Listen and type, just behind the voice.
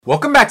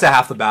Welcome back to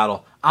Half the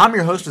Battle. I'm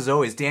your host as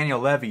always,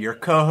 Daniel Levy, your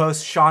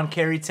co-host Sean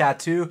Carey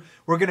Tattoo.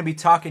 We're going to be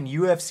talking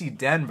UFC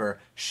Denver,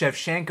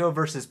 Shevchenko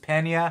versus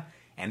Pena,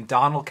 and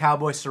Donald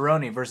Cowboy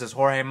Cerrone versus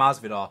Jorge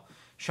Masvidal.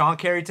 Sean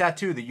Carey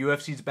Tattoo, the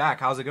UFC's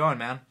back. How's it going,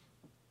 man?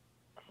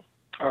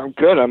 I'm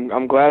good.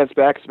 I'm glad it's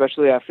back,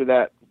 especially after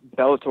that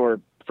Bellator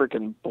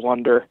freaking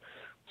blunder.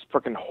 It's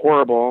freaking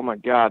horrible. Oh my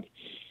God.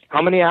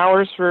 How many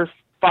hours for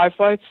 5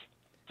 fights?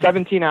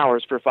 17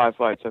 hours for 5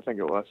 fights, I think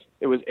it was.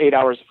 It was 8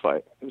 hours a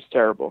fight. It was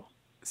terrible.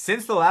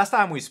 Since the last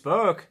time we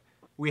spoke,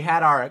 we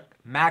had our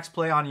max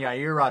play on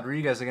Yair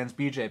Rodriguez against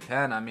BJ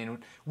Penn. I mean,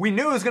 we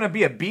knew it was going to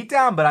be a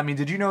beatdown, but I mean,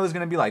 did you know it was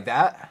going to be like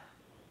that?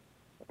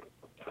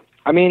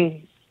 I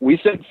mean, we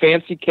said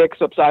fancy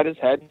kicks upside his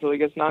head until he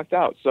gets knocked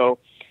out. So,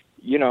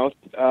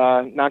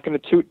 not going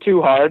to toot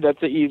too hard.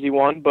 That's an easy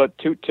one, but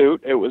toot.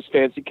 It was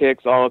fancy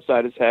kicks all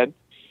upside his head.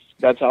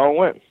 That's how it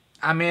went.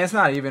 I mean, it's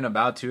not even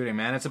about tooting,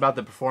 man. It's about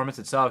the performance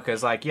itself.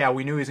 Because,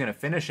 we knew he was going to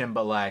finish him,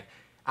 but,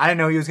 I didn't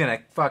know he was going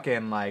to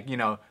fucking,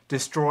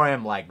 destroy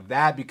him like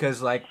that.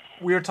 Because,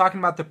 we were talking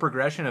about the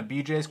progression of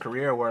BJ's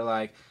career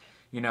where,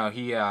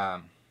 he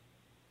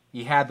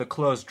had the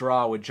close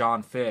draw with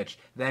John Fitch.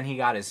 Then he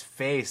got his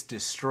face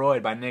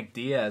destroyed by Nick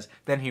Diaz.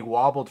 Then he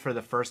wobbled for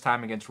the first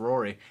time against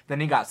Rory. Then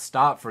he got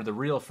stopped for the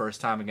real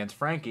first time against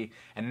Frankie.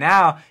 And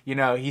now,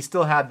 he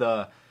still had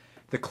the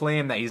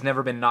claim that he's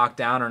never been knocked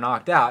down or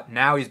knocked out.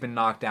 Now he's been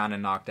knocked down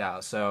and knocked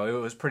out. So it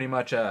was pretty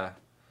much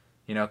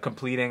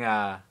completing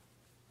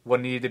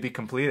what needed to be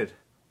completed.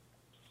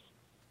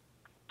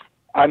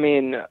 I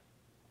mean,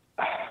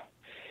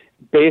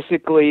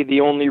 basically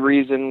the only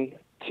reason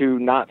to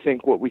not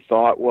think what we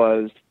thought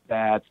was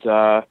that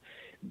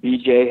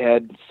BJ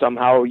had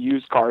somehow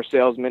used car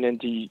salesman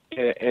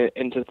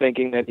into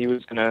thinking that he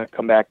was going to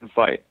come back and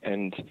fight,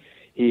 and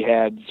he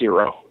had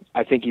zero.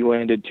 I think he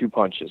landed 2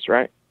 punches,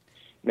 right?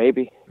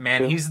 Maybe.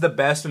 Man, he's the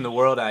best in the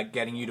world at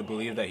getting you to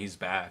believe that he's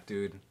back,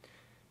 dude.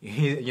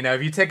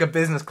 If you take a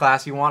business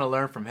class, you want to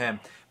learn from him.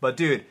 But,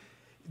 dude,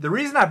 the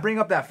reason I bring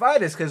up that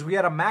fight is because we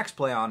had a max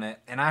play on it,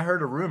 and I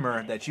heard a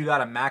rumor that you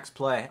got a max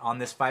play on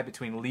this fight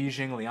between Li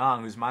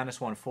Jingliang, who's minus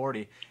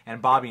 140,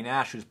 and Bobby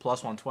Nash, who's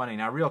plus 120.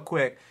 Now, real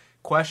quick,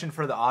 question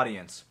for the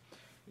audience.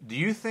 Do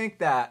you think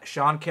that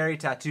Sean Carey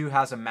Tattoo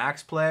has a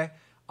max play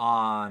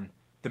on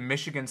the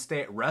Michigan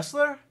State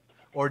wrestler?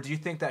 Or do you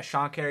think that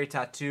Sean Carey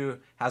Tattoo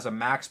has a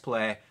max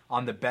play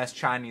on the best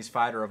Chinese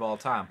fighter of all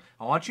time?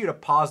 I want you to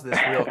pause this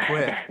real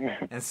quick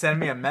and send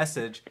me a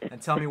message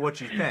and tell me what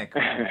you think.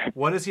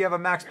 What does he have a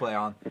max play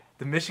on?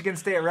 The Michigan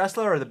State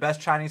wrestler or the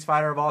best Chinese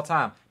fighter of all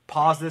time?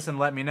 Pause this and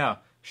let me know.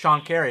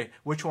 Sean Carey,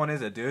 which one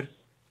is it, dude?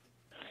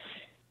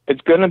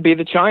 It's going to be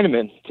the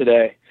Chinaman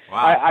today.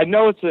 Wow. I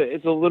know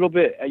it's a little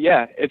bit,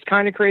 it's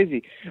kind of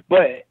crazy,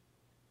 but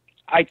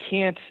I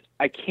can't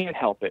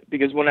help it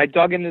because when I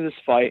dug into this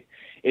fight,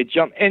 it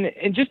jumped.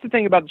 And just the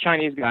thing about the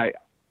Chinese guy,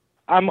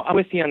 I'm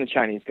with you on the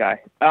Chinese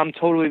guy. I'm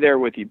totally there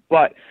with you.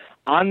 But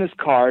on this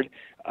card,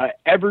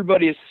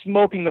 everybody is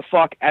smoking the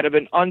fuck out of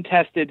an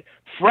untested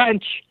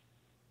French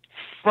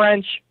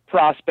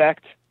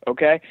prospect.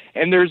 Okay,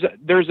 and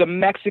there's a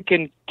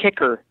Mexican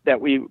kicker that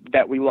we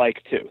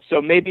like too.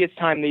 So maybe it's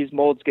time these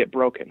molds get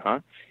broken, huh?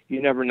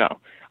 You never know.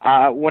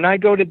 When I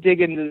go to dig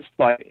into this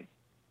fight,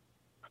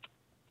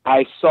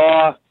 I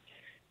saw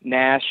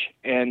Nash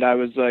and I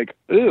was like,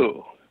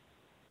 ooh.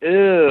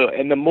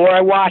 And the more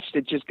I watched,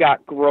 it just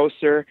got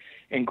grosser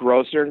and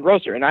grosser and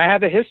grosser. And I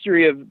have a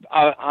history of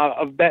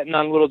betting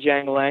on Little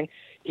Jiang.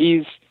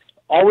 He's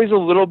always a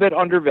little bit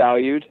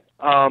undervalued,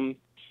 and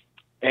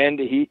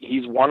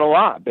he's won a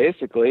lot,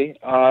 basically,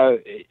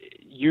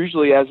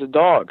 usually as a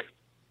dog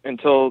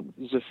until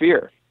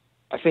Zafir.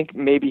 I think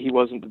maybe he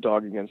wasn't the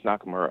dog against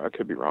Nakamura. I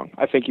could be wrong.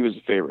 I think he was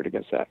a favorite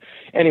against that.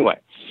 Anyway,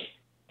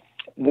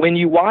 when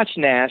you watch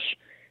Nash,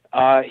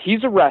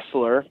 he's a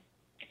wrestler.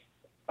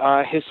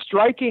 His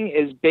striking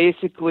is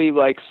basically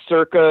like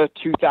circa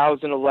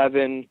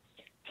 2011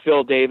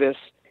 Phil Davis.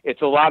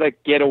 It's a lot of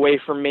get away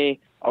from me,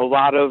 a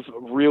lot of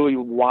really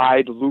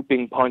wide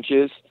looping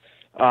punches.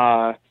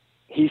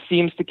 He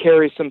seems to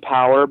carry some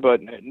power,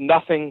 but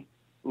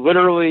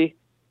literally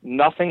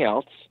nothing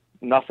else.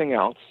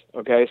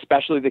 Okay,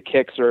 especially the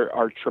kicks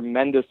are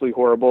tremendously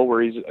horrible,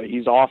 where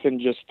he's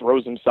often just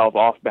throws himself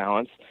off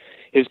balance.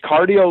 His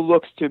cardio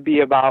looks to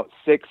be about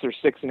 6 or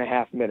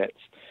 6.5 minutes.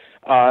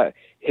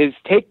 His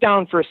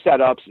takedown for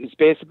setups is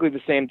basically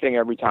the same thing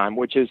every time,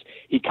 which is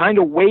he kind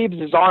of waves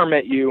his arm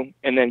at you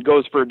and then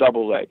goes for a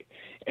double leg.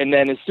 And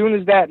then as soon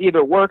as that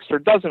either works or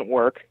doesn't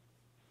work,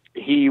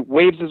 he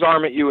waves his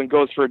arm at you and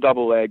goes for a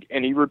double leg,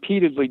 and he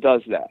repeatedly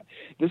does that.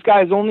 This guy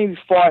has only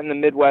fought in the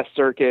Midwest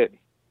circuit,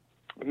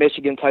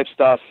 Michigan type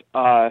stuff.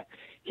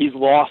 He's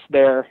lost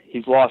there.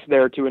 He's lost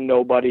there to a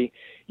nobody.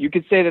 You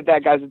could say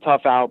that guy's a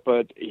tough out,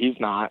 but he's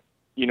not.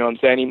 You know what I'm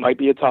saying? He might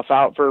be a tough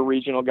out for a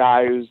regional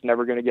guy who's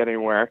never going to get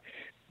anywhere.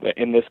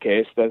 In this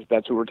case,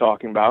 that's who we're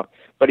talking about.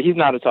 But he's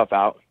not a tough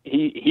out.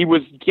 He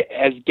was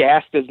as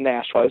gassed as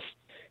Nash was,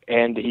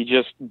 and he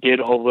just did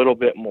a little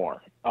bit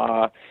more.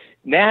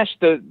 Nash,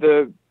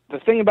 the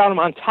thing about him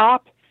on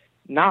top,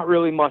 not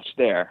really much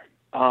there.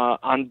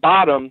 On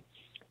bottom,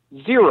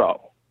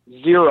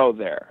 zero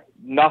there.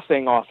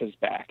 Nothing off his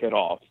back at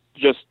all.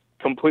 Just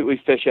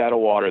completely fish out of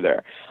water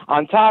there.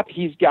 On top,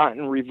 he's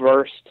gotten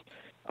reversed.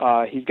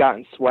 He's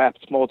gotten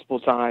swept multiple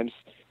times.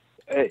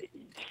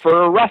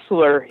 For a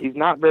wrestler, he's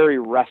not very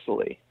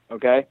wrestly,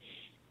 okay?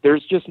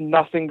 There's just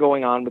nothing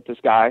going on with this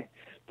guy.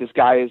 This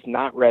guy is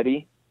not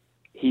ready.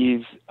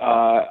 He's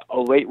a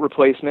late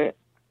replacement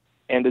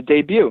and a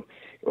debut.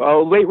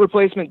 Well, late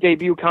replacement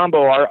debut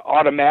combo are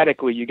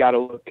automatically you got to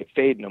look at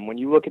fading him. When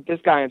you look at this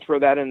guy and throw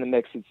that in the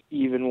mix, it's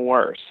even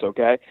worse,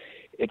 okay?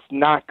 It's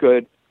not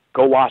good.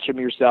 Go watch him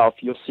yourself.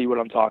 You'll see what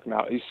I'm talking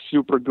about. He's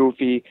super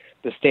goofy.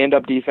 The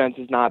stand-up defense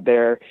is not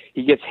there.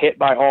 He gets hit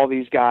by all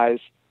these guys.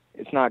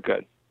 It's not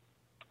good.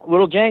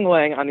 Little Jiang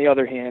Lang, on the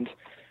other hand,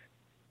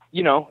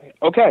 you know,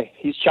 okay,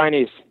 he's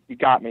Chinese. You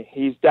got me.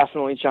 He's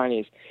definitely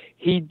Chinese.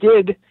 He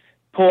did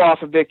pull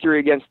off a victory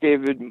against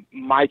David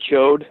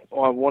Maichode,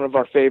 one of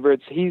our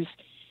favorites. He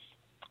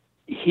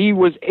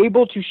was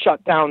able to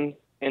shut down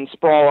and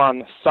sprawl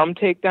on some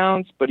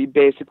takedowns, but he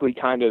basically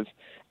kind of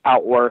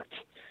outworked.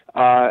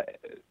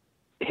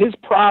 His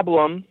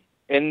problem,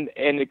 and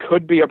it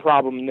could be a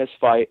problem in this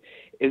fight,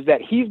 is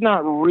that he's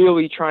not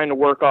really trying to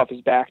work off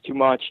his back too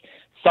much.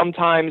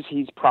 Sometimes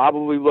he's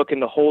probably looking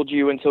to hold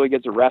you until he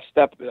gets a ref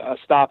stand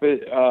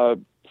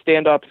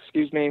up,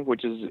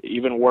 which is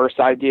even worse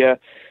idea.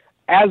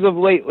 As of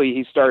lately,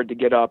 he started to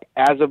get up.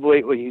 As of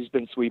lately, he's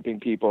been sweeping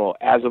people.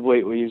 As of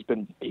lately,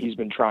 he's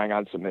been trying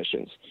on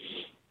submissions.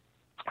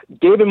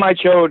 David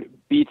Maichode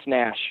beats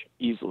Nash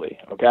easily,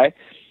 okay?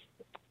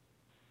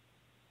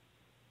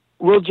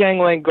 Will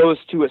Jiang Lang goes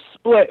to a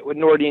split with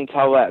Nordine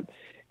Taleb.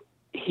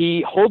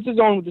 He holds his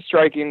own with the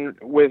striking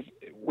with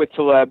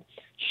Taleb,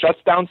 shuts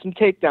down some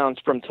takedowns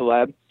from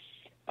Taleb.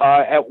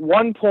 At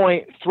one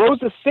point, throws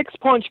a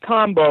 6-punch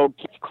combo,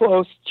 gets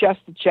close, chest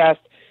to chest,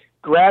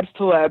 grabs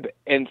Taleb,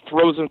 and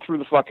throws him through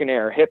the fucking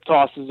air. Hip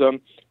tosses him.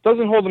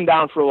 Doesn't hold him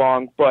down for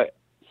long, but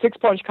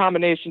 6-punch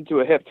combination to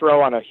a hip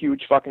throw on a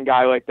huge fucking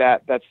guy like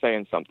that, that's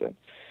saying something.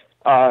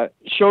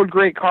 Showed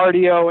great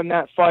cardio in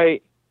that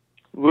fight.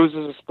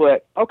 Loses a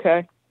split.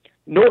 Okay.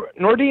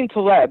 Nordine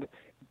Taleb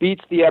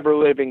beats the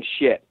ever-living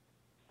shit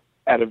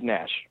out of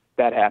Nash.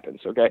 That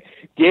happens, okay?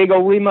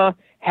 Diego Lima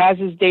has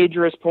his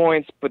dangerous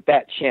points, but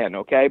that chin,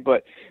 okay?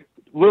 But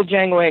Lil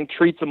Jiang Lang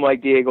treats him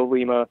like Diego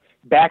Lima,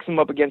 backs him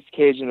up against the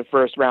cage in the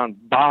first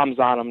round, bombs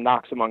on him,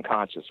 knocks him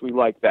unconscious. We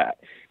like that.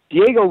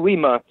 Diego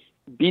Lima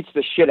beats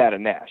the shit out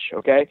of Nash,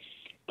 okay?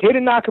 Keita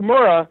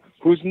Nakamura,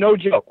 who's no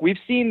joke. We've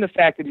seen the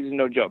fact that he's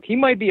no joke. He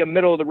might be a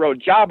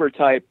middle-of-the-road jobber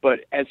type, but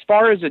as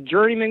far as a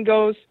journeyman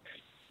goes,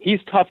 he's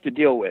tough to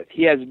deal with.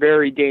 He has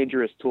very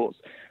dangerous tools.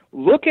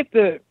 Look at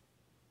the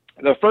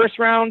first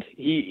round.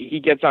 He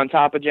gets on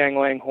top of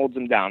Jiang Lang, holds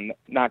him down.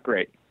 Not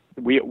great.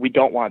 We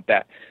don't want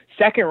that.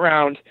 Second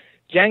round,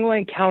 Jiang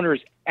Lang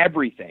counters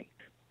everything,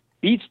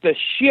 beats the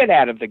shit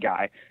out of the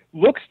guy,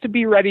 looks to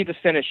be ready to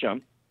finish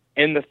him.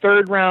 In the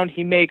third round,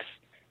 he makes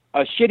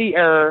a shitty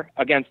error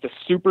against a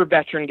super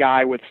veteran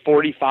guy with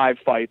 45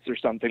 fights or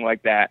something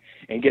like that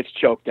and gets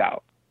choked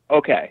out.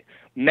 Okay.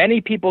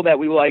 Many people that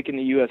we like in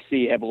the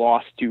UFC have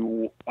lost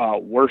to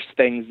worse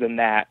things than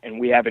that, and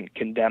we haven't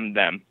condemned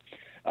them.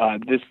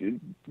 This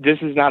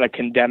is not a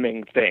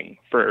condemning thing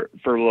for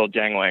Lil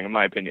Jiang Lang, in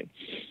my opinion.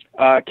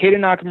 Keita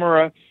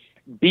Nakamura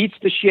beats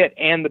the shit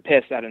and the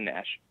piss out of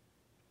Nash.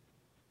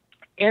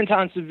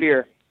 Anton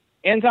Severe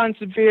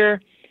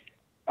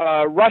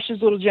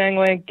rushes Lil Jiang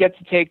Lang, gets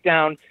a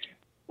takedown.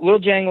 Lil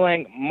Jiang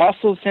Lang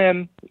muscles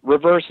him,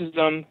 reverses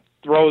him,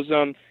 throws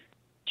him,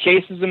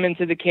 chases him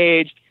into the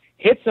cage,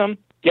 hits him,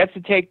 gets a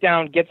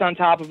takedown, gets on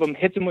top of him,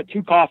 hits him with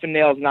 2 coffin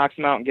nails, knocks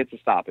him out, and gets a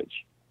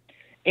stoppage.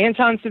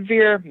 Anton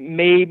Severe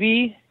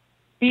maybe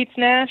beats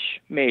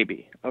Nash,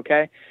 maybe,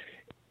 okay?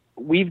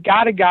 We've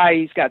got a guy,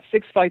 he's got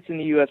 6 fights in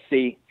the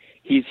UFC.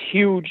 He's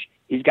huge.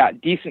 He's got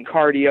decent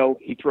cardio.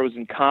 He throws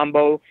in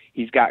combo.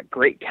 He's got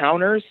great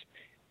counters.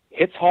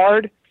 Hits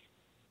hard.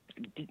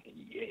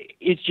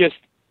 It's just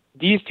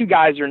these two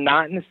guys are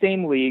not in the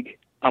same league.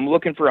 I'm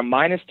looking for a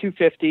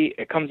 -250.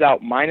 It comes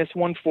out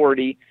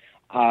 -140.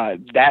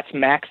 That's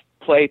max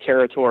play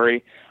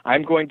territory.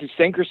 I'm going to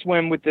sink or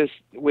swim with this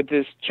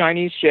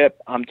Chinese ship.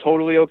 I'm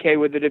totally okay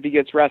with it if he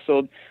gets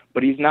wrestled,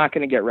 but he's not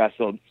going to get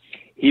wrestled.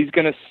 He's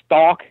going to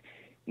stalk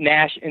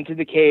Nash into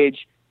the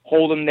cage,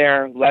 hold him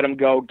there, let him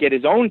go, get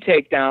his own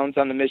takedowns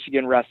on the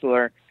Michigan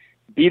wrestler,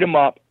 beat him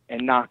up,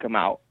 and knock him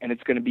out. And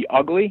it's going to be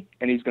ugly,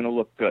 and he's going to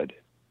look good.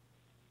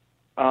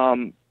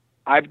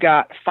 I've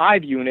got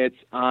 5 units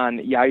on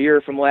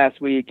Yair from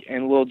last week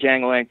and Lil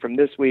Jiang Lang from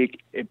this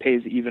week. It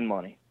pays even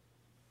money.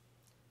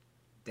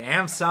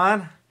 Damn,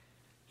 son.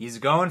 He's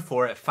going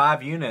for it.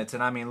 5 units.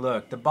 And I mean,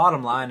 look, the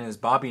bottom line is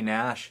Bobby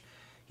Nash,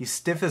 he's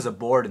stiff as a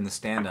board in the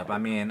stand-up. I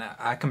mean,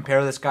 I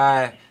compare this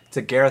guy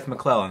to Gareth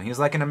McClellan. He's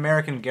like an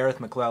American Gareth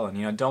McClellan.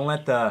 You know, don't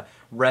let the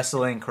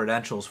wrestling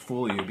credentials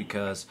fool you,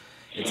 because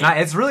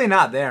it's really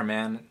not there,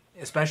 man.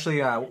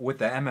 Especially with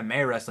the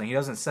MMA wrestling. He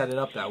doesn't set it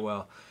up that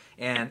well.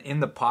 And in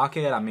the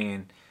pocket, I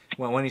mean,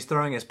 when he's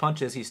throwing his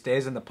punches, he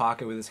stays in the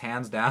pocket with his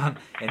hands down,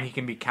 and he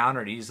can be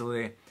countered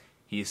easily.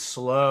 He's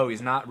slow.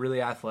 He's not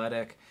really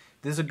athletic.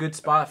 This is a good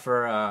spot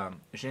for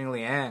Xing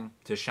Liang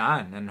to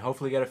shine and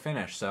hopefully get a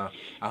finish. So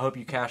I hope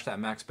you cash that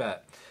max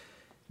bet.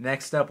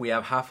 Next up, we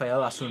have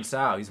Rafael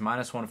Assunção. He's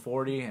minus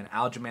 140, and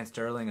Aljamain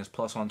Sterling is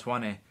plus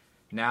 120.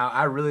 Now,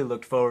 I really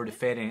looked forward to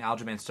fading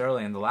Aljamain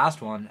Sterling in the last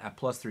one at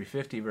plus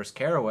 350 versus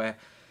Caraway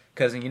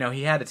because,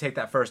 he had to take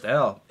that first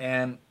L.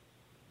 And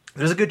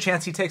there's a good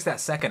chance he takes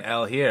that second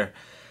L here.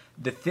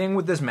 The thing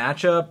with this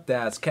matchup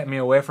that's kept me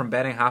away from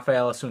betting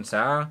Rafael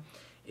Assunção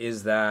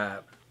is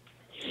that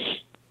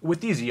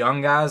with these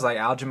young guys like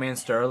Aljamain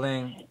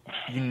Sterling,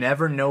 you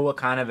never know what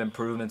kind of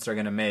improvements they're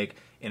going to make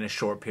in a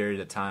short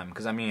period of time.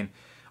 Because,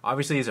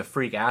 obviously he's a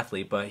freak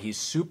athlete, but he's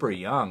super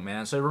young,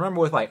 man. So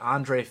remember with like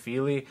Andre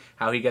Fili,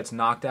 how he gets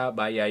knocked out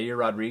by Yair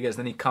Rodriguez,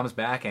 then he comes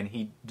back and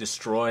he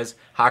destroys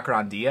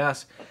Hakran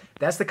Diaz.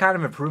 That's the kind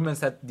of improvements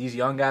that these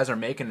young guys are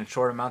making in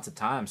short amounts of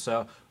time.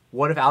 So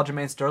what if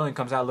Aljamain Sterling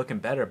comes out looking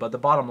better? But the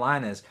bottom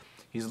line is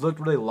he's looked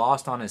really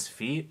lost on his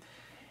feet.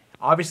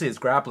 Obviously his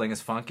grappling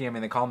is funky.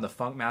 They call him the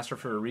Funk Master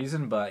for a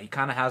reason, but he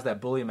kind of has that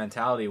bully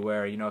mentality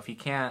where, if he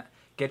can't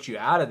get you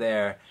out of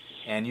there,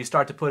 and you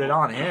start to put it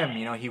on him,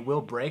 he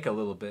will break a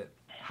little bit.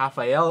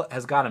 Rafael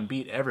has got him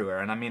beat everywhere.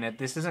 And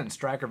this isn't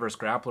striker versus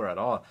grappler at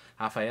all.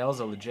 Rafael's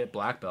a legit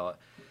black belt.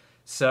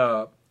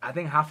 So I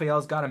think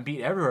Rafael's got him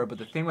beat everywhere. But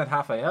the thing with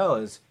Rafael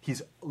is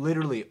he's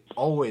literally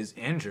always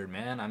injured,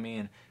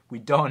 man. We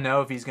don't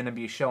know if he's going to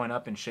be showing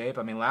up in shape.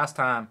 Last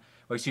time,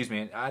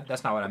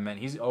 that's not what I meant.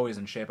 He's always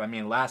in shape.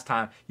 Last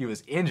time he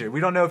was injured.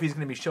 We don't know if he's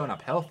going to be showing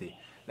up healthy.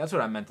 That's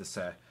what I meant to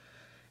say.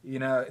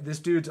 This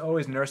dude's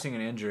always nursing an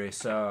injury,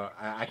 so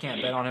I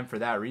can't bet on him for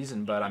that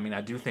reason. But,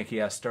 I do think he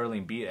has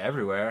Sterling beat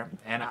everywhere.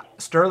 And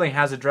Sterling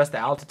has addressed the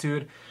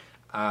altitude.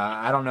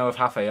 I don't know if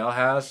Rafael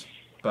has,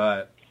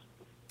 but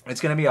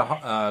it's going to be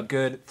a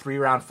good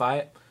 3-round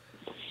fight.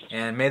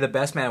 And may the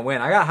best man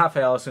win. I got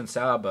Rafael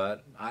Assunção,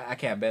 but I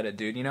can't bet it,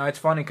 dude. It's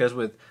funny because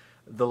with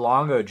the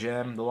Longo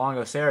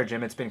Serra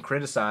gym, it's been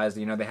criticized.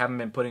 They haven't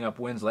been putting up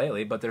wins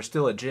lately, but they're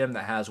still a gym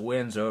that has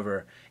wins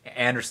over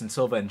Anderson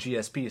Silva and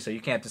GSP, so you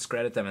can't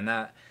discredit them in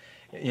that.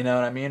 You know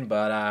what I mean?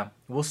 But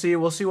we'll see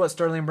what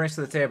Sterling brings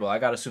to the table. I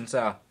got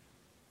Assunção.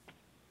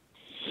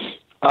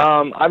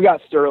 I've got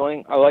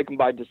Sterling. I like him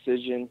by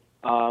decision.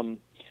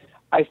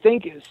 I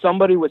think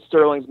somebody with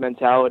Sterling's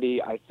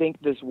mentality, I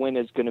think this win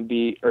is going to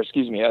be,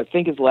 I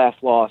think his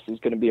last loss is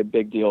going to be a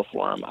big deal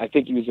for him. I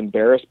think he was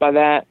embarrassed by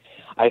that.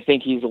 I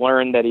think he's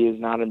learned that he is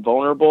not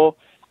invulnerable.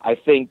 I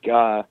think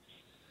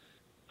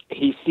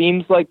he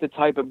seems like the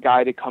type of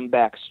guy to come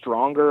back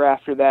stronger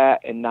after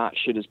that and not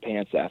shit his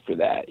pants after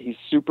that. He's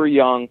super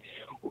young.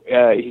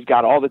 He's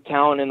got all the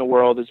talent in the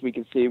world, as we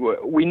can see.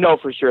 We know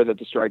for sure that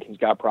the striking's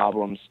got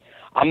problems.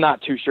 I'm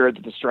not too sure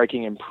that the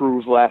striking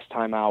improved last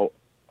time out.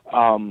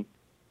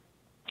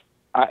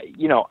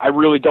 I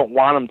really don't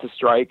want him to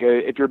strike.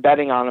 If you're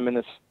betting on him in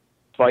this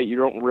fight, you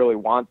don't really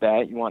want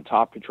that. You want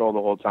top control the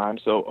whole time.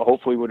 So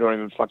hopefully we don't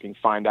even fucking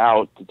find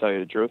out, to tell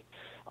you the truth.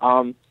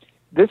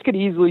 This could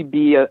easily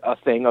be a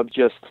thing of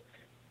just,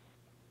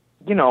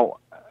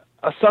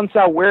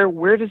 Assunção,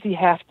 where does he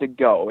have to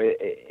go?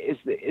 Is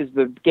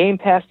the game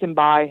passed him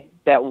by,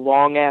 that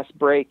long-ass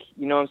break?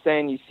 You know what I'm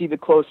saying? You see the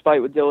close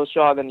fight with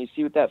Dillashaw, then you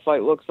see what that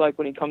fight looks like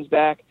when he comes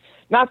back.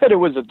 Not that it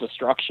was a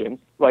destruction.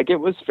 It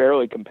was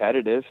fairly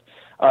competitive.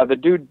 The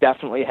dude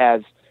definitely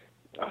has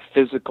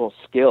physical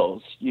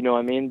skills, you know what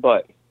I mean?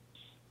 But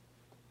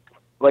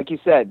like you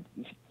said,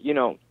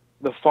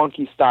 the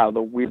funky style,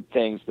 the weird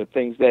things, the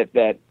things that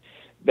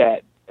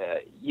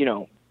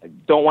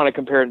don't want to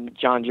compare it to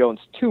John Jones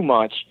too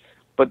much,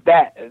 but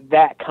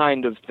that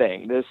kind of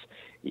thing.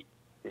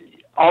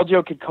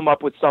 Aljo could come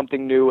up with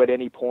something new at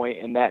any point,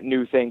 and that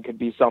new thing could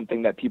be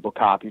something that people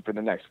copy for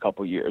the next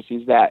couple years.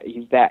 He's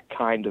that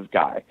kind of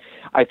guy.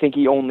 I think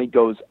he only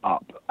goes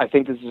up. I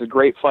think this is a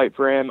great fight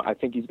for him. I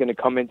think he's going to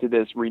come into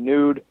this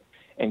renewed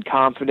and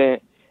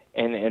confident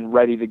and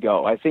ready to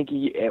go. I think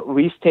he at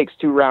least takes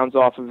 2 rounds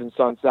off of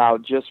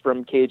Assunção just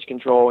from cage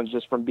control and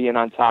just from being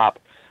on top,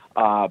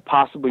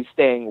 possibly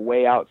staying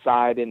way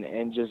outside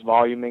and just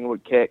voluming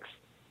with kicks.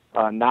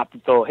 Not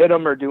that they'll hit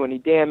him or do any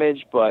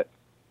damage, but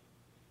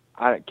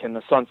can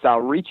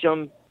Assunção reach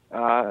him?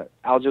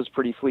 Aljo's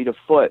pretty fleet of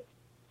foot.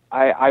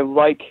 I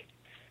like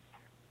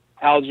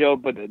Aljo,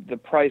 but the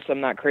price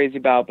I'm not crazy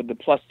about, but the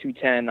plus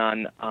 210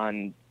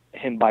 on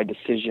him by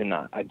decision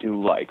I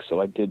do like. So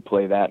I did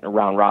play that in a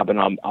round robin.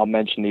 I'll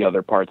mention the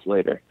other parts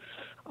later.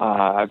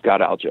 I've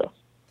got Aljo.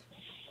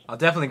 I'll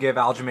definitely give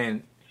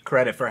Aljamain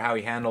credit for how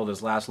he handled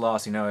his last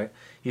loss.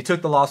 He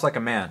took the loss like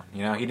a man.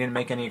 He didn't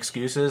make any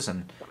excuses,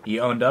 and he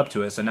owned up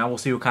to it. So now we'll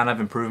see what kind of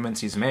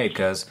improvements he's made,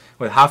 because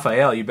with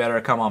Rafael, you better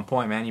come on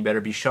point, man. You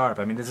better be sharp.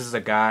 This is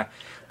a guy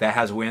that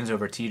has wins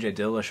over TJ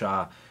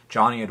Dillashaw,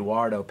 Johnny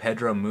Eduardo,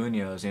 Pedro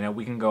Munoz.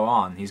 We can go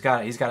on. He's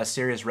got a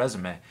serious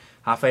resume.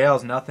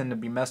 Rafael's nothing to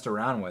be messed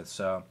around with,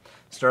 so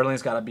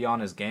Sterling's got to be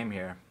on his game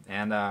here.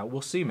 And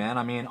we'll see, man.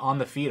 On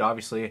the feet,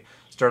 obviously,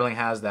 Sterling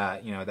has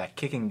that, that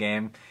kicking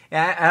game.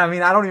 And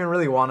I don't even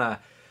really want to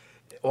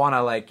want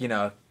to, like,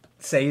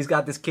 say he's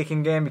got this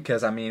kicking game,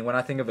 because, I mean, when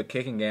I think of a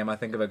kicking game, I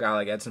think of a guy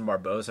like Edson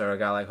Barboza or a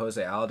guy like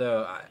Jose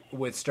Aldo.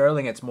 With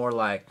Sterling, it's more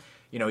like,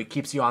 he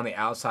keeps you on the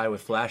outside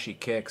with flashy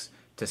kicks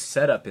to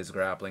set up his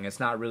grappling. It's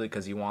not really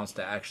because he wants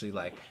to actually,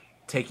 like,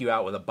 take you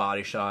out with a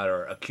body shot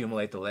or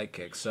accumulate the leg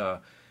kick. So,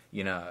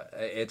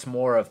 it's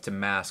more of to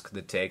mask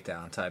the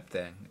takedown type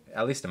thing,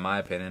 at least in my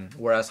opinion.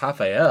 Whereas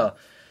Rafael,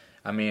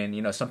 I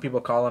mean, some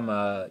people call him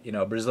a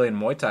Brazilian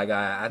Muay Thai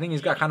guy. I think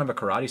he's got kind of a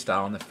karate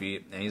style on the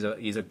feet, and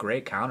he's a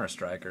great counter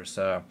striker.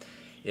 So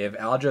if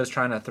Aljo's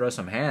trying to throw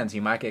some hands, he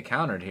might get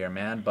countered here,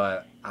 man.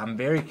 But I'm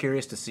very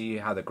curious to see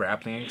how the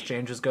grappling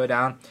exchanges go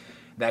down.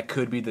 That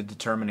could be the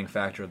determining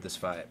factor of this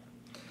fight.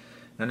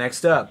 Now,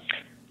 next up,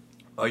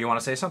 you want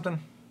to say something?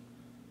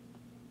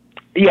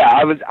 Yeah,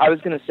 I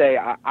was gonna say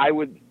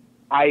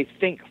I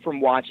think from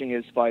watching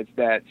his fights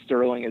that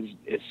Sterling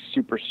is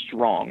super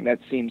strong. That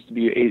seems to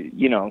be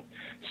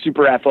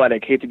super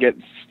athletic. Hate to get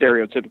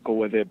stereotypical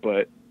with it,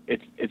 but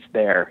it's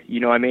there. You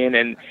know what I mean?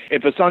 And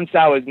if Sun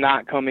Sao is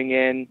not coming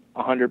in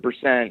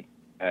 100%,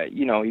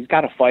 he's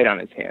got a fight on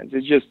his hands.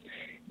 It's just,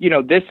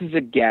 this is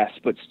a guess,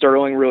 but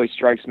Sterling really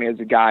strikes me as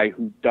a guy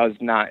who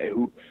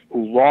who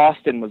lost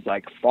and was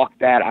like, fuck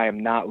that, I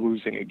am not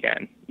losing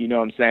again. You know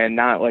what I'm saying?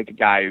 Not like a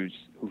guy who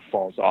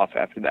falls off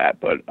after that,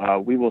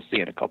 but we will see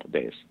in a couple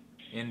days.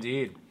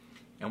 Indeed.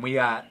 And we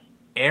got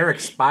Eric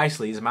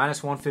Spicely is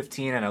minus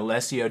 115 and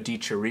Alessio Di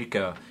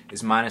Chirico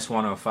is minus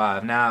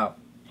 105. Now,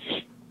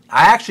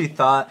 I actually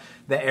thought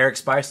that Eric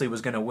Spicely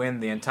was going to win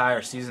the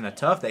entire season of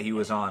Tough that he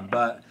was on,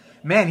 but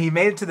man, he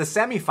made it to the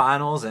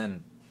semifinals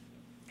and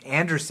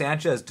Andrew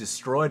Sanchez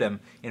destroyed him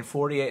in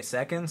 48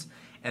 seconds.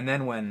 And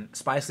then when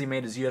Spicely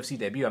made his UFC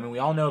debut, I mean, we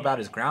all know about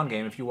his ground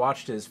game. If you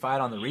watched his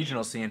fight on the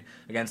regional scene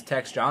against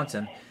Tex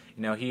Johnson,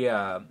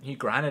 he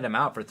grinded him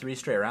out for 3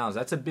 straight rounds.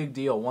 That's a big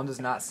deal. One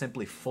does not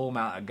simply full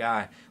mount a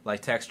guy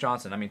like Tex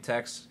Johnson. I mean,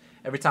 Tex,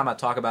 every time I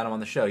talk about him on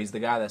the show, he's the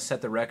guy that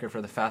set the record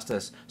for the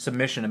fastest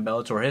submission in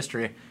Bellator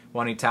history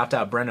when he tapped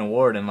out Brendan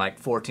Ward in like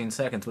 14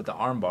 seconds with the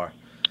armbar.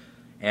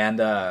 And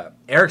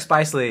Eric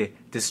Spicely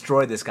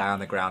destroyed this guy on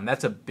the ground.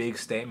 That's a big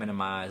statement in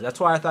my eyes. That's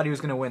why I thought he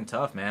was going to win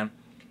Tough, man.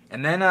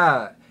 And then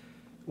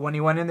when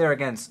he went in there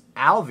against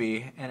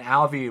Alvey, and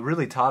Alvey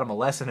really taught him a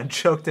lesson and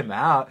choked him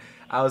out,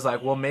 I was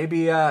like, well,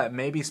 maybe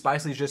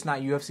Spicely's just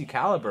not UFC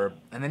caliber.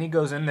 And then he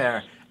goes in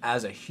there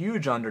as a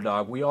huge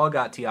underdog. We all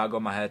got Thiago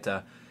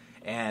Marreta.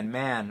 And,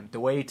 man, the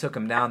way he took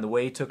him down, the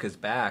way he took his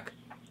back,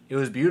 it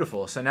was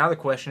beautiful. So now the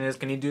question is,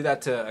 can he do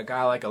that to a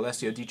guy like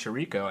Alessio Di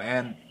Chirico?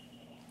 And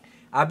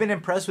I've been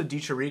impressed with Di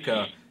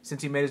Chirico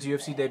since he made his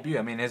UFC debut.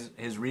 I mean,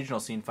 his regional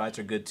scene fights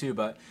are good too,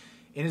 but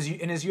in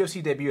his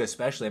UFC debut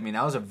especially, I mean,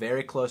 that was a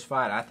very close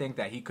fight. I think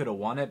that he could have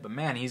won it, but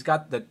man, he's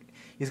got the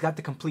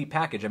complete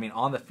package. I mean,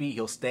 on the feet,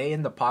 he'll stay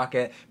in the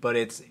pocket, but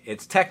it's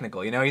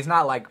technical. He's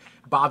not like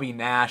Bobby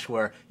Nash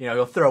where,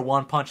 he'll throw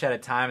one punch at a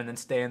time and then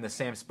stay in the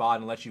same spot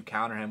and let you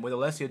counter him. With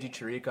Alessio Di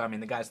Chirico, I mean,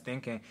 the guy's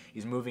thinking,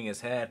 he's moving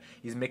his head,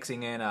 he's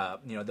mixing in,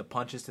 the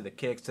punches to the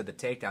kicks to the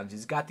takedowns.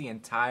 He's got the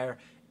entire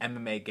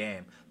MMA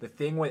game. The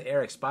thing with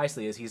Eric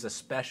Spicely is he's a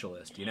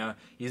specialist,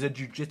 He's a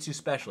jiu-jitsu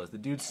specialist. The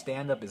dude's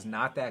stand-up is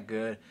not that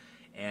good.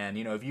 And,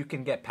 if you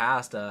can get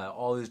past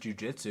all his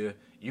jiu-jitsu,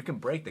 you can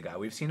break the guy.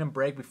 We've seen him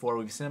break before.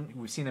 We've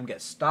seen him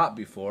get stopped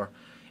before.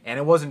 And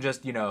it wasn't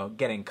just,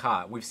 getting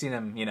caught. We've seen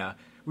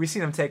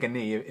him take a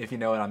knee, if you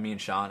know what I mean,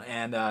 Sean.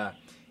 And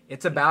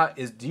it's about,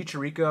 is Di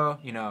Chirico,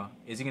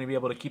 is he going to be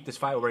able to keep this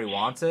fight where he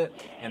wants it?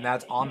 And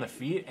that's on the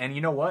feet. And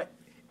you know what?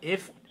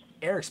 If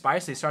Eric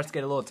Spicely starts to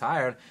get a little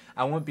tired,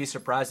 I wouldn't be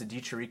surprised if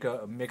Di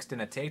Chirico mixed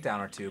in a takedown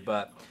or two.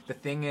 But the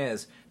thing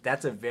is,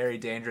 that's a very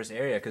dangerous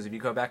area, because if you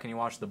go back and you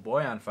watch the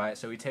Boyan fight,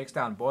 so he takes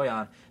down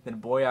Boyan, then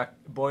Boyan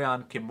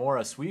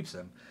Kimura sweeps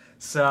him.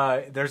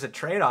 So there's a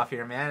trade-off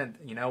here, man.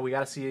 And, we got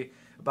to see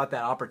about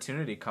that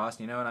opportunity cost.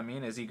 You know what I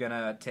mean? Is he going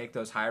to take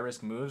those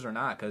high-risk moves or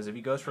not? Because if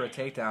he goes for a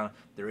takedown,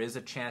 there is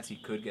a chance he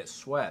could get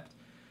swept.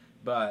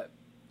 But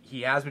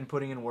he has been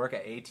putting in work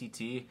at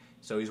ATT,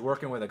 so he's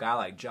working with a guy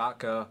like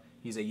Jotko.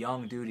 He's a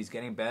young dude. He's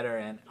getting better.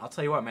 And I'll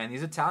tell you what, man,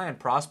 these Italian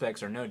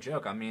prospects are no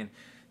joke. I mean,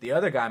 the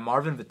other guy,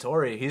 Marvin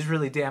Vittori, he's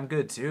really damn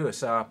good too.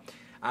 So,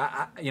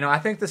 I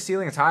think the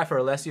ceiling is high for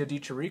Alessio Di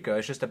Chirico.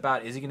 It's just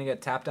about, is he going to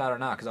get tapped out or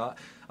not? Because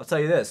I'll tell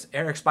you this,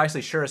 Eric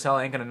Spicely sure as hell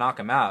ain't going to knock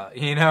him out.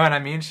 You know what I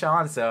mean,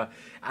 Sean? So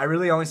I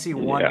really only see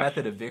one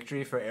method of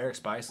victory for Eric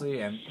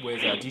Spicely. And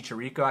with Di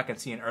Chirico, I can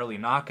see an early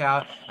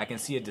knockout. I can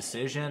see a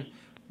decision.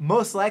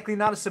 Most likely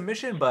not a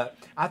submission, but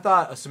I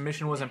thought a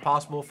submission was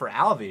impossible for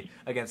Alvey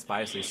against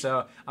Spicely.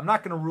 So I'm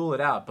not going to rule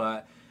it out,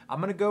 but I'm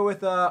going to go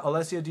with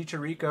Alessio Di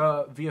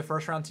Chirico via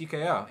first-round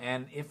TKO.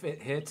 And if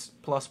it hits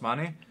plus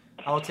money,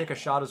 I'll take a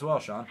shot as well,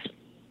 Sean.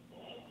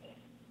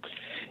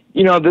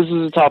 This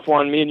is a tough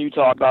one. Me and you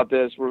talk about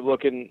this. We're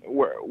looking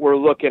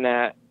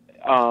at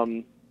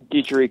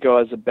Di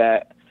Chirico as a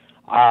bet.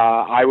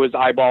 I was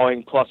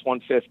eyeballing plus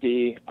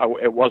 150.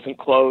 It wasn't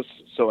close,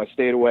 so I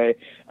stayed away.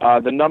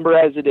 The number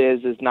as it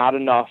is not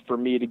enough for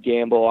me to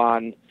gamble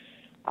on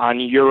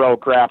Euro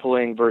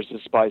grappling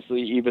versus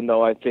Spicely, even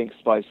though I think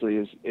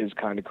Spicely is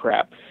kind of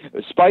crap.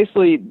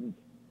 Spicely,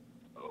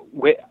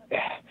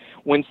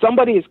 when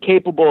somebody is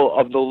capable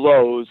of the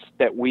lows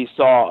that we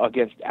saw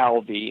against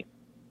Alvey,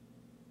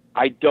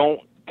 I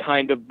don't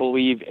kind of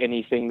believe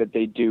anything that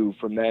they do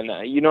from then.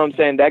 You know what I'm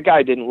saying? That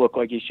guy didn't look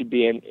like he should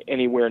be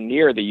anywhere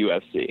near the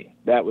UFC.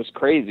 That was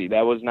crazy.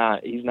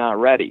 He's not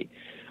ready.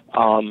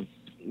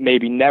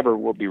 Maybe never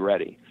will be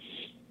ready.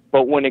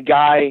 But when a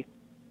guy,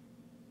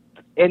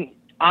 and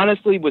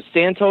honestly, did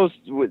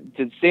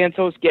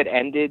Santos get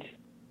ended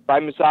by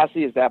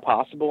Mousasi? Is that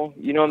possible?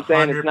 You know what I'm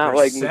saying? It's not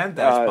like that's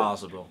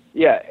possible.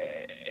 Yeah,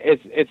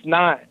 it's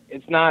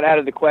not out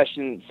of the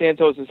question.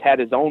 Santos has had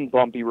his own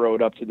bumpy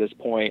road up to this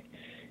point.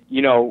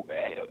 You know,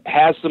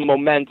 has some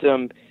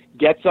momentum,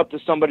 gets up to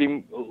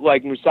somebody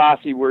like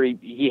Mousasi where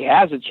he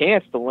has a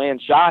chance to land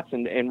shots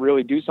and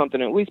really do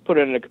something, at least put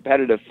it in a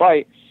competitive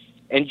fight,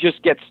 and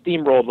just gets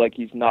steamrolled like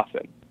he's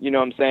nothing. You know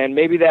what I'm saying?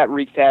 Maybe that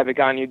wreaks havoc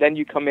on you. Then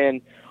you come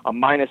in a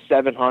minus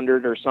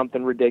 700 or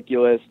something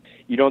ridiculous.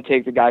 You don't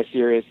take the guy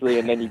seriously,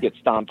 and then you get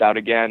stomped out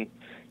again.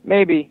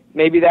 Maybe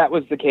that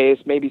was the case.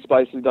 Maybe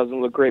Spicely doesn't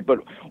look great, but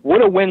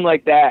what a win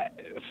like that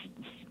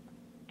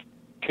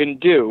can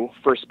do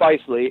for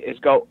Spicely is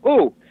go,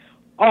 oh,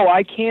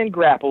 I can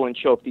grapple and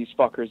choke these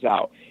fuckers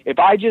out. If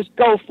I just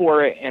go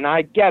for it and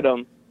I get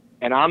them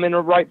and I'm in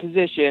the right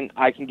position,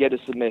 I can get a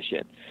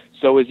submission.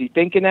 So is he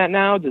thinking that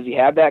now? Does he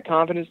have that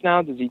confidence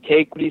now? Does he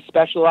take what he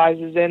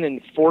specializes in and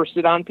force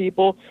it on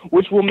people,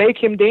 which will make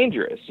him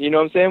dangerous? You know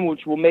what I'm saying?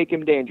 Which will make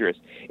him dangerous.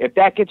 If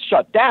that gets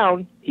shut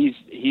down, he's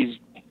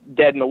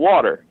dead in the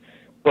water.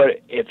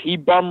 But if he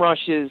bum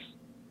rushes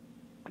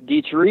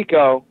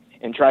DiCirico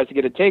and tries to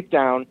get a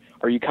takedown,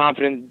 are you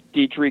confident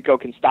DiCirico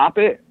can stop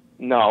it?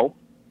 No.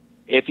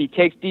 If he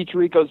takes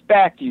DiCirico's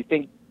back, do you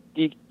think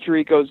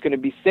DiCirico is going to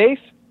be safe?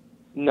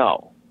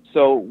 No.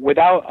 So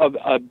without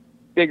a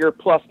bigger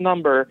plus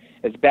number,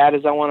 as bad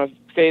as I want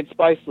to fade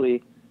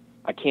Spicely,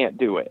 I can't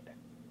do it.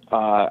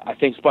 I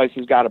think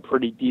Spicely's got a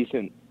pretty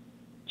decent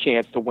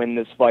chance to win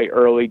this fight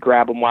early,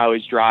 grab him while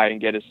he's dry,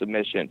 and get a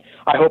submission.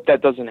 I hope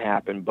that doesn't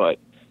happen, but,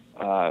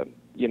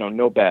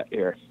 no bet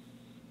here.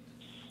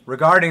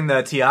 Regarding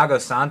the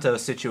Thiago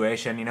Santos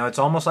situation, it's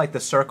almost like the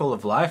circle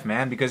of life,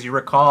 man, because you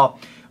recall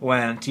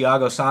when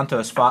Thiago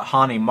Santos fought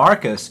Hani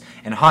Marcus,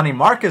 and Hani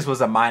Marcus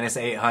was a minus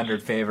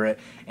 800 favorite,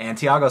 and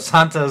Thiago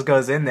Santos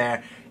goes in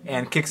there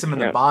and kicks him in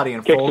the body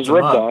and folds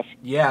him up. Off.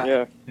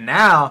 Yeah.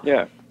 Now,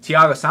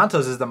 Thiago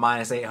Santos is the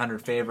minus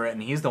 800 favorite,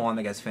 and he's the one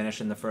that gets finished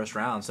in the first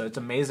round. So it's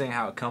amazing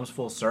how it comes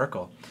full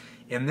circle.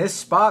 In this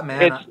spot,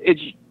 man...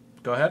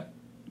 Go ahead.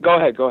 Go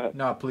ahead.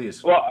 No,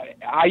 please. Well,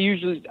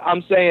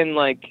 I'm saying,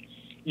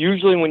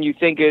 usually when you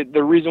think it,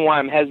 the reason why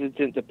I'm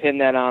hesitant to pin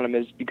that on him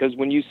is because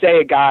when you say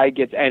a guy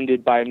gets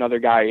ended by another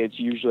guy, it's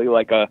usually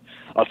like a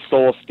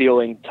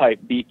soul-stealing type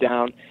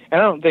beatdown.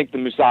 And I don't think the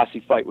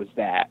Mousasi fight was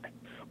that.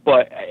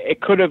 But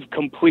it could have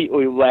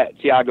completely let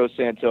Thiago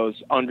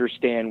Santos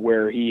understand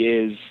where he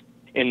is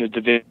in the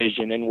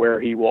division and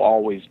where he will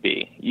always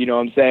be. You know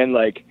what I'm saying?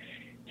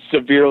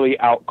 Severely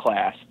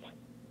outclassed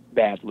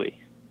badly,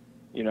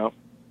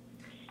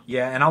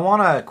 Yeah, and I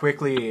want to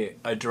quickly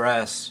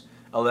address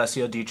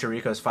Alessio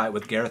DiCirico's fight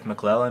with Gareth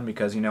McClellan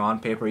because, on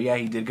paper,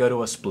 he did go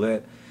to a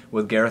split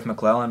with Gareth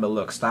McClellan, but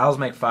look, styles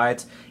make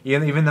fights.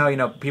 Even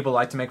though, people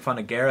like to make fun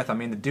of Gareth,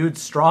 the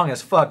dude's strong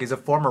as fuck. He's a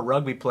former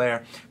rugby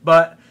player.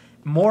 But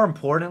more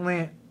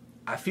importantly,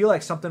 I feel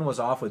like something was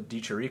off with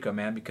DiCirico,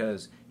 man,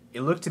 because it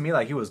looked to me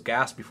like he was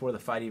gassed before the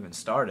fight even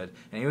started,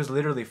 and he was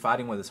literally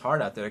fighting with his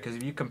heart out there, because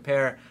if you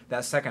compare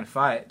that second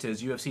fight to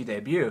his UFC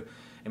debut,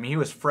 he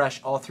was fresh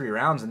all 3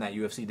 rounds in that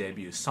UFC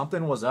debut.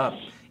 Something was up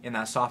in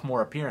that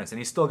sophomore appearance, and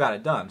he still got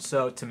it done.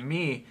 So to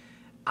me,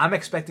 I'm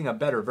expecting a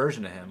better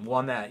version of him,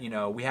 one that,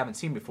 we haven't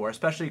seen before,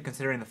 especially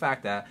considering the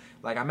fact that,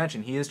 like I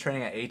mentioned, he is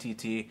training at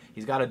ATT.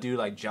 He's got a dude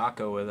like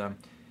Jocko with him.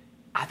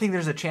 I think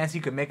there's a chance he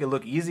could make it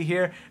look easy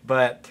here,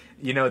 but,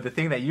 the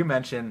thing that you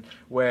mentioned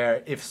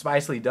where if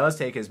Spicely does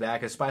take his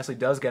back, if Spicely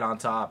does get on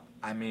top,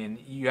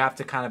 you have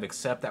to kind of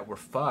accept that we're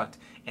fucked,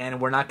 and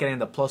we're not getting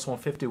the plus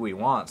 150 we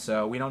want,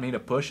 so we don't need to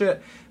push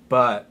it,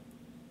 but,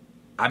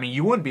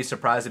 you wouldn't be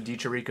surprised if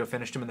DiCirico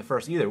finished him in the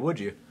first either, would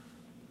you?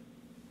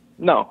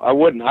 No, I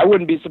wouldn't. I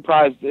wouldn't be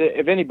surprised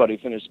if anybody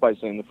finished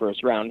Spicely in the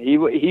first round.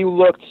 He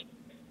looked...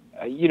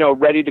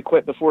 ready to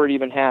quit before it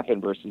even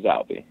happened versus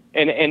Alvey.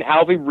 And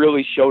Alvey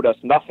really showed us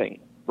nothing,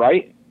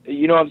 right?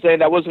 You know what I'm saying?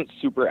 That wasn't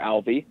super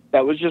Alvey.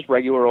 That was just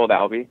regular old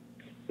Alvey.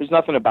 There's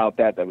nothing about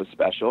that was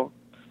special.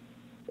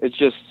 It's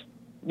just,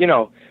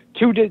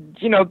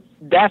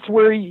 that's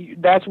where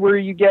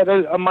you get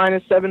a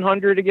minus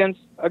 700 against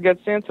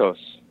Santos,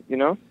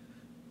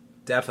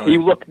 Definitely. He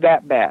looked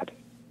that bad.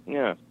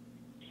 Yeah.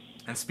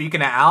 And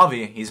speaking of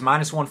Alvey, he's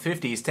minus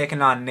 150. He's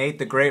taking on Nate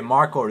the Great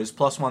Marquardt, who's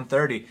plus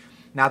 130.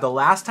 Now, the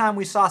last time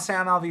we saw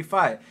Sam Alvey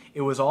fight,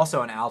 it was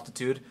also in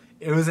altitude.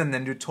 It was in the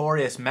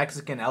notorious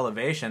Mexican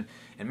elevation.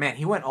 And, man,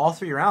 he went all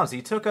 3 rounds.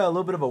 He took a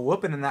little bit of a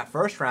whooping in that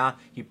first round.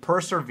 He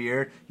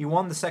persevered. He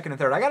won the second and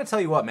third. I got to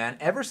tell you what, man.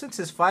 Ever since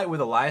his fight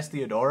with Elias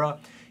Theodorou,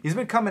 he's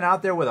been coming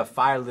out there with a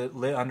fire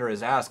lit under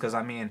his ass. Because,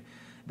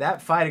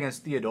 that fight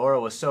against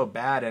Theodorou was so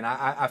bad, and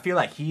I feel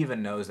like he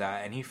even knows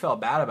that, and he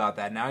felt bad about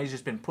that. Now he's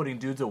just been putting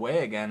dudes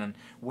away again, and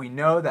we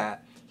know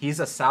that he's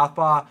a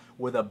southpaw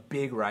with a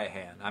big right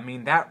hand. I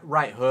mean, that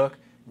right hook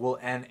will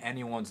end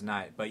anyone's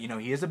night. But,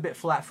 he is a bit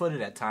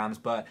flat-footed at times,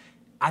 but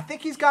I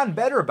think he's gotten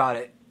better about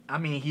it. I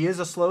mean, he is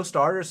a slow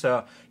starter,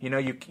 so,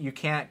 you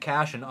can't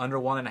cash an under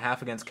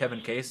 1.5 against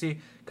Kevin Casey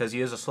because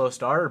he is a slow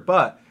starter,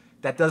 but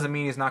that doesn't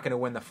mean he's not going to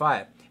win the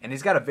fight. And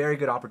he's got a very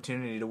good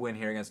opportunity to win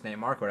here against Nate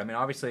Marquardt. I mean,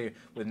 obviously,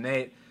 with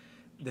Nate,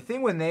 the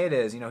thing with Nate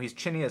is, he's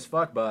chinny as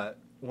fuck, but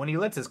when he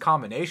lets his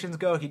combinations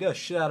go, he does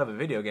shit out of a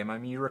video game. I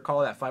mean, you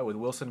recall that fight with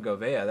Wilson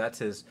Govea. That's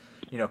his,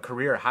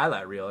 career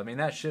highlight reel. I mean,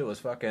 that shit was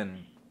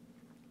fucking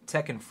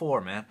Tekken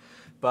 4, man.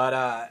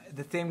 But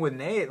the thing with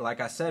Nate,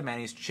 like I said, man,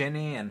 he's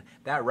chinny, and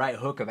that right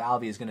hook of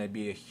Alvey is going to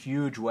be a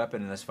huge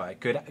weapon in this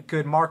fight.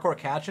 Could Marquardt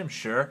catch him?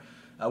 Sure.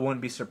 I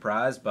wouldn't be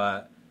surprised,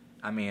 but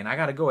I mean, I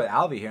got to go with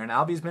Alvey here, and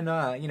Alvey's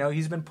been,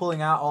 he's been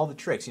pulling out all the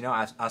tricks.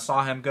 I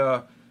saw him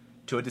go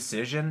to a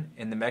decision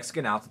in the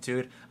Mexican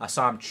altitude. I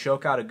saw him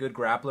choke out a good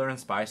grappler in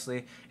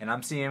Spicely, and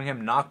I'm seeing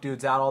him knock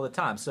dudes out all the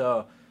time.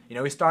 So,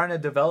 he's starting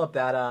to develop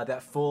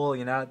that full,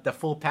 the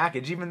full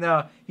package, even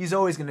though he's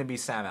always going to be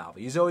Sam Alvey.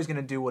 He's always going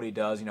to do what he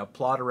does,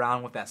 plod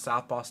around with that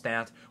southpaw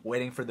stance,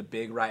 waiting for the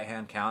big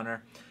right-hand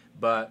counter.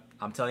 But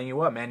I'm telling you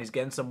what, man, he's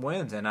getting some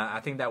wins, and I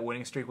think that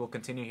winning streak will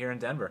continue here in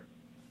Denver.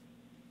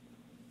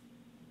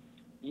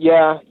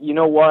 Yeah, you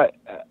know what?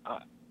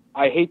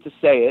 I hate to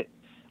say it,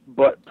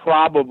 but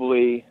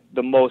probably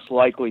the most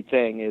likely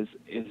thing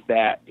is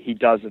that he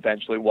does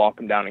eventually walk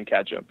him down and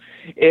catch him.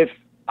 If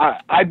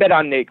I bet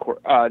on Nate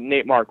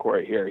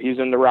Marquardt here. He's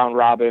in the round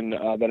robin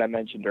that I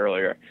mentioned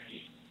earlier.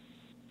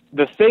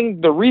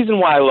 The reason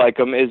why I like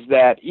him is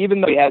that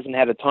even though he hasn't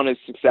had a ton of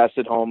success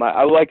at home,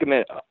 I like him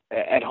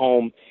at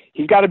home.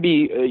 He's got to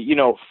be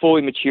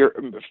fully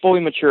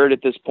matured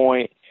at this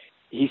point.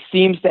 He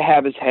seems to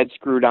have his head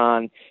screwed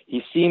on.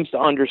 He seems to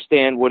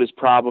understand what his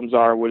problems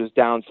are, what his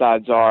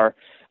downsides are.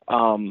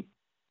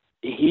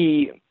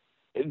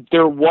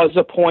 There was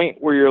a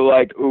point where you're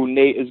like, ooh,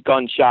 Nate is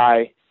gun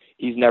shy.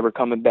 He's never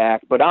coming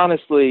back. But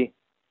honestly,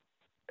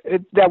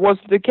 that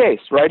wasn't the case,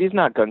 right? He's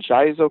not gun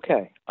shy. He's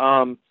okay.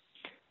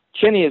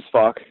 Chinny as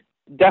fuck.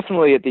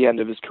 Definitely at the end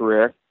of his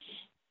career.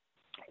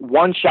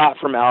 One shot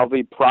from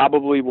Alvey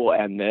probably will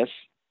end this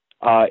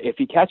if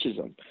he catches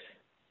him.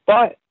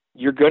 But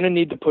you're going to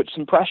need to put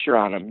some pressure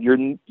on him.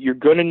 You're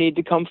going to need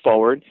to come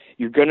forward.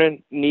 You're going to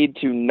need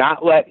to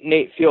not let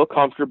Nate feel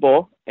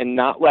comfortable and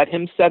not let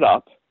him set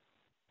up.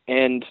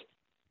 And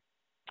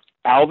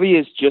Alvey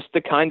is just the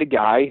kind of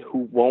guy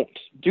who won't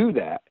do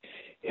that.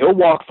 He'll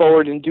walk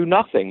forward and do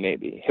nothing,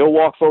 maybe. He'll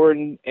walk forward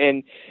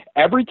and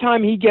every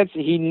time he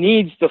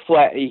needs to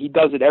flatten. He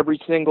does it every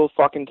single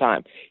fucking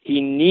time.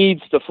 He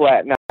needs to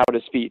flatten out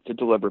his feet to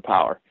deliver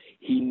power.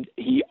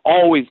 He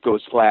always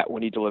goes flat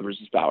when he delivers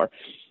his power.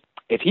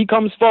 If he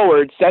comes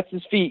forward, sets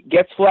his feet,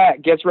 gets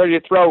flat, gets ready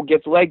to throw,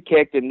 gets leg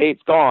kicked, and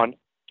Nate's gone,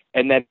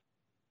 and then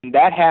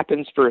that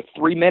happens for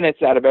 3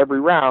 minutes out of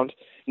every round,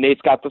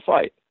 Nate's got the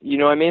fight. You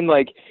know what I mean?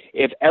 Like,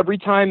 if every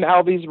time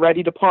Alvey's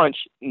ready to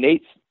punch,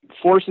 Nate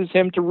forces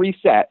him to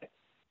reset,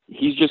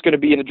 he's just going to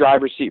be in the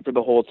driver's seat for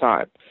the whole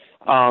time.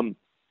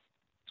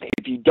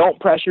 If you don't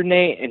pressure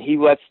Nate and he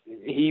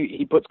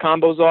puts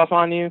combos off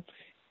on you,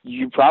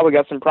 you probably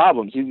got some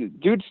problems.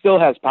 Dude still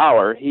has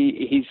power.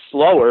 He's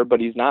slower, but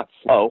he's not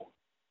slow.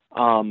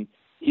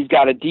 He's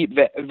got a deep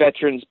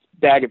veteran's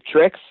bag of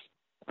tricks.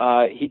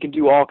 He can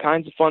do all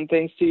kinds of fun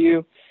things to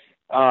you.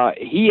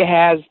 He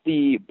has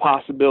the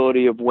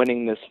possibility of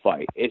winning this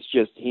fight. It's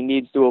just he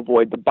needs to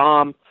avoid the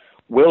bomb.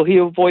 Will he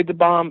avoid the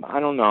bomb? I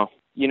don't know.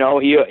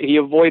 He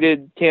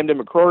avoided Tamden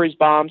McCrory's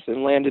bombs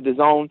and landed his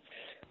own.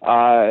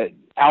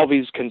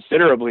 Alvey's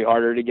considerably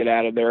harder to get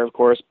out of there, of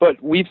course,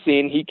 but we've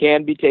seen he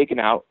can be taken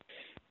out.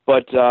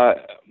 But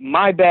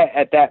my bet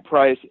at that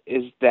price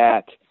is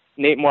that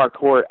Nate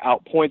Marquardt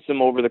outpoints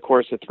him over the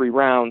course of 3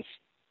 rounds,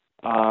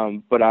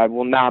 but I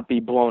will not be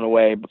blown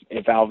away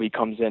if Alvey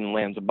comes in and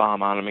lands a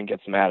bomb on him and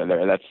gets him out of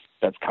there.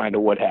 That's kind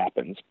of what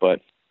happens, but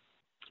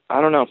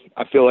I don't know.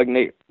 I feel like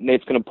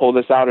Nate's going to pull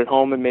this out at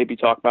home and maybe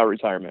talk about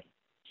retirement.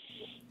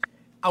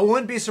 I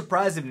wouldn't be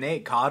surprised if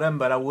Nate caught him,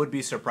 but I would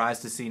be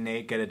surprised to see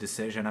Nate get a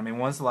decision. I mean,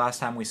 when's the last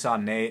time we saw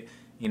Nate,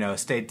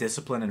 stay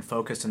disciplined and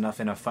focused enough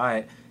in a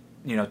fight,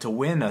 to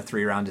win a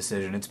 3-round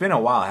decision? It's been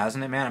a while,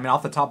 hasn't it, man? I mean,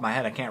 off the top of my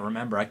head, I can't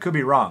remember. I could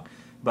be wrong,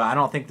 but I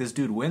don't think this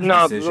dude wins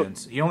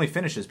decisions. He only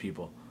finishes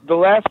people. The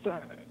last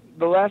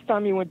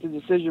time he went to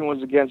decision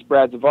was against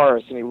Brad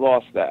Tavares, and he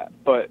lost that.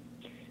 But,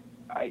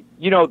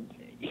 he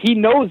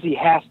knows he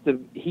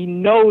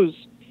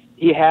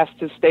has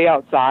to stay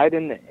outside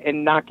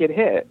and not get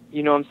hit.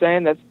 You know what I'm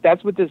saying?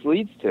 That's what this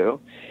leads to.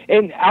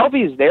 And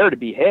Alvey is there to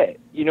be hit.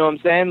 You know what I'm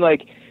saying?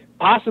 Like,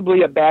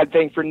 possibly a bad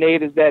thing for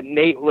Nate is that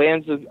Nate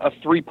lands a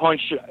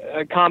 3-punch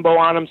combo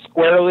on him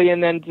squarely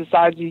and then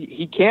decides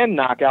he can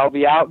knock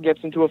Alvey out, gets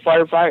into a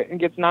firefight,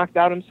 and gets knocked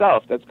out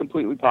himself. That's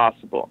completely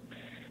possible.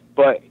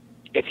 But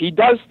if he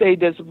does stay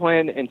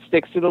disciplined and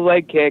sticks to the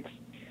leg kicks,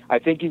 I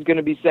think he's going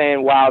to be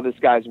saying, wow, this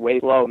guy's way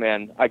low,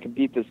 man. I can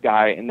beat this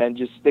guy, and then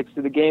just sticks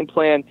to the game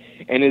plan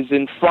and is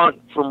in front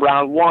from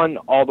round 1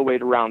 all the way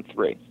to round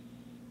 3.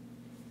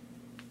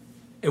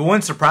 It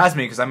wouldn't surprise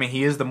me because, I mean,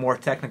 he is the more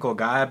technical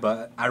guy,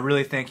 but I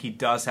really think he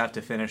does have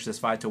to finish this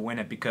fight to win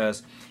it,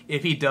 because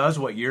if he does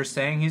what you're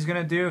saying he's going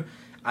to do,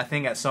 I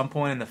think at some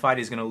point in the fight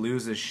he's going to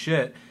lose his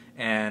shit,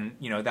 and,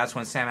 you know, that's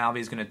when Sam Alvey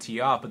is going to tee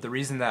off. But the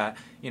reason that,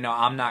 you know,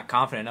 I'm not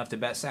confident enough to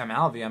bet Sam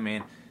Alvey, I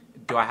mean,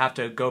 do I have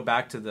to go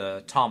back to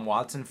the Tom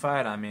Watson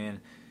fight? I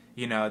mean,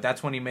 you know,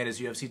 that's when he made his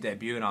UFC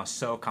debut, and I was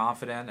so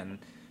confident, and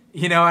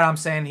you know what I'm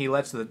saying? He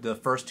lets the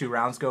first 2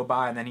 rounds go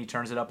by, and then he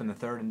turns it up in the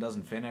third and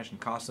doesn't finish and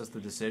costs us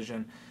the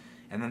decision.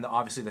 And then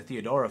obviously the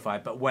Theodora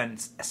fight. But when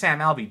Sam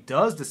Alvey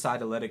does decide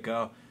to let it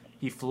go,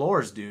 he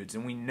floors dudes.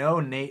 And we know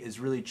Nate is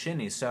really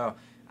chinny. So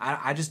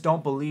I just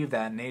don't believe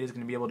that Nate is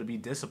going to be able to be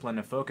disciplined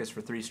and focused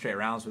for 3 straight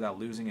rounds without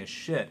losing his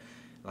shit.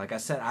 Like I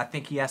said, I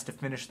think he has to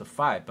finish the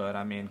fight. But,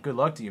 I mean, good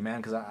luck to you, man,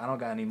 because I don't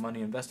got any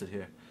money invested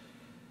here.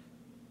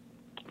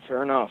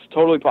 Fair enough.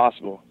 Totally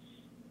possible.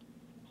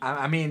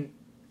 I mean,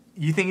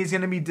 you think he's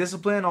going to be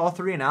disciplined all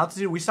 3 in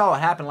altitude? We saw what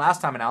happened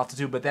last time in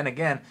altitude, but then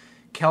again,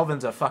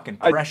 Kelvin's a fucking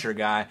pressure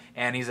guy,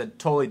 and he's a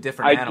totally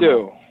different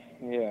animal. I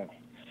do, yeah.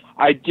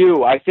 I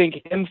do. I think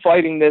him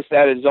fighting this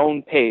at his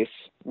own pace,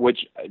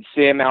 which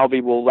Sam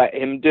Alvey will let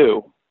him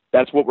do,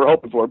 that's what we're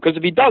hoping for. Because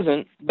if he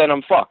doesn't, then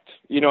I'm fucked.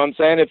 You know what I'm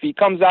saying? If he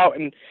comes out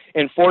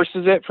and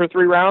forces it for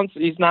 3 rounds,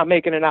 he's not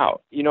making it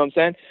out. You know what I'm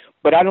saying?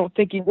 But I don't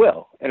think he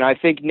will. And I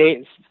think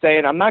Nate's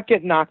saying, I'm not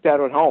getting knocked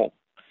out at home.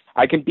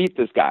 I can beat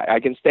this guy.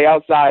 I can stay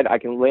outside. I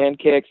can land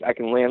kicks. I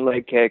can land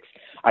leg kicks.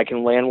 I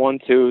can land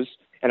 1-2s,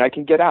 and I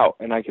can get out,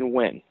 and I can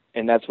win.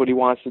 And that's what he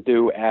wants to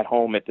do at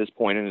home at this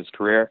point in his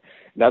career.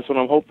 That's what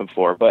I'm hoping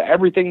for. But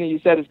everything that you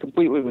said is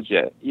completely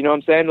legit. You know what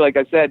I'm saying? Like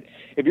I said,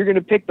 if you're going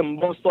to pick the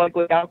most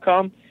likely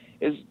outcome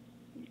is,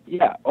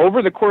 yeah,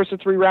 over the course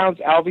of 3 rounds,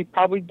 Alvey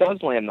probably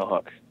does land the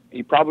hook.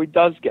 He probably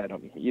does get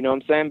him. You know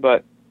what I'm saying?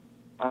 But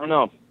I don't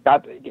know.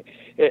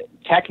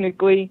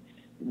 Technically,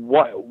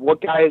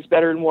 what guy is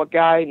better than what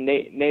guy?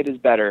 Nate is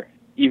better,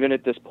 even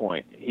at this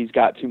point. He's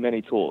got too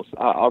many tools.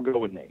 I'll go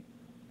with Nate.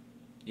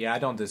 Yeah, I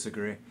don't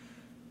disagree.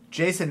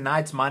 Jason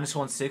Knight's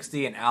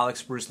 -160 and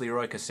Alex Bruce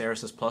Leroy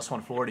Caceres is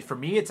 +140. For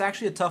me, it's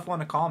actually a tough one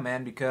to call,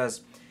 man,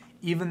 because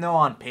even though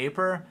on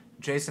paper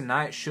Jason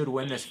Knight should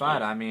win this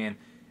fight, I mean,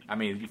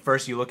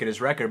 first you look at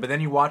his record, but then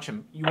you watch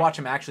him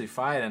actually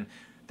fight, and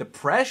the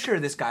pressure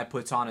this guy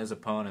puts on his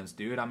opponents,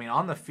 dude. I mean,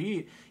 on the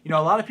feet, you know,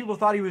 a lot of people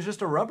thought he was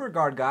just a rubber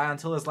guard guy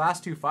until his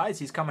last 2 fights.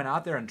 He's coming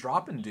out there and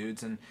dropping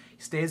dudes, and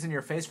he stays in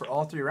your face for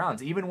all 3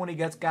 rounds. Even when he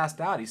gets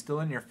gassed out, he's still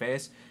in your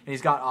face, and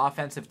he's got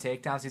offensive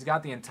takedowns. He's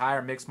got the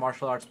entire mixed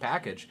martial arts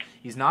package.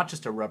 He's not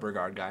just a rubber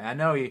guard guy. I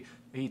know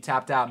he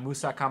tapped out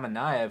Musa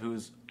Kamanaev,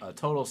 who's a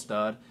total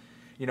stud,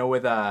 you know,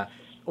 with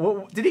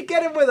did he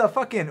get him with a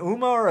fucking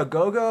Uma or a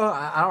Gogo?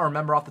 I don't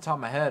remember off the top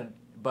of my head,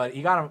 but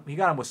he got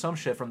him with some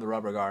shit from the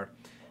rubber guard.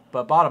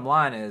 But bottom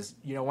line is,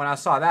 you know, when I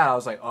saw that, I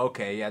was like,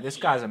 okay, yeah, this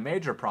guy's a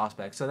major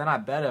prospect. So then I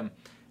bet him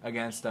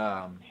against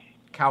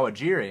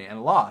Kawajiri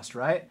and lost,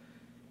 right?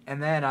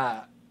 And then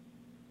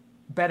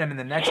bet him in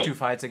the next 2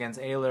 fights against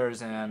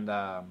Ehlers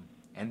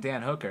and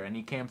Dan Hooker, and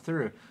he came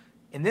through.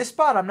 In this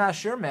spot, I'm not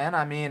sure, man.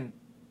 I mean,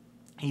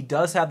 he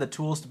does have the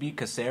tools to beat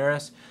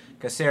Caceres.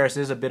 Caceres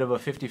is a bit of a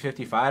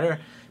 50-50 fighter.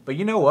 But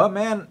you know what,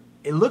 man?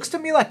 It looks to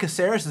me like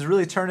Caceres has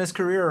really turned his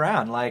career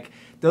around. Like,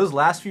 those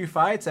last few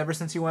fights, ever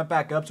since he went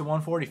back up to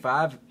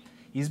 145,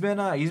 he's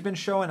been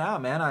showing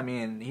out, man. I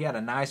mean, he had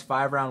a nice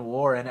 5-round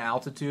war in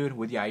altitude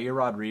with Yair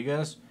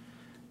Rodriguez.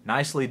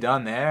 Nicely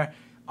done there.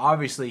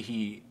 Obviously,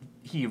 he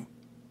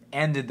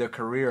ended the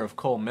career of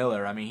Cole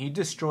Miller. I mean, he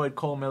destroyed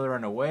Cole Miller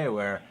in a way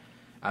where,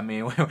 I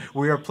mean,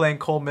 we were playing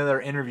Cole Miller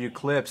interview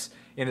clips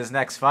in his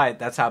next fight.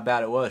 That's how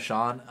bad it was,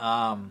 Sean.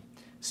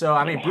 So,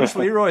 I mean, Bruce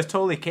Leroy is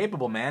totally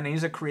capable, man.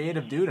 He's a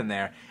creative dude in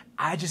there.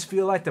 I just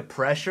feel like the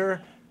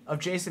pressure of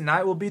Jason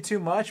Knight will be too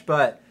much,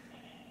 but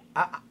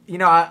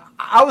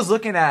I was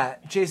looking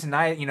at Jason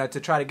Knight, you know, to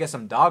try to get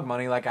some dog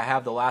money like I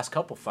have the last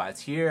couple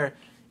fights. Here,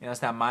 you know, it's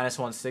that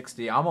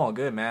 -160. I'm all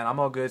good, man. I'm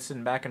all good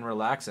sitting back and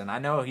relaxing. I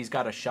know he's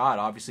got a shot,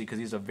 obviously, because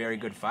he's a very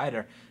good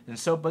fighter,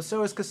 but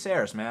so is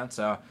Caceres, man.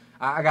 So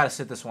I got to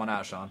sit this one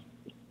out, Sean.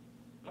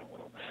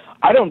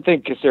 I don't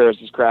think Caceres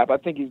is crap. I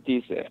think he's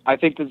decent. I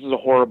think this is a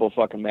horrible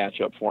fucking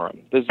matchup for him.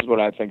 This is what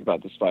I think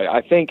about this fight.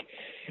 I think,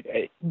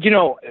 you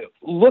know,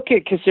 look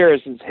at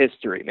Caceres'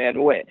 history, man.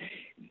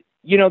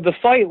 You know, the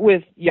fight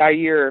with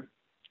Yair,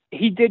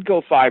 he did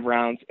go 5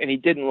 rounds, and he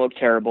didn't look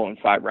terrible in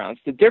 5 rounds.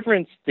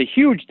 The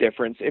huge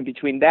difference in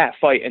between that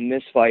fight and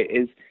this fight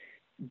is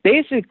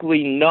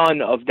basically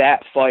none of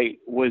that fight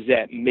was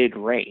at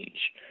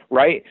mid-range,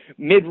 right?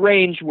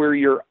 Mid-range where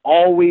you're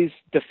always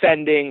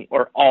defending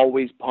or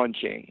always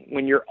punching.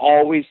 When you're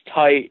always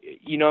tight,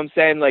 you know what I'm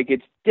saying? Like,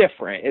 it's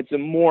different.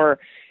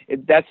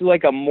 That's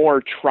like a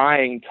more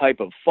trying type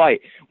of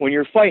fight. When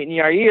you're fighting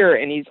Yair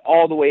and he's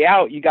all the way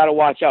out, you got to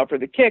watch out for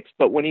the kicks.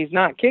 But when he's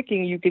not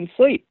kicking, you can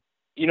sleep.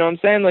 You know what I'm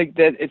saying? Like,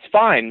 that, it's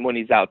fine when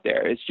he's out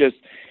there. It's just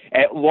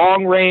at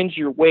long range,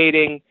 you're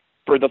waiting.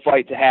 for the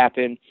fight to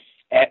happen.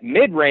 At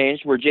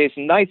mid-range, where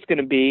Jason Knight's going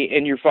to be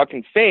in your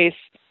fucking face,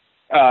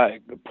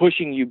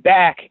 pushing you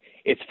back,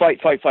 it's fight.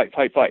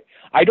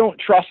 I don't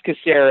trust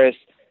Caceres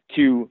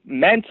to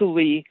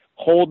mentally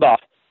hold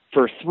up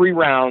for 3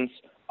 rounds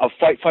of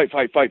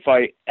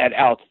fight at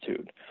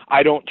altitude.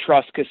 I don't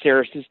trust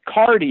Caceres'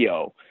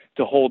 cardio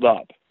to hold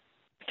up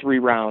 3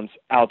 rounds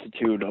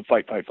altitude of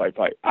fight.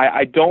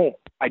 I don't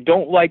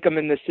like him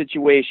in this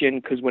situation,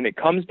 because when it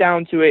comes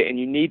down to it and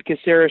you need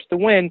Caceres to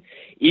win,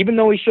 even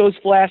though he shows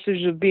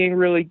flashes of being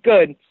really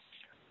good,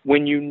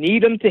 when you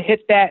need him to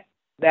hit that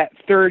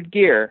third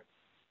gear,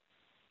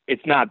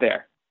 it's not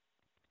there.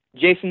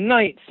 Jason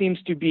Knight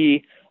seems to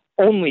be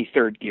only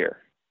third gear.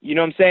 You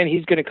know what I'm saying?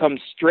 He's going to come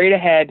straight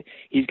ahead.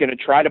 He's going to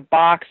try to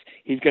box.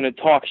 He's going to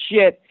talk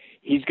shit.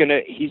 He's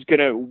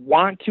gonna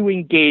want to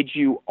engage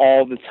you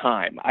all the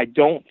time. I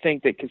don't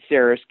think that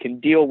Caceres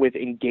can deal with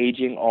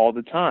engaging all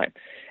the time.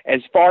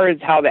 As far as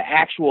how the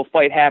actual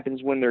fight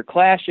happens when they're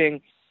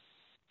clashing,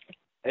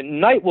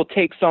 Knight will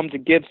take some to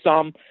give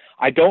some.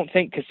 I don't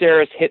think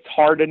Caceres hits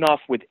hard enough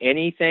with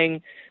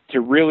anything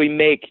to really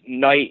make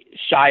Knight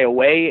shy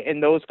away in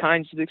those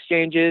kinds of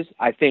exchanges.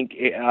 I think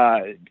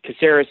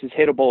Caceres is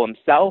hittable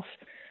himself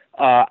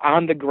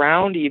on the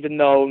ground, even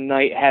though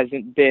Knight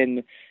hasn't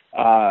been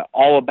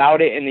all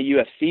about it in the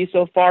UFC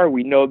so far.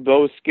 We know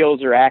those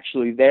skills are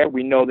actually there.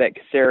 We know that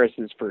Caceres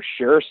is for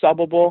sure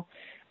subbable.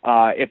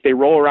 If they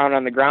roll around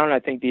on the ground,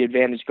 I think the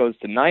advantage goes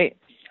to Knight.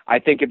 I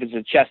think if it's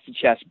a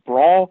chest-to-chest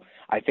brawl,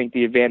 I think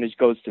the advantage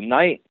goes to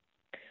Knight.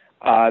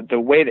 The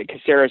way that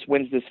Caceres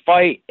wins this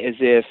fight is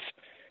if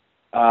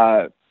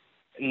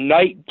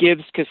Knight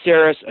gives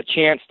Caceres a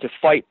chance to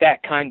fight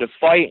that kind of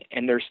fight,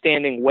 and they're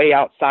standing way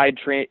outside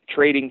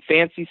trading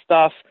fancy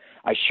stuff.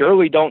 I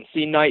surely don't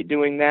see Knight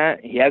doing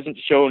that. He hasn't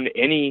shown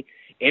any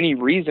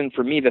reason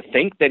for me to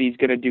think that he's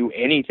going to do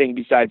anything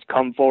besides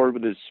come forward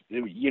with his,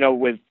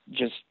 with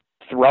just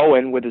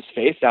throwing with his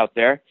face out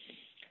there.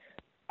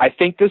 I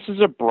think this is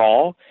a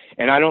brawl,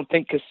 and I don't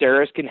think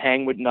Caceres can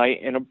hang with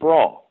Knight in a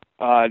brawl.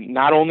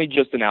 Not only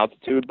just in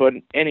altitude, but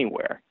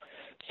anywhere.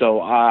 So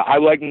I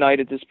like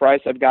Knight at this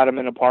price. I've got him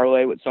in a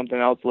parlay with something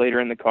else later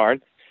in the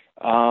card.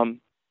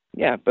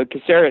 Yeah, but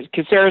Caceres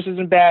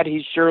isn't bad.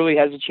 He surely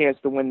has a chance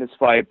to win this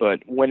fight, but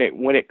when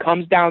it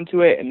comes down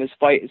to it and this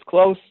fight is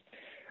close,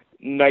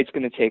 Knight's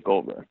going to take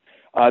over.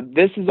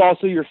 This is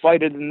also your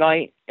fight of the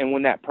night, and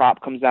when that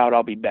prop comes out,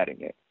 I'll be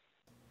betting it.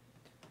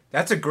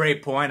 That's a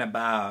great point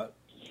about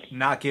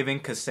not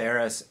giving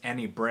Caceres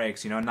any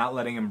breaks, not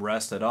letting him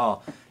rest at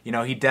all.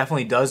 He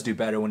definitely does do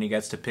better when he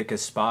gets to pick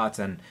his spots,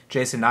 and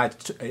Jason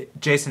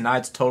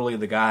Knight's totally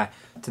the guy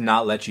to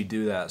not let you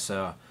do that.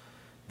 So,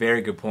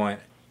 very good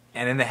point.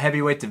 And in the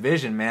heavyweight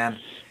division, man,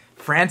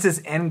 Francis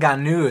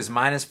Ngannou is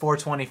minus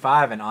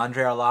 425 and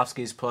Andrei Arlovsky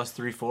is plus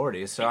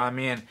 340. So, I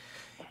mean,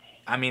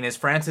 is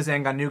Francis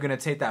Ngannou going to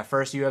take that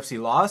first UFC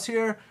loss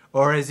here,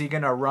 or is he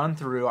going to run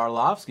through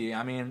Arlovsky?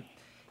 I mean,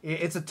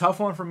 it's a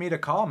tough one for me to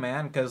call,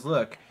 man, because,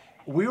 look,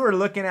 we were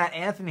looking at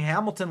Anthony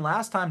Hamilton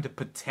last time to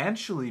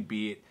potentially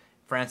beat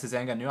Francis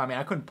Ngannou. I mean,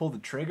 I couldn't pull the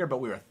trigger,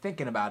 but we were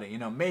thinking about it,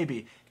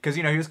 maybe. Because,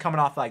 he was coming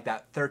off like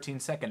that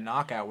 13-second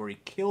knockout where he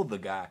killed the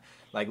guy,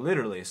 like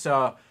literally.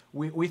 So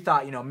we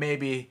thought,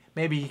 maybe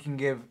he can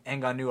give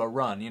Ngannou a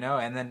run,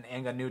 and then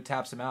Ngannou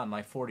taps him out in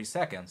like 40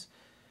 seconds.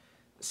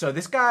 So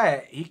this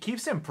guy, he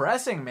keeps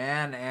impressing,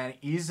 man, and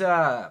he's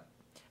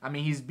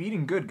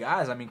beating good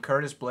guys. I mean,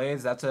 Curtis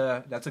Blades, that's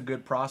a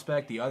good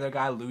prospect. The other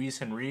guy,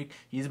 Luis Henrique,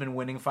 he's been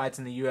winning fights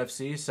in the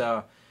UFC.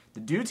 So the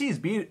dudes he's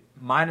beat,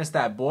 minus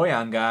that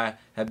Boyan guy,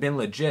 have been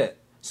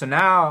legit. So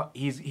now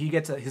he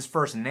gets his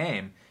first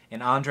name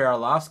in Andrei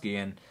Arlovsky,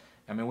 and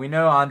I mean, we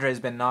know Andrei's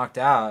been knocked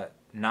out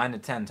 9 to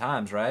 10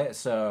 times, right?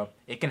 So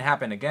it can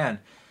happen again.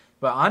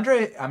 But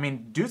Andrei, I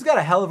mean, dude's got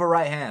a hell of a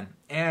right hand.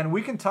 And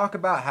we can talk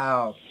about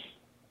how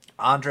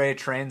Andrei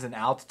trains in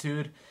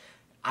altitude.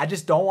 I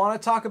just don't want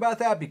to talk about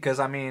that because,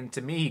 I mean,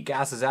 to me, he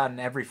gasses out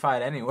in every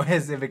fight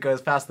anyways if it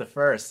goes past the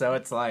first. So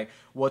it's like,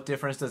 what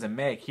difference does it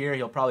make? Here,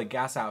 he'll probably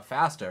gas out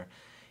faster.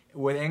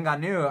 With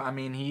Ngannou, I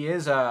mean, he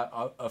is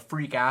a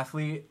freak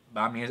athlete.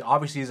 I mean,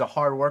 obviously, he's a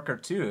hard worker,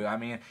 too. I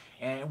mean,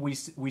 and we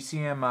see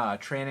him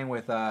training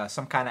with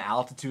some kind of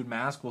altitude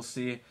mask. We'll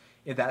see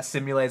if that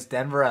simulates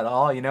Denver at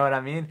all. You know what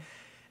I mean?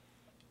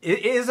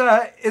 Is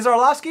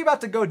Arlovsky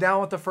about to go down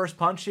with the first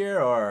punch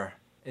here, or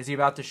is he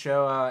about to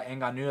show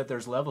Ngannou that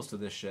there's levels to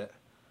this shit?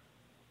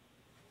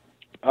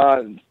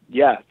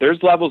 Yeah,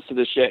 there's levels to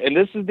this shit. And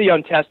this is the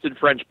untested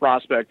French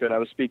prospect that I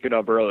was speaking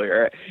of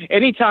earlier.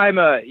 Anytime,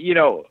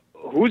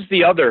 who's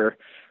the other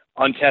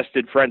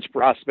untested French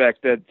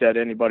prospect that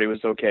anybody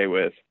was okay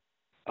with?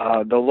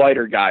 The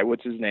lighter guy,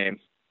 what's his name?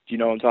 Do you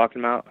know what I'm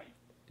talking about?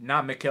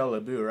 Not Mikel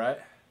Lebu, right?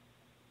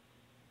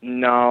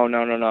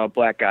 No,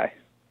 black guy.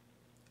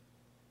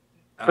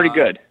 Pretty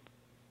good.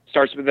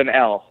 Starts with an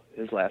L,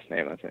 his last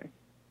name, I think.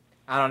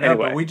 I don't know,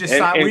 anyway, but we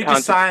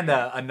just signed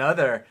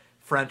another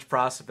French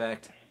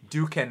prospect,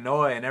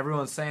 Duquesnoy, and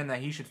everyone's saying that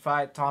he should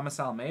fight Thomas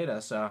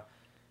Almeida, so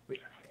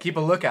keep a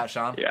lookout,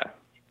 Sean.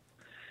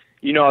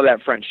 You know how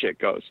that French shit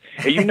goes.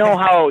 And you know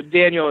how,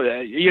 Daniel,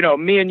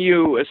 me and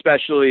you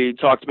especially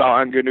talked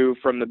about Ngannou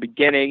from the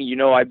beginning. You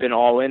know I've been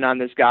all in on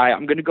this guy.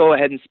 I'm going to go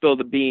ahead and spill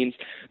the beans.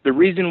 The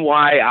reason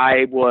why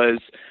I was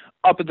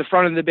up at the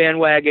front of the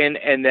bandwagon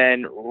and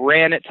then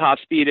ran at top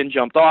speed and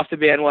jumped off the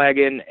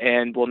bandwagon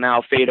and will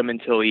now fade him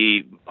until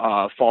he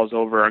falls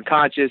over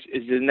unconscious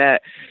is in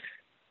that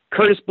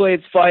Curtis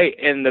Blades fight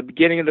in the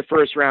beginning of the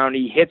first round.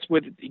 He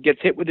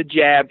gets hit with a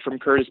jab from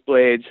Curtis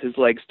Blades. His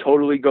legs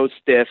totally go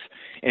stiff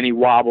and he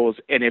wobbles.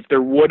 And if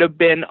there would have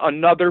been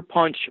another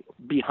punch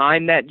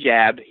behind that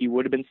jab, he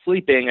would have been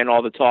sleeping and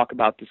all the talk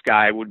about this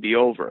guy would be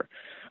over.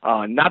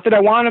 Not that I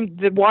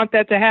want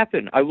that to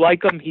happen. I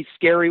like him. He's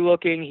scary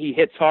looking. He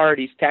hits hard.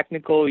 He's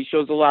technical. He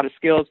shows a lot of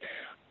skills.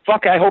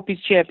 Fuck, I hope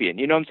he's champion.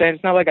 You know what I'm saying?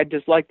 It's not like I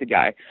dislike the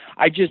guy.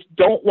 I just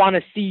don't want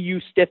to see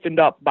you stiffened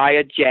up by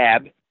a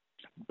jab,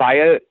 by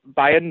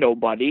a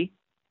nobody,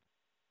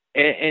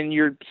 in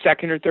your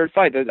second or third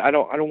fight. I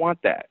don't want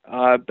that.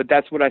 But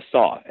that's what I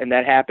saw, and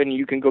that happened.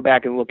 You can go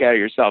back and look at it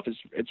yourself.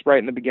 It's right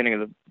in the beginning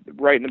of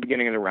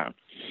the round.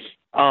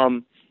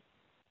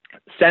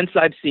 Since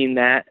I've seen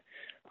that,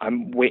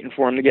 I'm waiting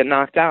for him to get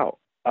knocked out.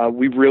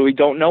 We really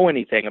don't know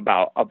anything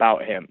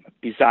about him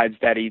besides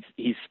that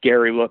he's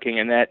scary looking,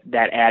 and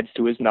that adds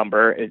to his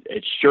number.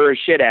 It sure as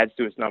shit adds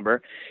to his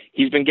number.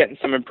 He's been getting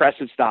some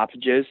impressive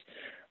stoppages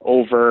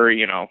over,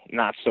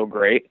 not so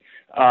great.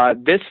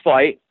 This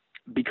fight,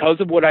 because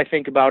of what I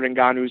think about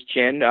Ngannou's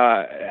chin,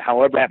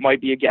 however that might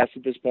be a guess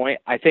at this point,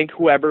 I think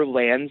whoever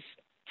lands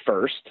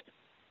first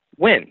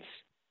wins.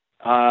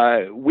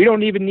 We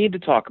don't even need to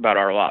talk about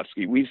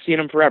Arlovski. We've seen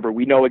him forever.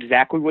 We know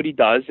exactly what he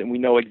does, and we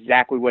know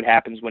exactly what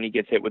happens when he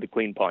gets hit with a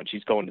clean punch.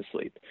 He's going to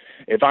sleep.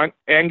 If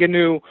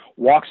Ngannou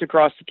walks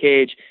across the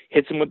cage,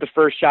 hits him with the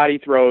first shot he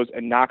throws,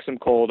 and knocks him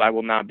cold, I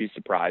will not be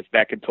surprised.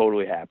 That could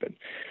totally happen.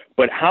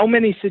 But how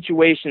many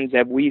situations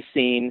have we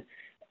seen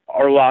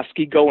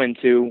Arlovski go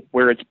into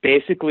where it's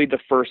basically the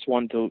first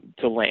one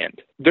to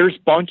land? There's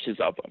bunches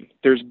of them.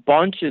 There's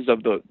bunches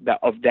of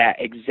that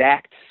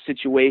exact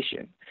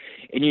situation.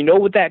 And you know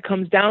what that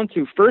comes down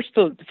to? First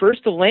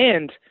to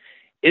land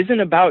isn't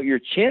about your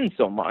chin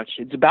so much.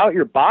 It's about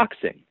your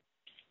boxing.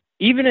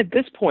 Even at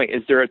this point,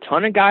 is there a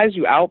ton of guys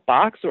who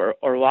outbox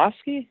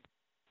Arlovski?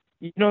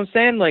 You know what I'm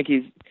saying? Like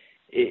he's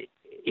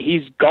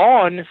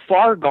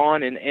far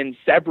gone in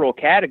several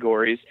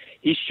categories.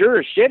 He sure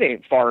as shit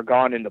ain't far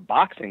gone in the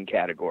boxing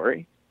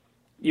category.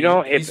 He's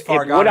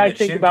far gone in the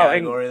chin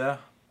category, though.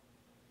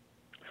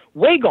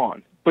 Way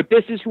gone. But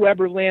this is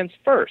whoever lands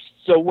first.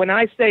 So when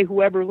I say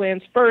whoever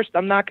lands first,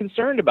 I'm not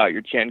concerned about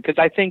your chin because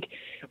I think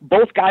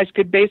both guys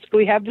could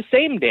basically have the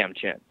same damn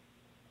chin.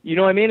 You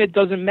know what I mean? It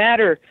doesn't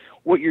matter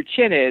what your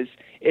chin is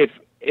if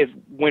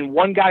when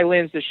one guy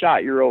lands the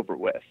shot, you're over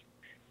with.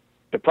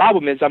 The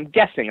problem is I'm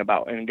guessing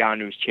about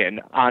Ngannou's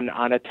chin on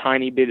a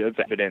tiny bit of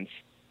evidence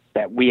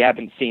that we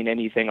haven't seen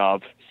anything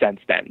of since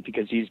then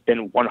because he's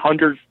been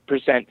 100%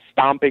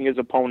 stomping his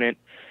opponent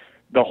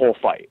the whole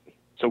fight.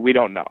 So we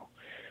don't know.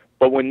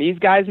 But when these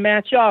guys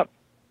match up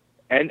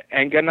and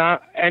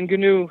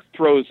Ngannou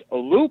throws a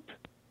loop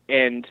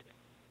and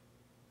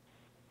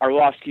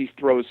Arlovski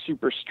throws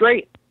super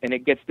straight and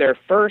it gets there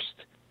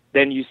first,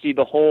 then you see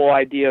the whole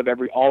idea of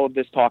all of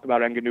this talk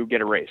about Ngannou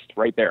get erased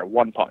right there,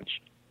 one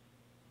punch.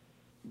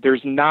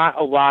 There's not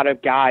a lot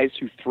of guys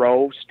who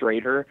throw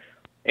straighter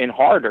and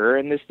harder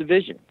in this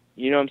division.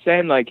 You know what I'm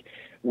saying? Like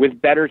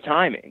with better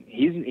timing.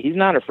 He's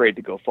not afraid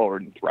to go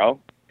forward and throw.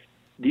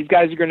 These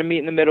guys are going to meet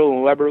in the middle, and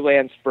whoever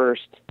lands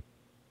first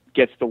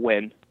gets the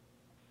win.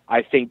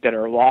 I think that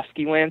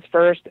Arlovski lands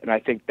first, and I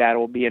think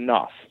that'll be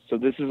enough. So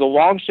this is a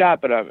long shot,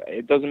 but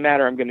it doesn't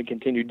matter. I'm going to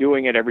continue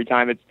doing it every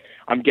time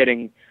I'm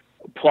getting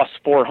plus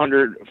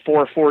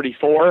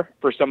 444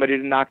 for somebody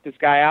to knock this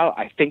guy out.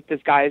 I think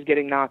this guy is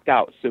getting knocked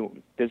out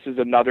soon. This is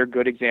another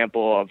good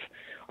example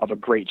of a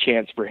great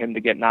chance for him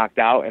to get knocked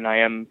out, and I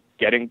am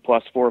getting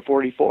plus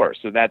 444.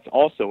 So that's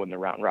also in the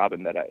round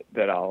robin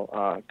that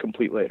I'll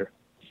complete later.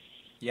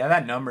 Yeah,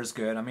 that number's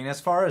good. I mean, as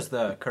far as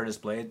the Curtis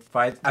Blades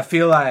fight, I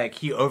feel like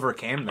he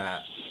overcame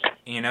that.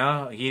 He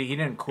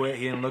didn't quit.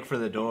 He didn't look for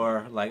the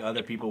door like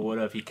other people would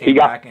have. He came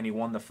back and he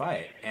won the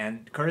fight.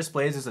 And Curtis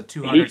Blades is a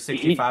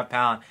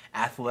 265-pound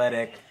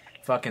athletic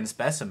fucking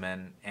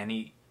specimen, and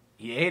he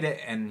ate it,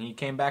 and he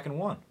came back and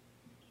won.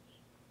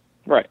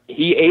 Right.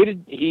 He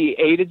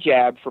ate a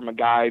jab from a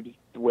guy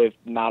with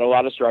not a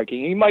lot of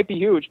striking. He might be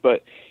huge,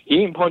 but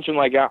he ain't punching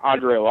like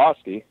Andre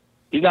Arlovski.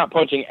 He's not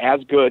punching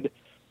as good,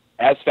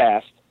 as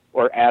fast,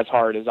 or as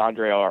hard as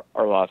Andre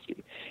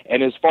Arlovski.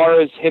 And as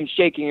far as him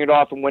shaking it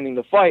off and winning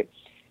the fight,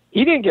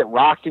 he didn't get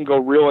rocked and go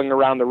reeling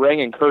around the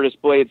ring, and Curtis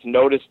Blades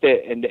noticed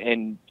it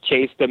and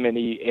chased him, and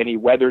he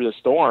weathered the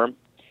storm.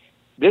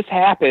 This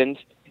happened.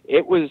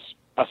 It was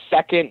a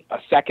second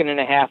and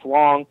a half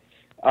long.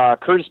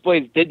 Curtis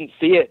Blades didn't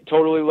see it,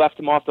 totally left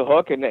him off the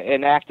hook,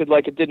 and acted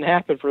like it didn't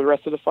happen for the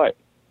rest of the fight.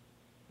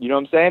 You know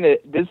what I'm saying?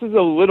 This is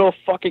a little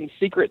fucking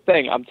secret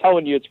thing. I'm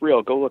telling you, it's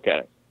real. Go look at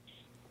it.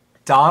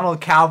 Donald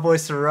Cowboy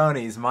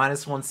Cerrone is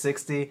minus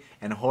 160,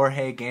 and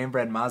Jorge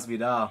Gamebred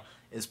Masvidal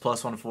is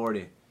plus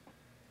 140.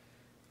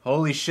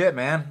 Holy shit,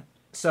 man.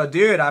 So,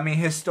 dude, I mean,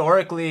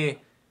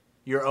 historically,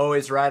 you're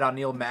always right on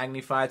Neil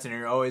Magny fights, and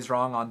you're always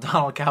wrong on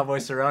Donald Cowboy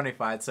Cerrone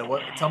fights. So,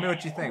 tell me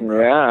what you think,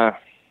 bro. Yeah.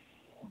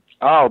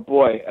 Oh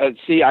boy.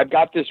 See, I've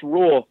got this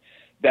rule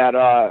that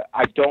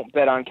I don't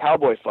bet on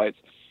cowboy fights.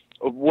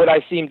 What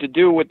I seem to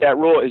do with that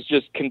rule is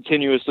just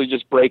continuously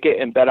just break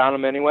it and bet on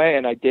them anyway,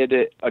 and I did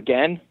it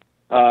again.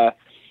 And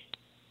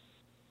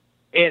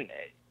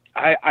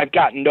I've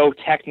got no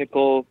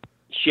technical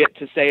shit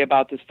to say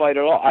about this fight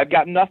at all. I've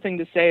got nothing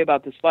to say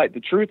about this fight. The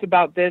truth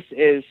about this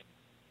is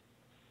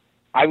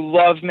I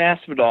love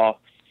Masvidal,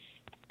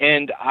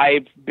 and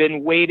I've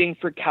been waiting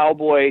for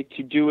Cowboy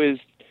to do his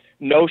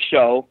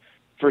no-show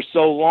for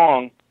so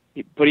long,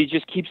 but he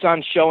just keeps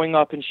on showing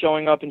up and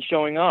showing up and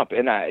showing up.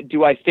 And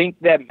do I think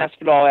that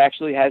Masvidal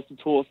actually has the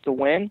tools to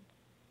win?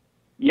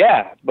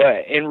 Yeah,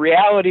 but in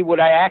reality, what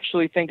I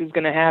actually think is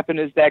going to happen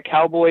is that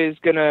Cowboy is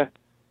going to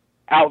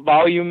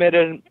outvolume it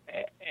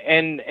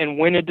and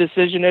win a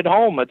decision at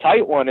home, a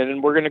tight one,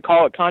 and we're going to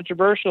call it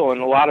controversial,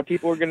 and a lot of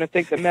people are going to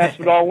think that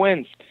Masvidal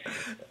wins.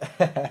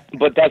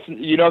 But that's,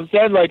 you know what I'm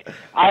saying? Like,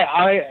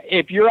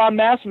 if you're on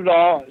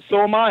Masvidal,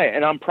 so am I,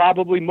 and I'm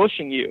probably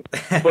mushing you.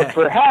 But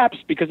perhaps,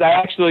 because I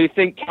actually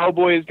think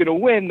Cowboy is going to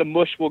win, the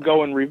mush will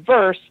go in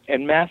reverse,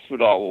 and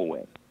Masvidal will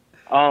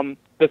win.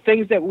 The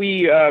things that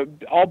we,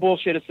 all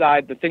bullshit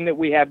aside, the thing that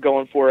we have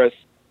going for us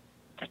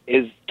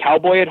is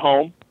Cowboy at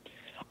home.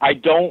 I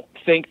don't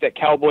think that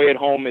Cowboy at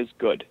home is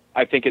good.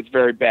 I think it's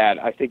very bad.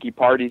 I think he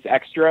parties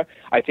extra.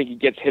 I think he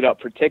gets hit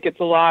up for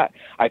tickets a lot.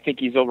 I think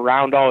he's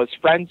around all his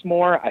friends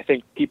more. I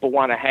think people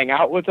want to hang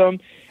out with him.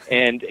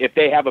 And if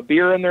they have a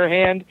beer in their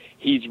hand,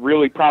 he's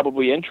really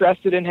probably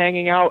interested in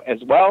hanging out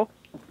as well.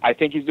 I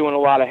think he's doing a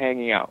lot of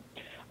hanging out.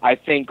 I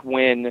think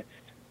when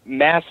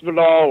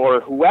Masvidal or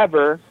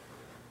whoever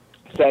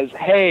says,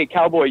 hey,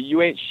 Cowboy,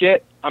 you ain't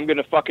shit, I'm going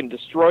to fucking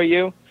destroy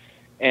you,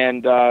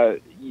 and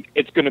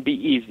it's going to be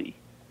easy.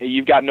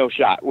 You've got no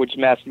shot, which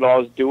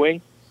Masvidal is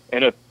doing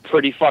in a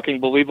pretty fucking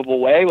believable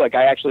way. Like,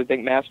 I actually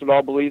think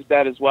Masvidal believes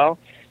that as well.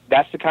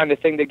 That's the kind of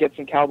thing that gets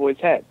in Cowboy's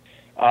head.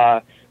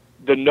 The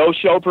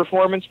no-show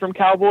performance from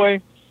Cowboy,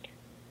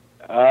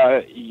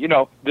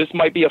 this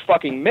might be a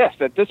fucking myth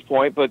at this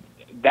point, but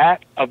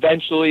that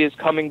eventually is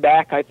coming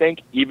back, I think,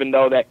 even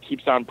though that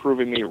keeps on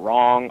proving me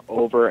wrong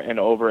over and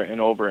over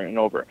and over and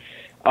over.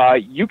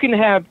 You can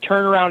have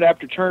turnaround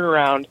after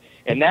turnaround,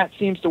 and that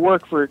seems to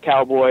work for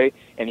Cowboy,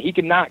 and he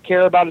can not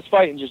care about his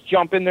fight and just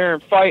jump in there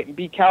and fight and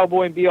be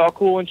Cowboy and be all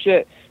cool and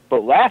shit.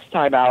 But last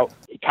time out,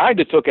 he kind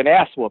of took an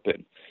ass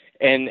whooping.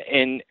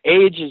 And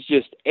age is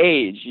just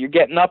age. You're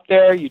getting up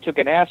there, you took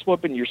an ass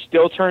whooping, you're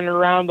still turning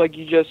around like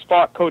you just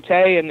fought Cote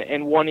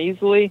and won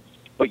easily,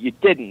 but you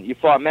didn't. You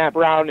fought Matt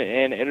Brown,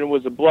 and it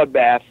was a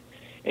bloodbath,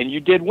 and you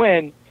did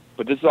win,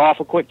 but this is an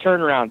awful quick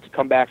turnaround to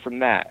come back from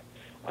that.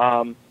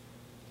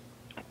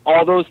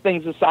 All those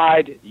things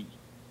aside,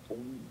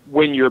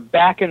 when you're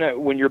backing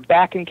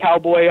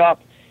Cowboy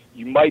up,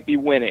 you might be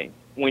winning.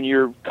 When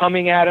you're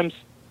coming at him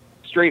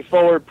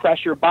straightforward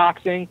pressure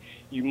boxing,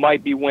 you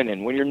might be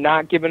winning. When you're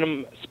not giving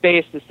him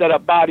space to set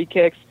up body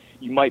kicks,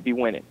 you might be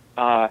winning.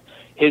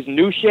 His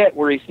new shit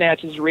where he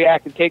snatches a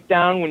reactive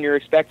takedown when you're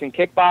expecting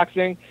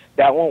kickboxing,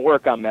 that won't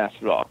work on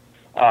Masvidal.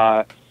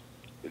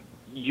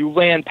 You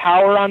land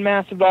power on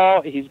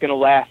Masvidal, he's going to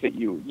laugh at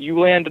you. You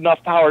land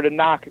enough power to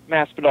knock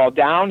Masvidal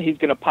down, he's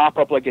going to pop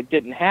up like it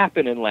didn't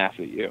happen and laugh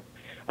at you.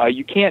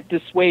 You can't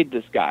dissuade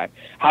this guy.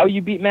 How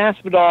you beat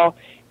Masvidal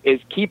is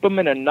keep him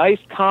in a nice,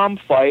 calm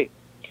fight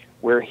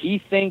where he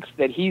thinks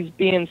that he's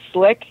being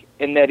slick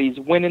and that he's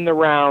winning the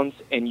rounds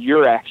and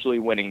you're actually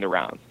winning the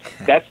rounds.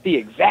 That's the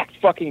exact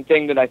fucking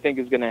thing that I think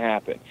is going to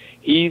happen.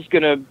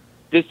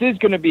 This is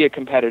going to be a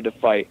competitive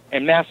fight,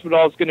 and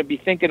Masvidal is going to be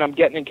thinking, I'm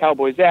getting in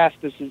Cowboy's ass,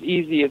 this is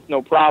easy, it's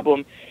no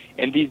problem,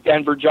 and these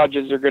Denver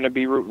judges are going to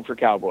be rooting for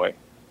Cowboy.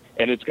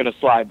 And it's going to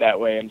slide that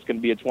way, and it's going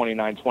to be a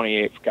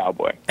 29-28 for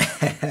Cowboy.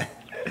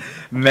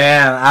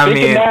 Man, I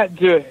mean,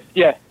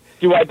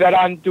 do I bet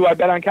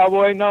on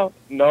Cowboy? No,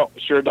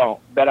 sure don't.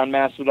 Bet on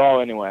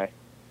Masvidal anyway.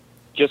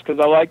 Just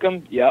because I like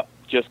him? Yep,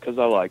 just because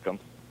I like him.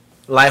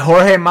 Like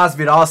Jorge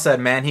Masvidal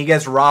said, man, he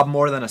gets robbed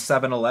more than a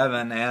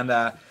 7-Eleven, and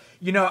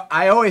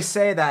I always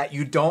say that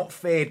you don't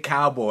fade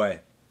Cowboy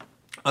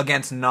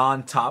against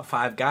non-top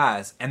 5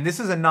 guys, and this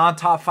is a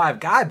non-top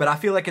 5 guy, but I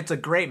feel like it's a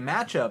great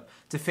matchup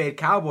to fade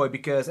Cowboy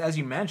because, as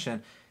you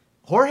mentioned,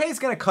 Jorge's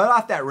going to cut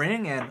off that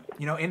ring, and,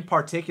 in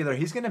particular,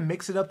 he's going to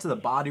mix it up to the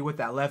body with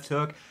that left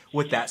hook,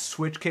 with that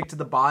switch kick to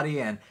the body,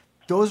 and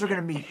those are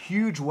going to be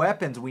huge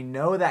weapons. We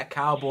know that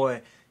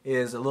Cowboy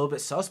is a little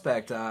bit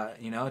suspect, to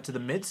the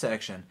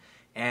midsection.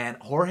 And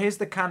Jorge's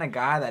the kind of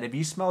guy that if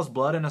he smells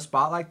blood in a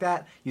spot like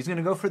that, he's going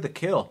to go for the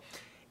kill.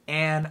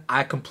 And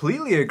I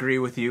completely agree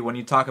with you when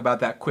you talk about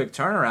that quick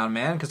turnaround,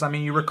 man, because,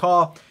 you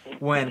recall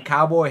when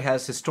Cowboy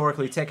has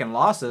historically taken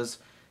losses,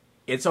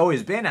 it's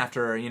always been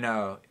after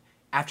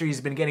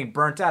he's been getting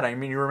burnt out.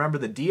 You remember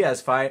the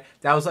Diaz fight?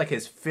 That was like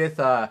his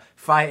 5th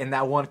fight in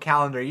that one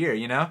calendar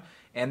year,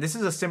 And this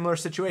is a similar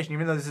situation,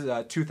 even though this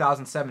is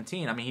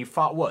 2017. He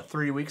fought,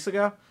 3 weeks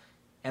ago?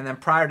 And then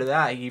prior to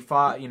that, he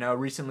fought,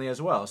 recently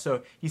as well.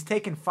 So he's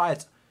taking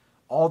fights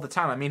all the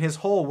time. I mean, his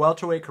whole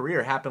welterweight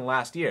career happened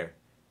last year.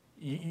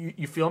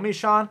 You feel me,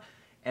 Sean?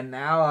 And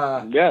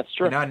now, yeah, it's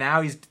true.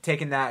 Now he's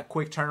taking that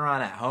quick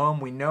turnaround at home.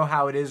 We know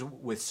how it is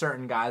with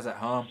certain guys at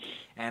home,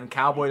 and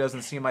Cowboy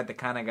doesn't seem like the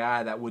kind of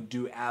guy that would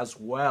do as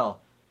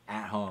well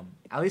at home,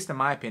 at least in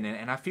my opinion.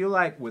 And I feel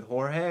like with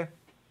Jorge,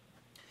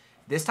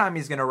 this time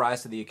he's going to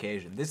rise to the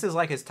occasion. This is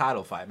like his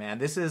title fight, man.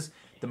 This is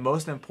the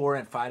most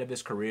important fight of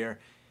his career.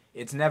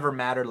 It's never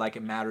mattered like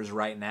it matters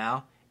right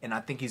now, and I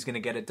think he's going to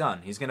get it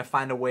done. He's going to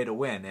find a way to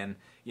win, and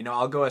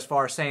I'll go as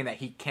far as saying that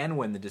he can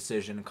win the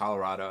decision in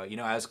Colorado,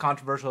 as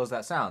controversial as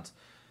that sounds.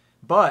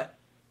 But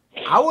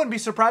I wouldn't be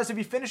surprised if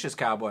he finishes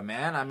Cowboy,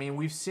 man. I mean,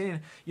 we've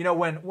seen,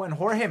 when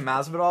Jorge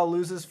Masvidal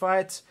loses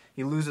fights,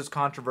 he loses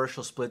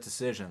controversial split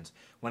decisions.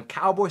 When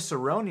Cowboy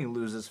Cerrone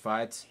loses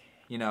fights,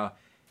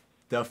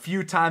 the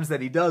few times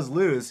that he does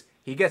lose,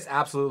 he gets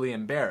absolutely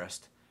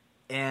embarrassed.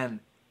 And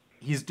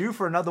he's due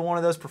for another one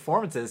of those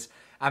performances.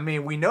 I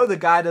mean, we know the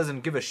guy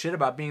doesn't give a shit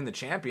about being the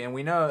champion.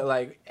 We know,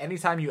 like,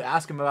 anytime you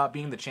ask him about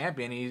being the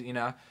champion, he's,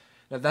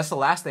 that's the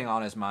last thing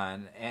on his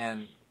mind.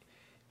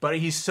 But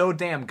he's so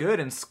damn good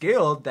and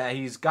skilled that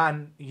he's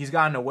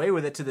gotten away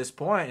with it to this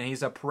point, and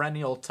he's a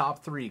perennial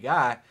top 3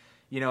 guy,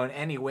 in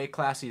any weight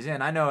class he's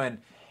in. I know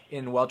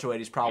in welterweight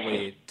he's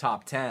probably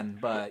top 10,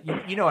 but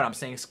you know what I'm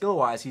saying. Skill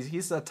wise,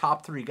 he's a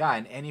top 3 guy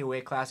in any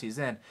weight class he's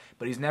in,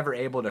 but he's never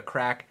able to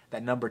crack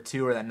that number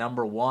 2 or that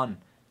number 1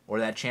 or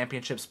that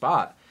championship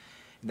spot.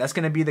 That's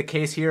going to be the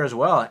case here as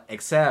well,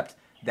 except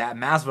that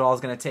Masvidal is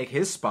going to take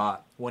his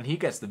spot when he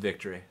gets the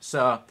victory.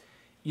 So,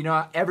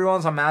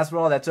 everyone's on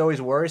Masvidal. That's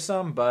always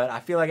worrisome, but I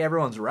feel like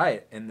everyone's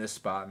right in this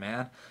spot,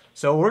 man.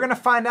 So we're going to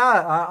find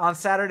out on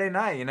Saturday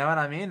night, you know what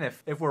I mean?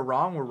 If we're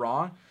wrong, we're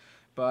wrong.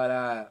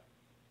 But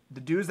the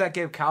dudes that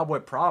give Cowboy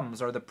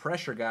problems are the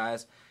pressure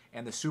guys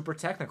and the super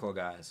technical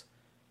guys.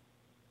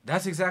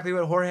 That's exactly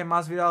what Jorge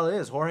Masvidal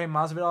is. Jorge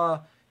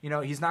Masvidal,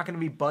 he's not going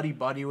to be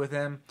buddy-buddy with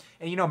him.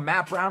 And,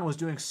 Matt Brown was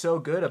doing so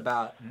good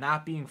about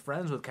not being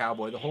friends with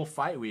Cowboy the whole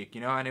fight week,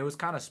 and it was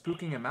kind of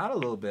spooking him out a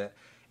little bit.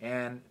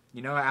 And,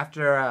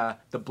 after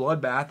the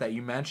bloodbath that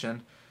you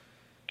mentioned,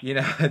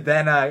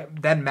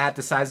 then Matt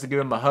decides to give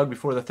him a hug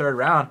before the 3rd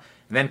round,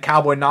 and then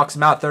Cowboy knocks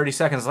him out 30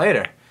 seconds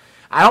later.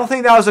 I don't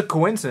think that was a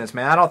coincidence,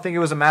 man. I don't think it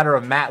was a matter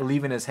of Matt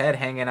leaving his head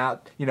hanging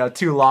out,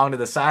 too long to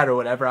the side or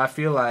whatever. I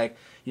feel like,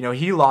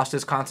 he lost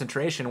his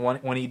concentration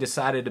when he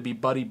decided to be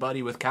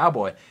buddy-buddy with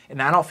Cowboy.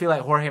 And I don't feel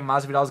like Jorge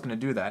Masvidal is going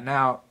to do that.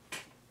 Now,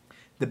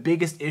 the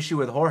biggest issue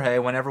with Jorge,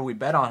 whenever we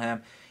bet on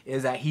him,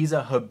 is that he's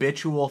a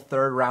habitual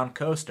 3rd-round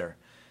coaster.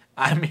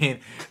 I mean,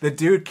 the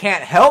dude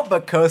can't help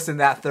but coast in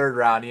that 3rd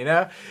round,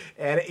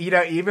 And,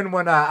 even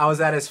when I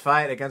was at his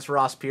fight against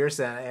Ross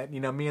Pearson,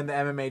 and, me and the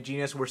MMA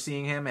Genius were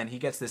seeing him, and he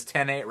gets this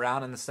 10-8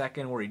 round in the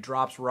second where he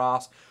drops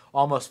Ross,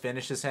 almost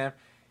finishes him.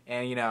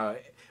 And,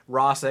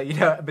 Ross,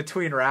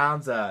 between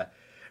rounds,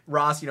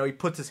 Ross, he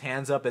puts his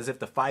hands up as if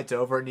the fight's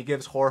over, and he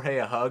gives Jorge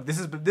a hug. This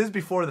is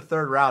before the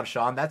 3rd round,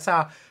 Sean. That's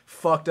how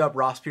fucked up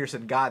Ross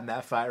Pearson got in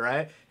that fight,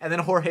 right? And then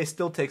Jorge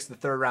still takes the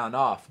 3rd round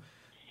off.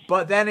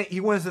 But then he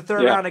wins the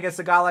 3rd round against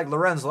a guy like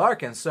Lorenz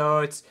Larkin. So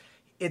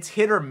it's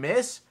hit or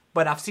miss,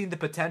 but I've seen the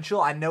potential.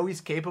 I know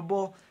he's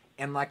capable.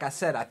 And like I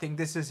said, I think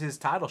this is his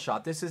title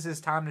shot. This is his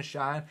time to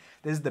shine.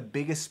 This is the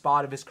biggest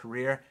spot of his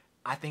career.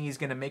 I think he's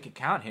going to make it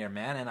count here,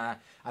 man. And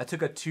I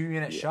took a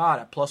 2-unit shot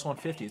at plus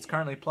 150. It's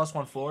currently plus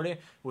 140,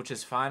 which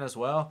is fine as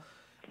well.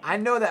 I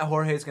know that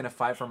Jorge is going to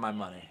fight for my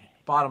money,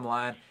 bottom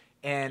line.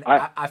 And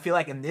I feel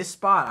like in this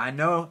spot, I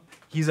know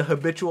he's a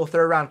habitual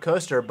 3rd-round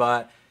coaster,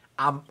 but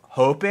I'm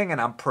hoping and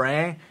I'm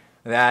praying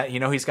that,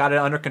 he's got it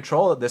under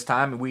control at this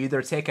time, and we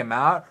either take him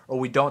out or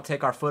we don't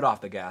take our foot off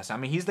the gas. I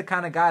mean, he's the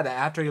kind of guy that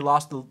after he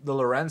lost the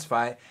Lorenz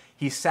fight,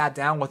 he sat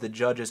down with the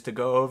judges to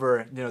go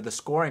over, the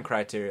scoring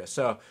criteria.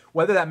 So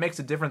whether that makes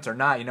a difference or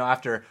not,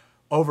 after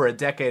over a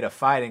decade of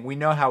fighting, we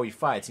know how he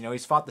fights.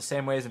 He's fought the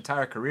same way his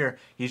entire career.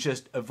 He's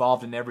just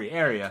evolved in every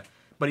area.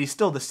 But he's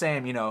still the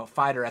same,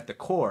 fighter at the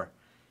core.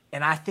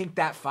 And I think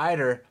that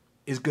fighter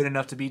is good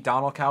enough to beat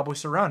Donald Cowboy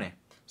Cerrone.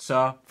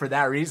 So for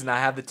that reason, I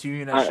have the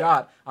 2-unit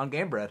shot on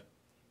Gamebred.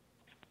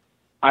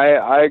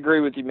 I agree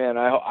with you, man.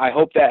 I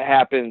hope that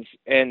happens.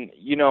 And,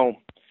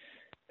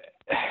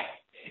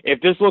 if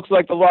this looks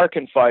like the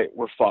Larkin fight,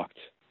 we're fucked.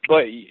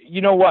 But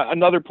you know what?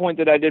 Another point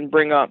that I didn't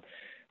bring up,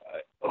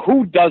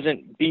 who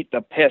doesn't beat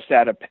the piss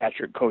out of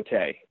Patrick Cote,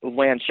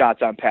 land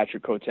shots on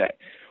Patrick Cote?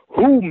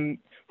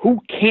 Who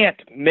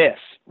can't miss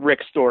Rick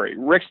Story?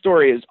 Rick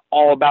Story is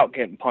all about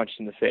getting punched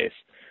in the face.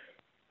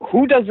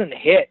 Who doesn't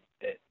hit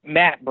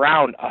Matt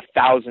Brown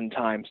 1,000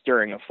 times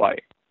during a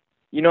fight?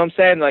 You know what I'm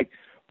saying? Like,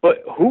 but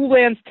who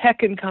lands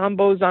Tekken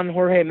combos on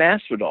Jorge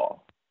Masvidal?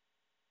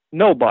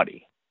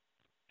 Nobody.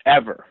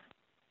 Ever.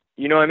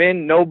 You know what I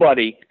mean?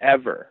 Nobody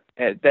ever.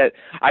 That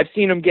I've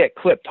seen him get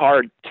clipped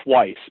hard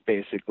twice,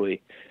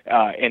 basically,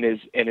 in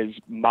his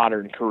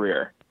modern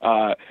career.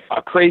 A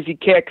crazy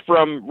kick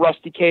from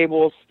Rusty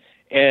Cables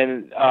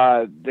and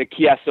the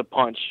Chiesa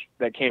punch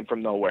that came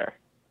from nowhere.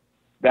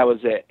 That was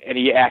it. And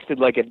he acted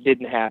like it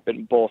didn't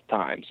happen both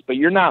times. But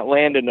you're not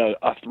landing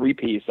a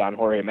three-piece on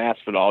Jorge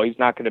Masvidal. He's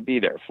not going to be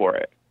there for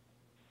it.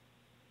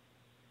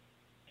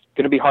 It's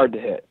going to be hard to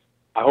hit.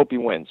 I hope he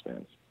wins,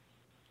 man.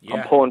 Yeah.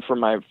 I'm pulling for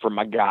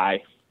my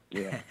guy.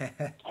 Yeah.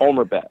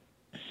 Homer bet.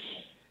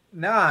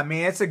 No, I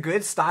mean, it's a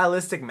good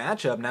stylistic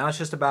matchup. Now it's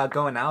just about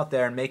going out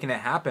there and making it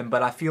happen.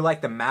 But I feel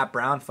like the Matt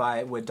Brown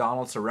fight with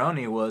Donald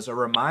Cerrone was a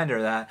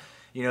reminder that,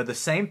 you know, the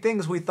same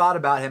things we thought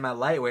about him at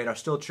lightweight are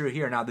still true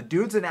here. Now, the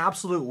dude's an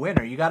absolute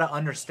winner. You got to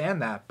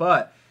understand that.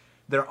 But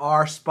there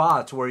are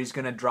spots where he's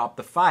going to drop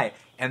the fight.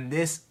 And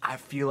this, I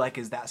feel like,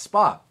 is that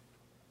spot.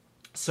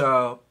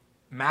 So,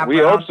 Matt Brown...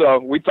 We hope so.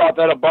 We thought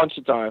that a bunch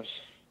of times.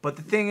 But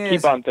the thing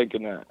is... Keep on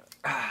thinking that.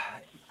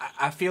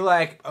 I feel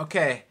like,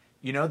 okay...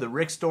 You know, the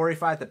Rick Story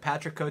fight, the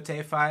Patrick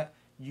Cote fight,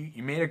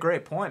 you made a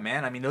great point,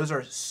 man. I mean, those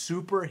are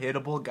super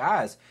hittable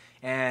guys.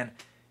 And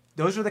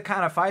those are the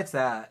kind of fights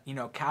that, you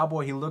know,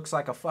 Cowboy, he looks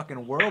like a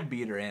fucking world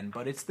beater in.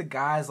 But it's the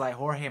guys like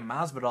Jorge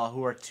Masvidal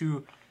who are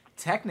too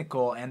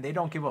technical and they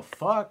don't give a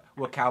fuck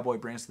what Cowboy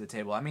brings to the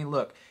table. I mean,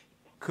 look,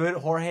 could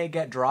Jorge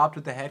get dropped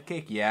with the head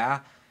kick?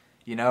 Yeah.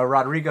 You know,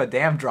 Rodrigo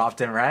Dam dropped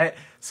him, right?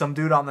 Some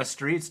dude on the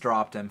streets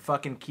dropped him.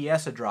 Fucking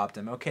Chiesa dropped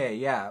him. Okay,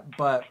 yeah.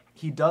 But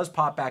he does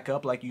pop back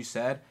up, like you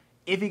said.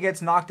 If he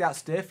gets knocked out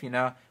stiff, you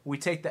know, we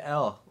take the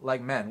L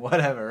like men,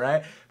 whatever,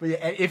 right? But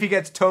if he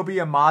gets Toby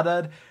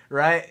Amada'd,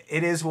 right,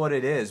 it is what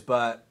it is.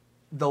 But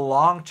the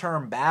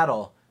long-term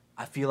battle,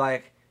 I feel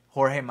like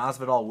Jorge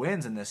Masvidal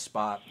wins in this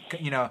spot.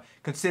 You know,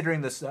 considering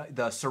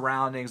the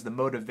surroundings, the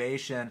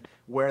motivation,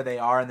 where they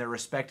are in their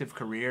respective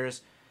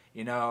careers,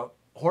 you know,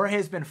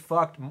 Jorge's been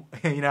fucked,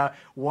 you know,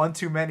 one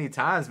too many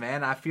times,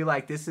 man. I feel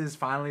like this is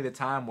finally the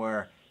time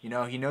where, you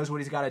know, he knows what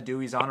he's got to do.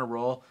 He's on a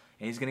roll.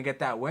 And he's going to get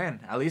that win.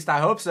 At least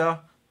I hope so.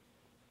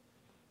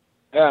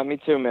 Yeah, me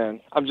too, man.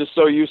 I'm just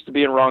so used to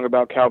being wrong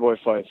about Cowboy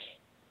fights.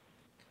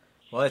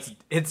 Well,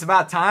 it's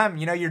about time.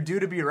 You know, you're due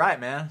to be right,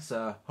 man.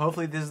 So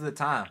hopefully this is the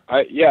time.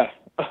 Yeah.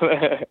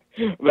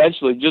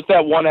 Eventually. Just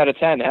that 1 out of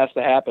 10 has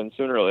to happen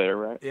sooner or later,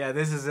 right? Yeah,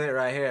 this is it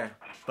right here.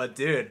 But,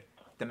 dude,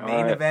 the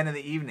main event of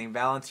the evening,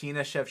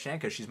 Valentina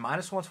Shevchenko, she's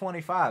minus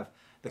 125.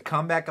 The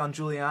comeback on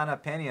Juliana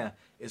Pena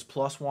is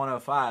plus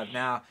 105.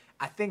 Now,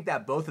 I think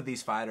that both of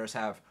these fighters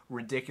have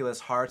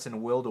ridiculous hearts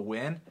and will to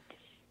win.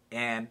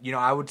 And, you know,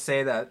 I would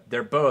say that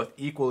they're both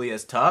equally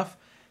as tough.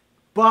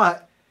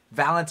 But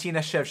Valentina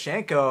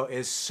Shevchenko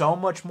is so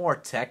much more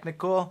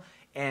technical,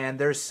 and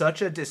there's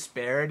such a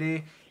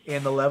disparity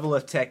in the level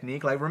of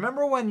technique. Like,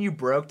 remember when you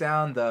broke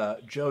down the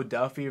Joe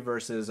Duffy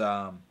versus,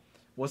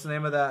 what's the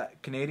name of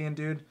that Canadian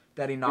dude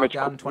that he knocked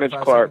out in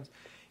 25 seconds?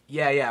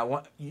 Yeah.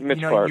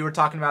 You were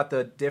talking about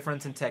the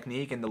difference in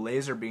technique and the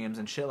laser beams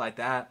and shit like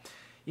that.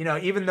 You know,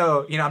 even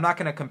though, you know, I'm not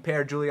going to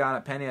compare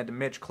Juliana Pena to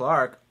Mitch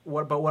Clark,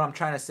 but what I'm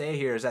trying to say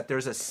here is that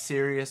there's a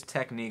serious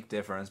technique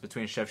difference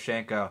between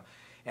Shevchenko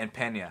and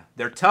Pena.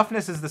 Their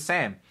toughness is the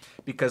same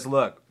because,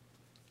 look,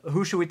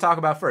 who should we talk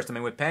about first? I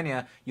mean, with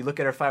Pena, you look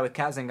at her fight with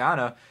Kat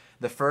Zingano,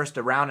 the first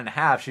round and a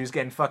half, she was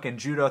getting fucking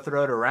judo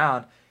throwed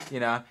around, you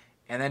know,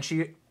 and then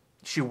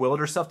she willed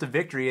herself to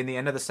victory in the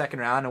end of the second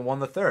round and won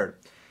the third.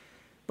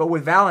 But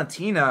with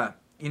Valentina,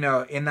 you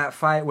know, in that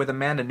fight with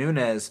Amanda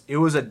Nunes, it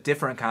was a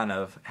different kind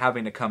of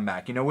having to come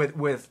back. You know,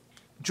 with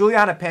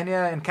Juliana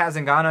Pena and Kat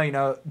Zingano, you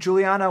know,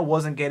 Juliana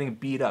wasn't getting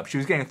beat up. She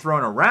was getting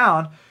thrown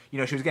around, you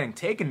know, she was getting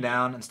taken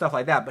down and stuff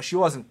like that, but she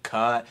wasn't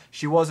cut,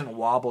 she wasn't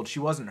wobbled, she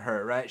wasn't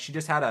hurt, right? She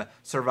just had to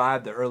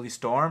survive the early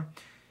storm.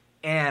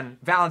 And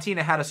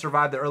Valentina had to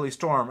survive the early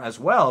storm as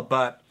well,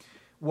 but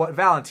what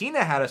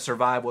Valentina had to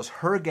survive was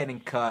her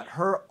getting cut,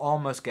 her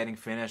almost getting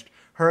finished,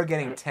 her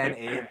getting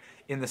 10-8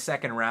 in the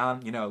second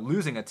round, you know,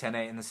 losing a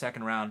 10-8 in the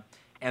second round,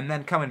 and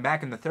then coming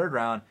back in the third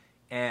round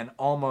and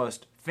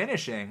almost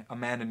finishing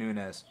Amanda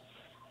Nunes.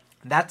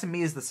 That, to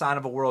me, is the sign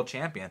of a world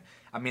champion.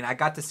 I mean, I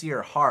got to see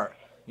her heart,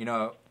 you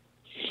know,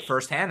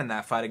 firsthand in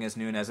that fight against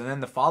Nunes, and then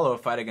the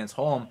follow-up fight against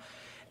Holm,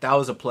 that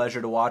was a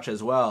pleasure to watch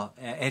as well.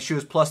 And she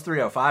was plus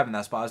 305 in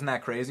that spot. Isn't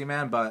that crazy,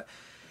 man? But,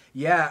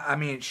 yeah, I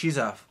mean, she's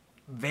a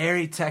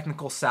very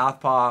technical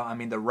southpaw. I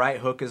mean, the right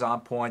hook is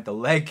on point. The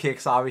leg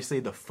kicks, obviously,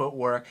 the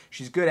footwork.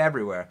 She's good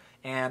everywhere.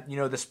 And, you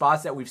know, the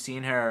spots that we've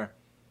seen her,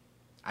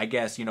 I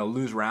guess, you know,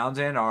 lose rounds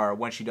in are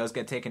when she does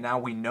get taken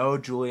down. We know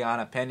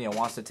Juliana Pena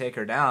wants to take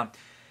her down.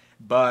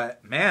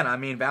 But, man, I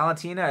mean,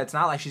 Valentina, it's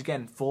not like she's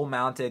getting full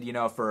mounted, you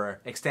know, for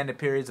extended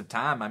periods of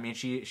time. I mean,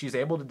 she's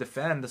able to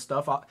defend the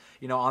stuff,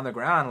 you know, on the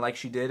ground like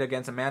she did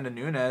against Amanda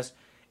Nunes.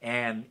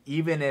 And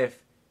even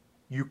if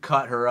you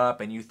cut her up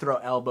and you throw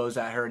elbows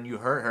at her and you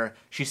hurt her,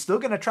 she's still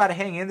going to try to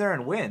hang in there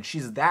and win.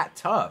 She's that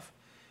tough.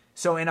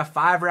 So in a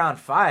 5-round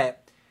fight,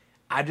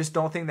 I just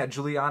don't think that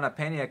Juliana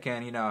Pena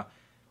can, you know,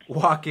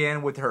 walk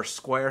in with her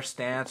square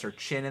stance, her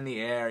chin in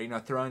the air, you know,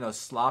 throwing those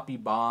sloppy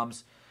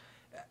bombs.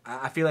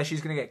 I feel like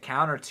she's going to get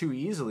countered too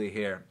easily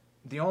here.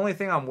 The only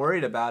thing I'm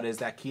worried about is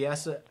that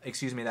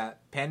that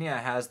Pena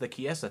has the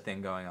Chiesa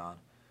thing going on.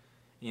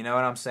 You know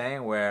what I'm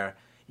saying? Where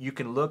you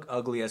can look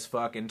ugly as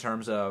fuck in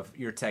terms of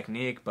your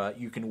technique, but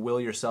you can will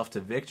yourself to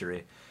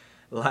victory.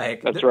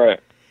 Like, that's right.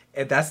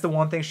 that's the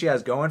one thing she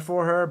has going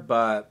for her,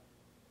 but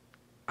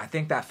I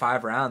think that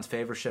 5 rounds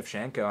favors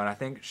Shevchenko, and I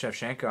think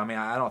Shevchenko, I mean,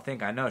 I don't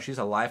think, I know, she's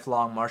a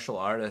lifelong martial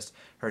artist.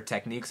 Her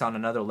technique's on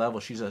another level.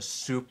 She's a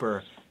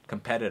super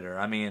competitor.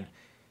 I mean,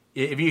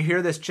 if you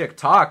hear this chick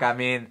talk, I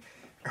mean,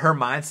 her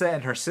mindset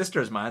and her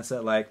sister's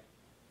mindset, like,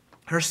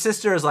 her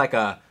sister is like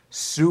a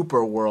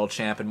super world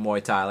champ in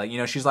Muay Thai. Like, you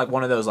know, she's like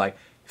one of those, like,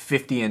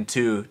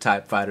 50-2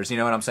 type fighters. You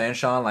know what I'm saying,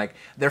 Sean? Like,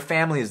 their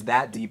family is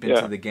that deep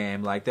into the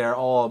game. Like, they're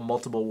all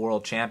multiple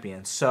world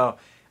champions. So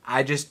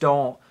I just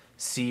don't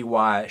see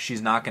why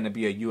she's not going to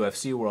be a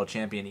UFC world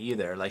champion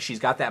either. Like, she's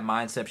got that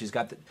mindset. She's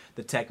got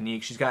the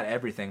technique. She's got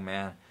everything,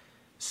 man.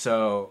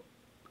 So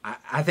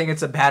I think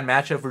it's a bad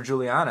matchup for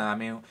Juliana. I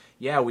mean,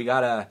 yeah, we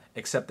got to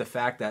accept the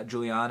fact that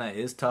Juliana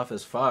is tough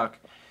as fuck.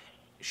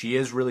 She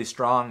is really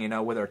strong, you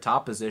know, with her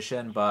top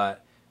position,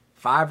 but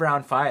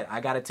 5-round fight,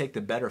 I got to take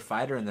the better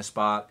fighter in the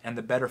spot, and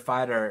the better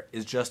fighter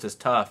is just as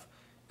tough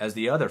as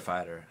the other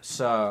fighter.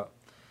 So,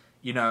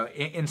 you know,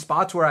 in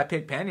spots where I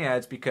pick Pena,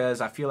 it's because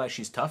I feel like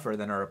she's tougher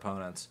than her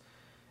opponents.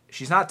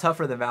 She's not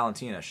tougher than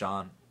Valentina,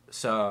 Sean.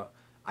 So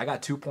I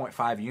got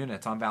 2.5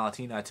 units on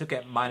Valentina. I took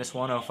it minus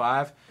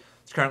 105.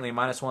 It's currently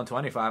minus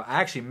 125.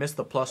 I actually missed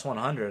the plus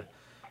 100.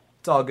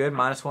 It's all good.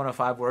 Minus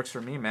 105 works for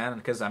me, man,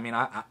 because, I mean,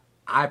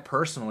 I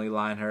personally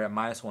line her at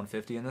minus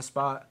 150 in this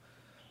spot.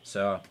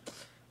 So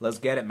let's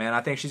get it, man.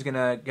 I think she's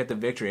gonna get the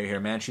victory here,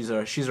 man. She's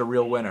a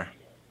real winner.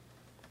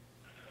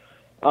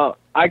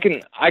 I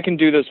can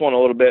do this one a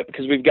little bit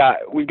because we've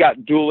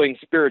got dueling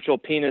spiritual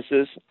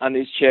penises on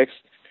these chicks.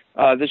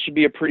 This should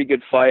be a pretty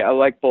good fight. I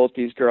like both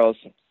these girls.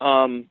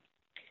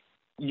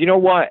 You know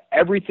what?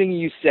 Everything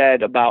you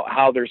said about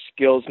how their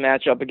skills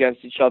match up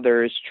against each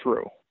other is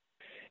true.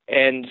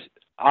 And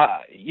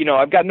you know,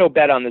 I've got no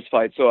bet on this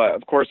fight, so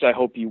of course I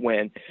hope you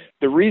win.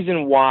 The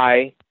reason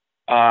why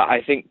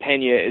I think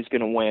Pena is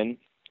going to win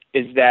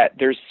is that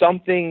there's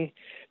something.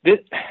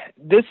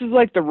 This is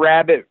like the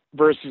rabbit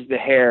versus the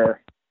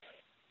hare,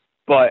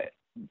 but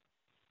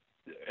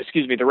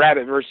excuse me, the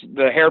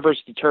hare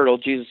versus the turtle.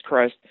 Jesus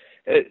Christ,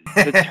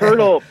 the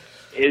turtle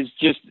is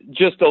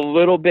just a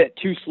little bit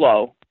too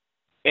slow,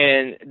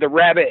 and the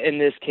rabbit in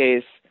this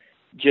case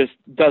just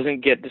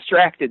doesn't get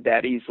distracted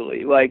that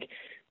easily. Like,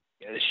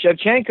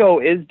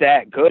 Shevchenko is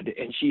that good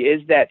and she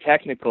is that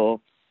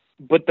technical,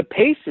 but the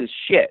pace is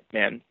shit,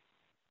 man.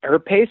 Her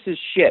pace is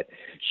shit.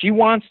 She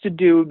wants to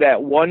do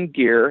that one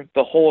gear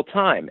the whole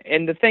time.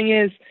 And the thing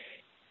is,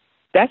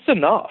 that's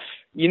enough.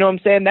 You know what I'm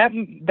saying?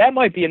 That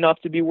might be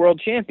enough to be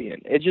world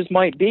champion. It just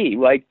might be.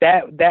 Like,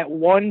 that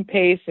one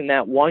pace and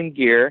that one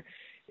gear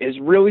is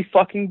really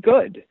fucking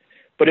good.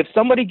 But if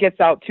somebody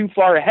gets out too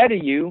far ahead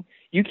of you,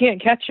 you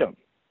can't catch them.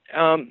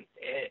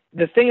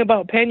 The thing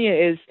about Pena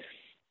is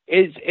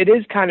it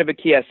is kind of a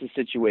Chiesa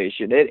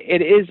situation.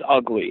 It is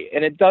ugly,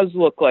 and it does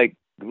look like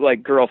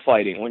girl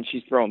fighting when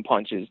she's throwing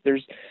punches.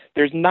 There's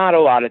not a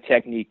lot of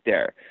technique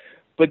there.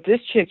 But this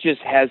chick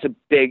just has a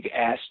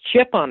big-ass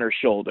chip on her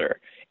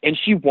shoulder, and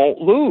she won't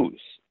lose.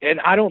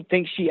 And I don't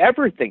think she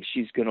ever thinks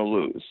she's going to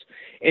lose.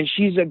 And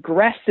she's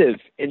aggressive,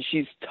 and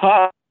she's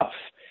tough.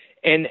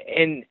 And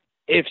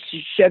if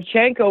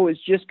Shevchenko is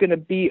just going to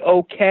be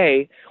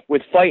okay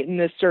with fighting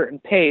this certain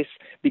pace,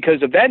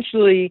 because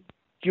eventually –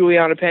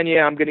 Juliana Pena,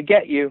 I'm going to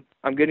get you.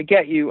 I'm going to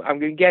get you. I'm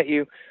going to get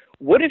you.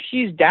 What if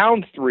she's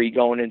down 3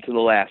 going into the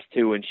last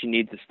 2 and she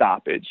needs a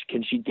stoppage?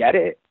 Can she get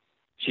it?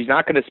 She's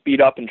not going to speed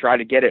up and try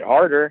to get it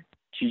harder.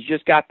 She's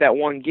just got that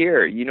one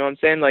gear. You know what I'm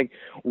saying? Like,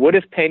 what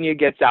if Pena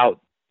gets out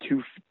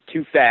too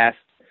fast,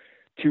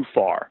 too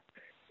far,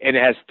 and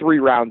it has 3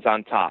 rounds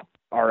on top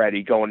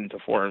already going into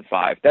 4 and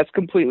 5? That's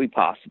completely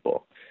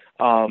possible.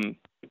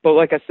 But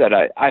like I said,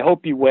 I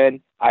hope you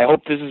win. I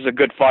hope this is a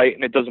good fight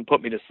and it doesn't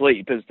put me to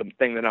sleep is the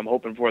thing that I'm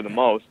hoping for the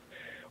most.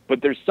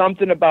 But there's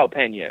something about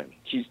Pena.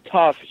 She's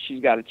tough.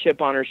 She's got a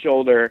chip on her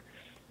shoulder.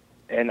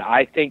 And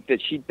I think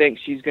that she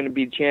thinks she's going to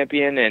be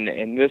champion. And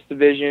in this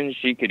division,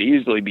 she could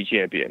easily be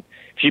champion.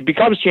 If she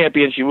becomes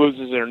champion, she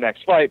loses in her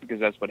next fight because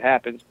that's what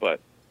happens.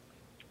 But,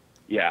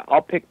 yeah,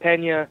 I'll pick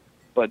Pena.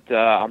 But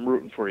I'm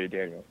rooting for you,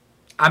 Daniel.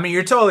 I mean,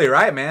 you're totally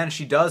right, man.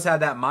 She does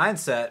have that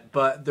mindset,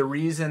 but the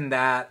reason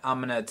that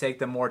I'm going to take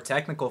the more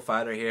technical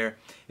fighter here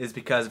is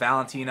because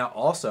Valentina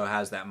also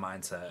has that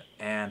mindset,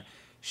 and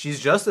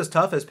she's just as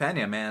tough as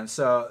Pena, man.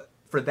 So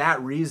for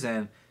that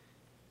reason,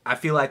 I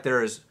feel like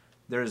there's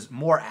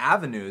more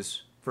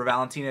avenues for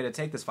Valentina to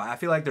take this fight. I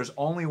feel like there's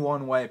only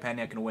one way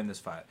Pena can win this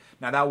fight.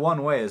 Now, that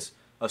one way is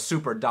a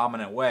super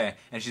dominant way,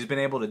 and she's been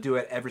able to do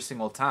it every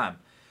single time.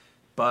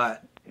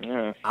 But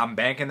yeah, I'm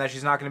banking that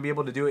she's not going to be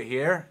able to do it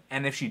here.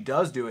 And if she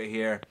does do it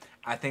here,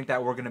 I think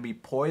that we're going to be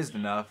poised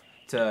enough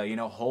to, you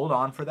know, hold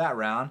on for that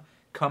round,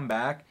 come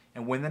back,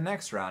 and win the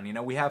next round. You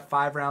know, we have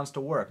 5 rounds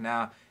to work.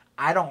 Now,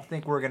 I don't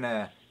think we're going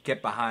to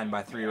get behind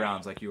by 3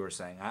 rounds like you were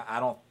saying. I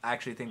don't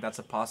actually think that's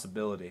a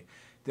possibility.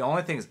 The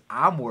only things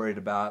I'm worried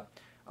about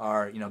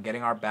are, you know,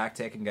 getting our back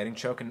taken, getting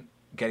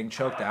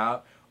choked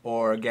out,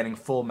 or getting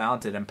full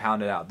mounted and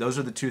pounded out. Those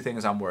are the 2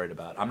 things I'm worried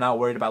about. I'm not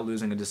worried about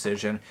losing a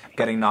decision,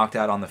 getting knocked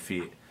out on the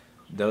feet.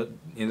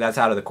 That's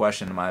out of the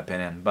question in my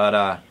opinion.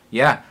 But,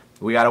 yeah,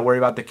 we got to worry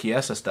about the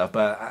Chiesa stuff.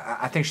 But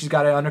I think she's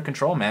got it under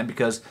control, man,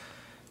 because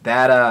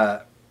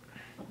that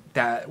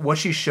what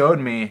she showed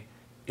me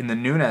in the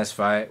Nunes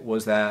fight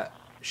was that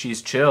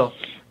she's chill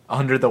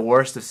under the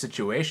worst of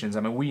situations. I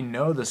mean, we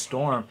know the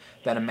storm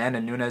that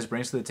Amanda Nunes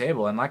brings to the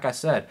table. And like I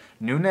said,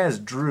 Nunes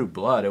drew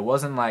blood. It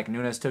wasn't like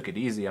Nunes took it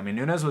easy. I mean,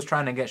 Nunes was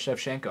trying to get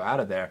Shevchenko out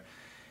of there.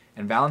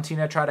 And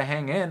Valentina tried to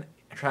hang in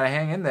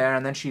there,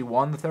 and then she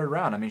won the third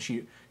round. I mean,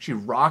 she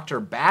rocked her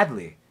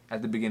badly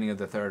at the beginning of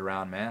the third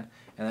round, man.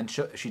 And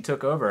then she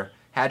took over.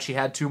 Had she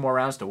had 2 more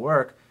rounds to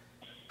work,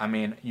 I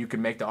mean, you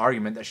could make the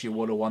argument that she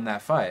would have won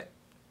that fight.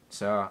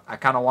 So I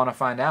kind of want to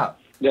find out.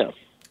 Yeah.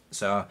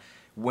 So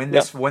win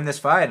this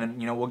fight, and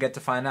we'll get to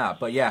find out.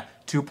 But yeah,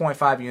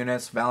 2.5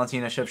 units,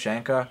 Valentina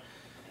Shevchenko.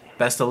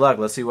 Best of luck.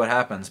 Let's see what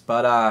happens.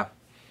 But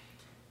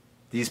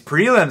these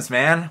prelims,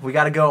 man, we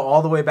got to go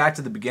all the way back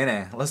to the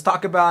beginning. Let's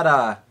talk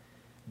about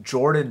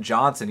Jordan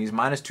Johnson. He's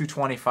minus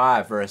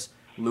 225 versus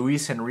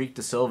Luis Henrique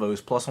da Silva,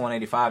 who's plus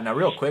 185. Now,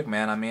 real quick,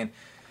 man, I mean,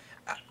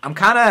 I'm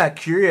kind of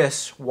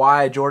curious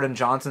why Jordan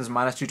Johnson's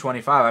minus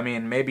 225. I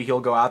mean, maybe he'll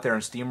go out there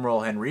and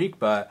steamroll Henrique,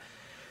 but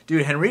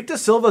dude, Henrique da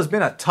Silva's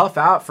been a tough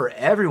out for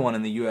everyone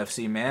in the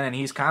UFC, man, and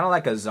he's kind of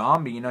like a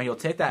zombie. He'll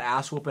take that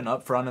ass whooping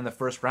up front in the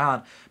first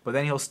round, but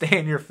then he'll stay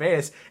in your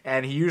face,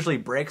 and he usually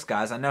breaks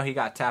guys. I know he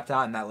got tapped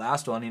out in that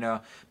last one,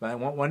 but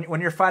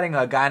when you're fighting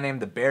a guy named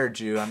the Bear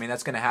Jew, I mean,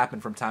 that's going to happen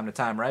from time to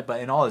time, right?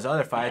 But in all his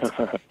other fights,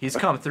 he's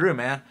come through,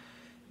 man.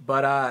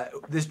 But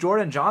this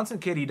Jordan Johnson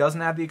kid, he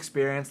doesn't have the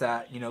experience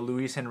that,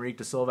 Luis Henrique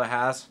da Silva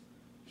has.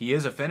 He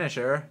is a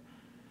finisher,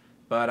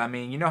 but, I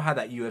mean, you know how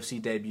that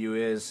UFC debut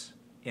is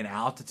in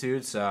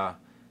altitude, so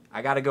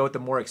I got to go with the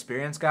more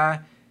experienced guy.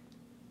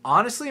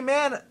 Honestly,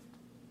 man,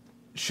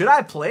 should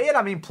I play it?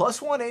 I mean,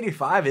 plus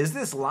 185, is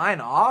this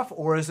line off,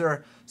 or is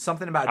there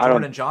something about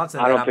Jordan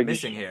Johnson that I'm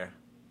missing here?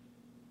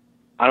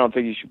 I don't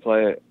think you should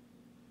play it.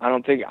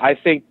 I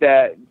think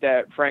that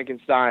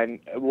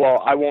Frankenstein,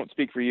 well, I won't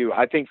speak for you.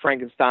 I think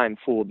Frankenstein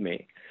fooled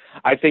me.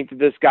 I think that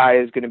this guy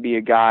is going to be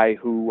a guy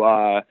who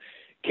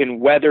can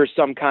weather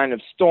some kind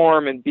of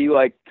storm and be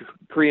like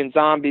Korean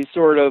Zombie,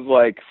 sort of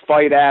like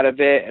fight out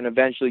of it and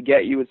eventually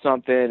get you with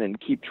something and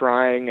keep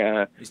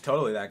trying. He's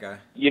totally that guy.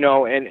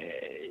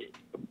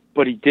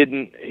 But he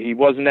didn't. He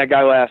wasn't that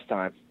guy last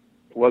time.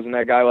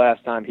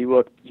 He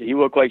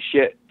looked like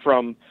shit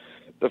from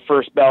the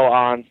first bell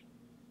on.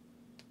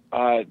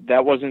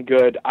 That wasn't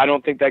good. I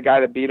don't think that guy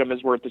that beat him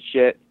is worth the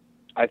shit.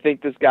 I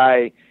think this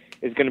guy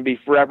is going to be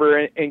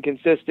forever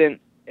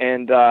inconsistent,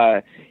 and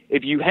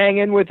if you hang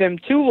in with him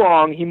too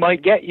long, he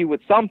might get you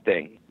with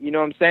something. You know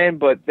what I'm saying?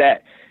 But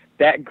that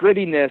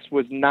grittiness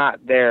was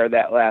not there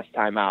that last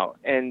time out.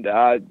 And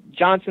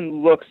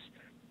Johnson looks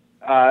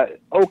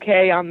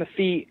okay on the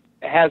feet,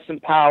 has some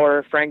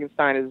power.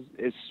 Frankenstein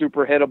is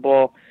super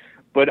hittable,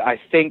 but I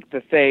think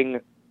the thing,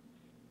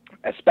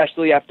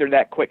 especially after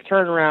that quick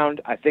turnaround,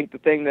 I think the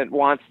thing that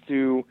wants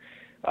to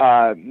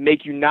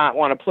make you not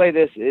want to play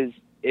this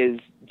is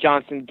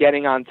Johnson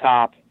getting on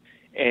top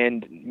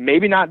and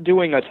maybe not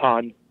doing a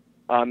ton,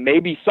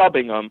 maybe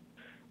subbing him,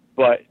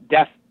 but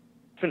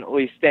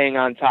definitely staying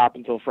on top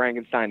until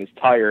Frankenstein is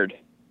tired.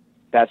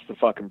 That's the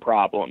fucking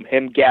problem.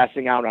 Him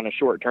gassing out on a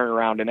short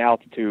turnaround in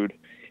altitude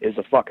is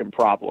a fucking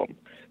problem.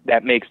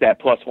 That makes that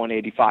plus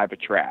 185 a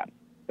trap.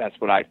 That's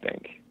what I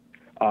think.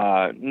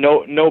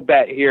 No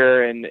bet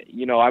here, and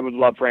I would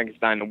love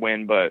Frankenstein to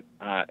win, but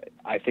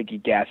I think he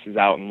gasses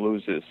out and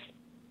loses.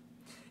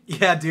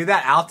 Yeah, dude,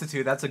 that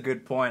altitude, that's a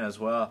good point as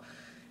well.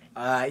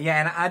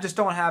 And I just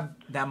don't have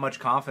that much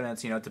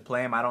confidence, to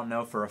play him. I don't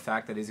know for a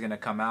fact that he's going to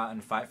come out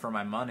and fight for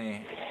my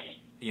money,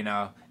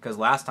 because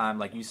last time,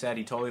 like you said,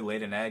 he totally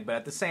laid an egg. But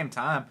at the same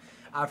time,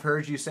 I've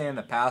heard you say in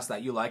the past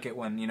that you like it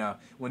when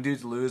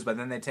dudes lose, but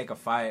then they take a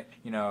fight,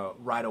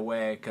 right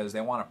away because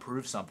they want to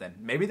prove something.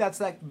 Maybe that's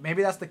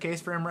the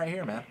case for him right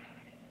here, man.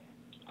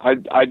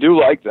 I do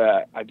like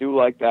that. I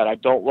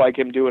don't like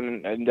him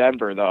doing it in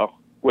Denver, though.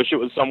 Wish it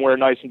was somewhere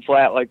nice and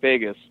flat like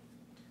Vegas.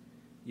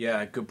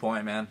 Yeah, good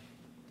point, man.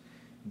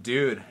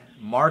 Dude,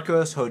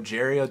 Marcos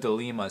Rogerio de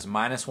Lima is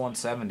minus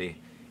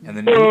 170. And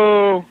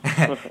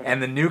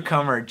the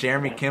newcomer,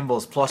 Jeremy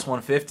Kimball's plus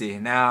 150.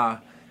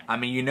 Now, I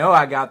mean,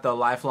 I got the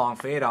lifelong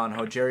fade on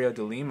Rogerio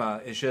de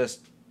Lima. It's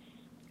just,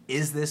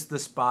 is this the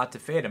spot to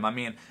fade him? I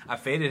mean, I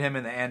faded him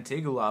in the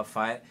Antigulov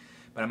fight.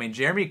 But, I mean,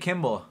 Jeremy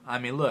Kimball, I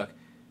mean, look,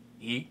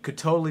 he could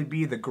totally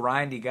be the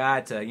grindy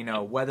guy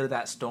to, weather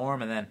that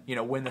storm and then,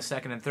 win the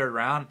second and third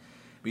round.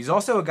 But he's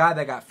also a guy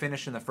that got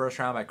finished in the first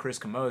round by Chris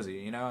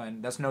Camozzi,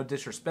 and that's no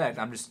disrespect.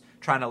 I'm just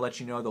trying to let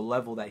you know the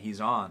level that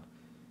he's on.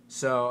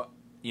 So,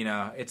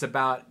 it's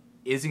about,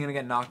 is he going to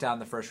get knocked out in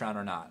the first round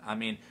or not? I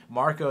mean,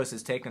 Marcos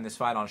has taken this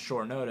fight on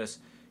short notice,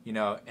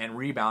 and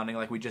rebounding,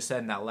 like we just said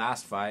in that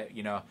last fight.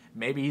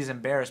 Maybe he's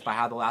embarrassed by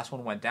how the last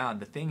one went down.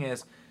 The thing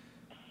is,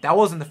 that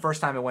wasn't the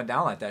first time it went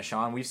down like that,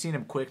 Sean. We've seen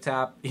him quick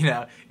tap, in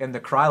the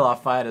Krylov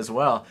fight as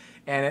well.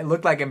 And it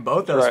looked like in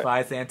both those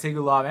fights, the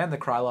Antigulov and the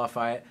Krylov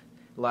fight,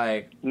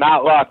 Like,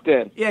 not locked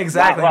in. Yeah,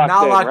 exactly.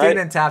 Not locked right? in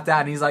and tapped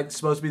out, and he's like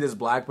supposed to be this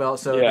black belt.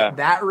 So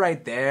that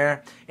right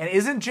there. And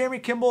isn't Jeremy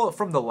Kimball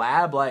from the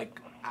lab? Like,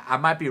 I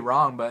might be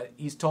wrong, but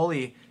he's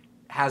totally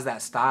has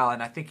that style,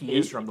 and I think he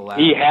is from the lab.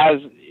 He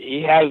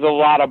has a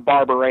lot of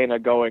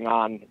Barberena going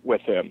on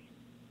with him.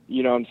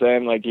 You know what I'm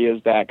saying? Like, he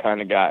is that kind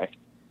of guy.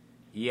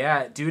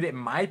 Yeah, dude, it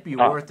might be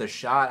worth a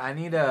shot. I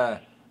need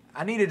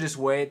to just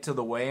wait till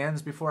the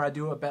weigh-ins before I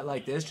do a bet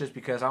like this, just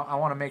because I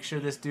want to make sure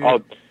this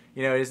dude.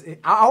 You know,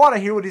 I want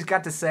to hear what he's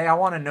got to say. I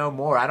want to know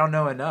more. I don't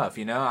know enough,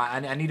 you know.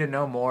 I need to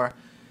know more.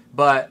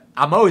 But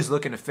I'm always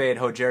looking to fade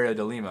Rogerio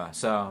de Lima,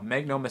 so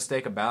make no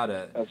mistake about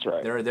it. That's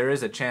right. There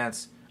is a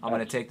chance I'm going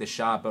to take the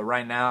shot, but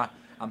right now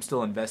I'm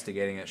still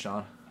investigating it,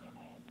 Sean.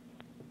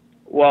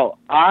 Well,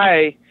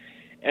 I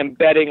am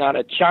betting on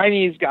a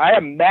Chinese guy. I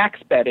am max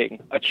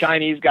betting a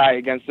Chinese guy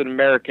against an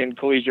American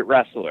collegiate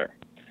wrestler.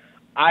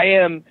 I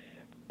am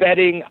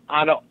betting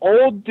on an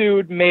old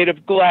dude made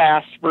of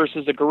glass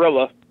versus a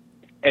gorilla.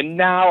 And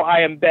now I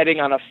am betting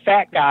on a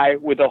fat guy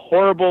with a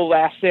horrible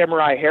Last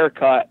Samurai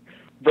haircut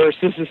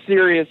versus a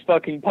serious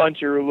fucking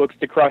puncher who looks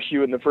to crush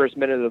you in the first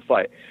minute of the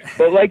fight.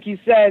 But like you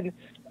said,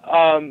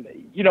 1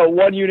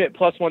 unit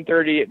plus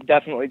 130,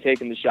 definitely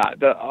taking the shot.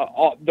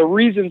 The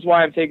reasons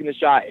why I'm taking the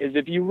shot is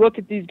if you look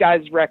at these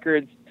guys'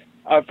 records,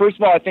 first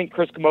of all, I think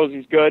Chris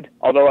Camozzi's good,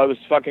 although I was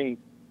fucking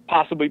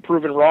possibly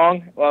proven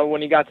wrong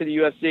when he got to the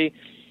UFC.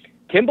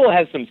 Kimball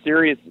has some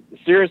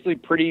seriously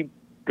pretty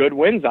good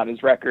wins on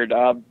his record,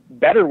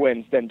 better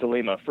wins than De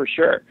Lima for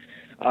sure.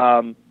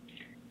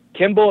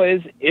 Kimball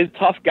is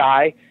tough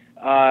guy.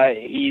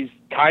 He's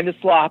kind of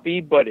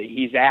sloppy, but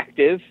he's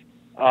active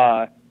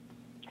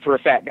for a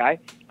fat guy.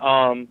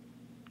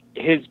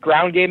 His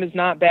ground game is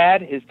not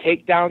bad. His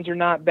takedowns are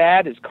not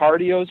bad. His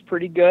cardio is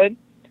pretty good.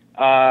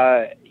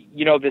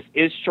 This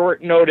is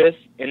short notice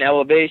in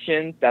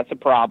elevation. That's a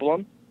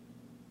problem.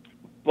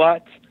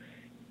 But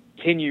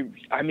De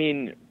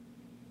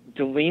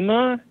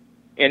Lima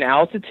in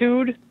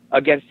altitude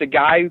against a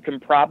guy who can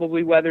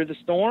probably weather the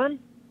storm,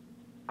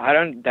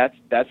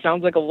 that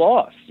sounds like a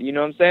loss. You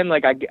know what I'm saying?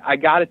 Like, I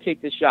got to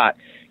take the shot.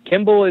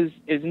 Kimball is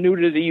new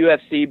to the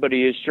UFC, but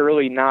he is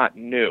surely not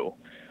new.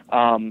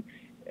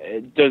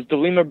 Does De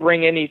Lima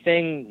bring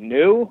anything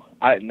new?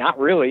 Not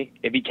really.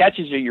 If he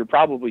catches you, you're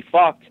probably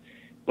fucked.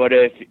 But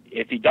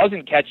if he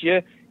doesn't catch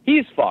you,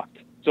 he's fucked.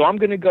 So I'm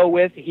going to go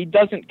with he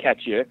doesn't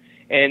catch you.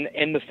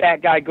 And the fat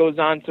guy goes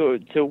on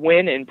to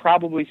win and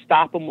probably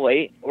stop him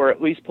late, or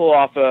at least pull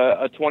off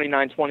a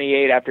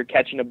 29-28 after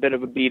catching a bit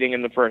of a beating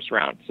in the first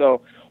round.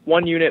 So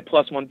 1 unit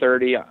plus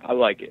 130, I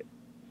like it.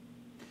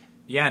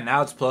 Yeah,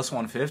 now it's plus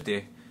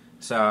 150.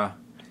 So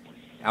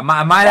I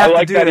might have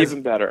to do that this.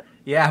 Even better.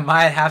 Yeah, I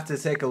might have to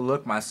take a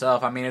look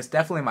myself. I mean, it's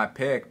definitely my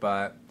pick,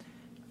 but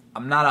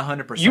I'm not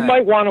 100%. You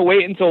might want to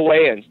wait until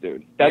weigh-ins,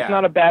 dude. That's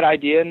not a bad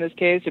idea in this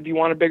case if you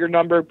want a bigger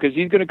number, because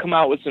he's going to come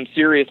out with some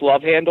serious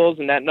love handles,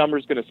 and that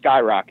number's going to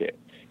skyrocket.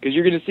 Because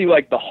you're going to see,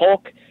 like, the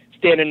Hulk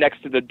standing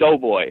next to the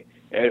Doughboy.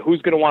 And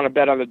who's going to want to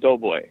bet on the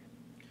Doughboy?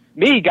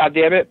 Me,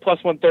 goddammit,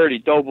 plus 130,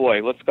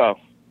 Doughboy. Let's go.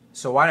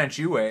 So why didn't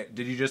you wait?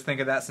 Did you just think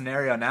of that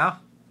scenario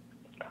now?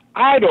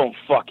 I don't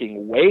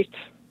fucking wait.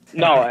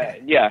 No,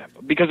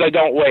 because I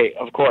don't wait,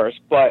 of course.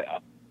 But,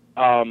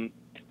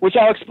 which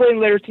I'll explain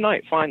later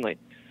tonight, finally.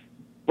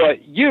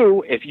 But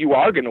you, if you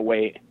are going to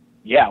wait,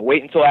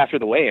 wait until after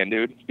the weigh-in,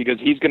 dude, because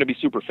he's going to be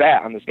super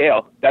fat on the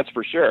scale. That's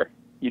for sure.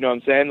 You know what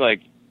I'm saying?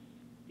 Like,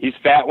 he's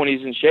fat when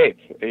he's in shape.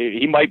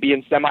 He might be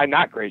in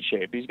semi-not great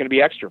shape. He's going to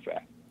be extra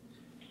fat.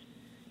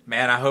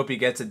 Man, I hope he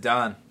gets it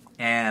done.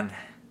 And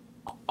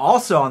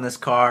also on this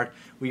card,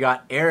 we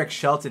got Eric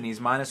Shelton. He's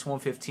minus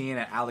 115,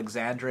 and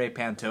Alexandre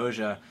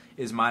Pantoja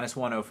is minus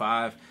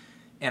 105.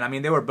 And, I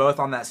mean, they were both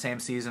on that same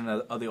season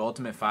of The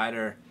Ultimate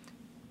Fighter.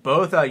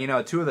 Both,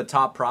 two of the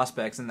top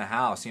prospects in the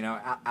house.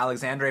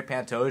 Alexandre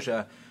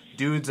Pantoja,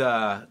 dude's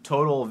a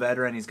total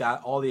veteran. He's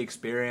got all the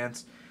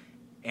experience.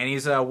 And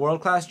he's a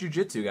world-class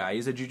jiu-jitsu guy.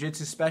 He's a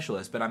jiu-jitsu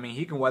specialist. But, I mean,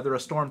 he can weather a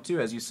storm,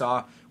 too, as you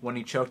saw when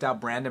he choked out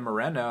Brandon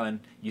Moreno. And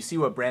you see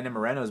what Brandon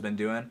Moreno's been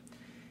doing.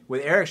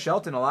 With Eric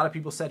Shelton, a lot of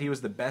people said he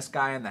was the best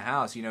guy in the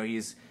house.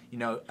 He's,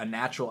 a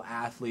natural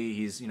athlete.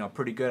 He's,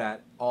 pretty good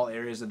at all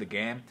areas of the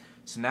game.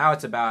 So now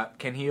it's about,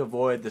 can he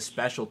avoid the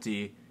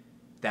specialty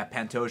that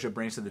Pantoja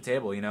brings to the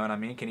table? You know what I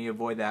mean? Can he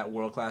avoid that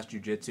world-class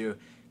jiu-jitsu?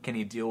 Can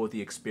he deal with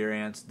the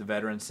experience, the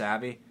veteran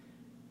savvy?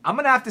 I'm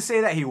going to have to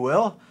say that he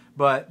will.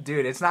 But,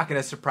 dude, it's not going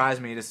to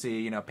surprise me to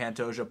see,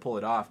 Pantoja pull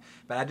it off.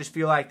 But I just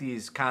feel like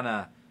these kind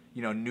of,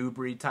 new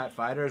breed type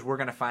fighters, we're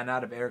going to find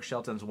out if Eric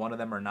Shelton's one of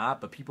them or not.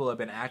 But people have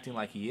been acting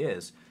like he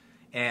is.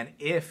 And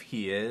if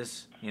he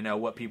is,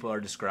 what people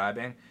are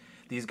describing,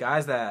 these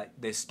guys that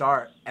they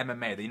start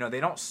MMA, they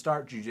don't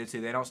start jiu-jitsu,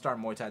 they don't start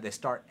Muay Thai, they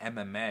start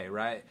MMA,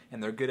 right?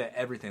 And they're good at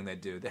everything they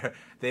do.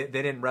 They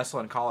didn't wrestle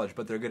in college,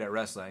 but they're good at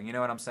wrestling. You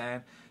know what I'm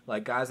saying?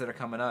 Like, guys that are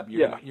coming up,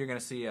 you're going to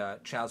see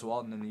Chaz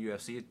Walton in the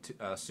UFC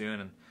soon,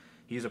 and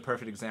he's a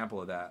perfect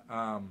example of that.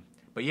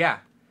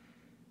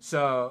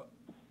 So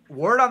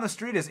word on the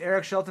street is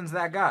Eric Shelton's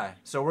that guy.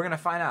 So we're gonna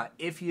find out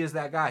if he is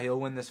that guy. He'll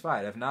win this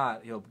fight. If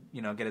not, he'll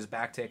get his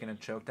back taken and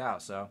choked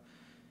out. So,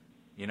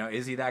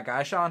 is he that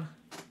guy, Sean?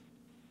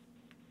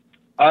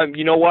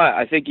 You know what?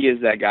 I think he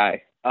is that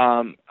guy.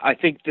 I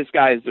think this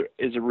guy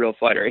is a real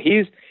fighter.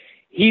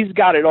 He's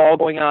got it all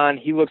going on.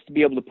 He looks to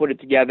be able to put it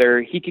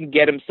together. He can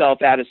get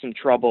himself out of some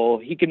trouble.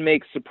 He can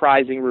make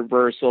surprising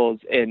reversals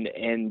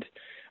and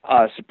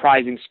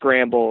surprising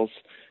scrambles.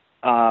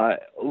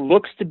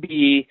 Looks to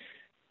be,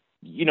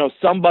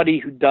 somebody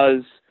who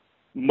does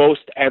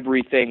most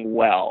everything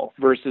well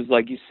versus,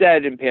 like you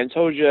said, in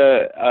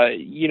Pantoja,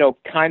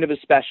 kind of a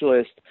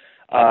specialist,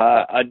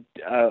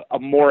 a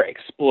more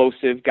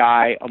explosive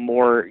guy, a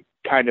more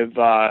kind of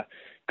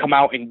come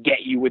out and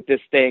get you with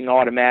this thing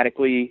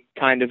automatically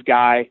kind of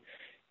guy,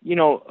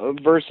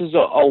 versus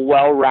a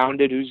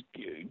well-rounded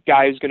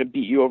guy who's going to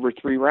beat you over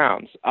 3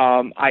 rounds.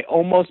 I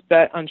almost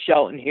bet on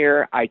Shelton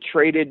here. I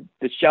traded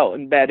the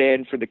Shelton bet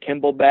in for the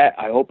Kimble bet.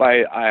 I hope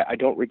I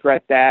don't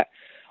regret that.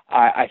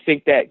 I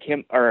think that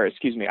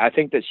I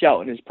think that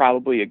Shelton is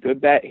probably a good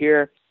bet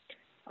here.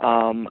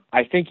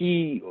 I think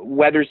he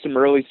weathers some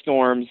early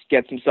storms,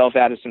 gets himself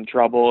out of some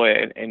trouble,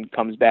 and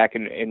comes back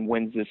and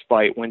wins this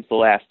fight, wins the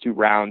last 2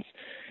 rounds,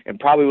 and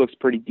probably looks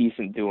pretty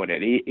decent doing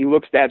it. He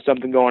looks to have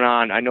something going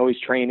on. I know he's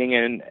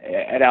training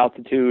at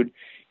altitude.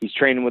 He's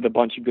training with a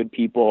bunch of good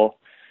people.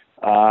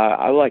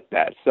 I like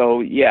that. So,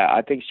 yeah,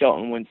 I think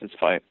Shelton wins this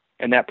fight,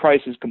 and that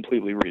price is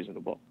completely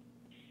reasonable.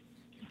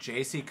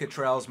 JC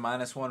Cottrell's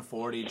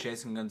 -140,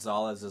 Jason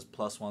Gonzalez is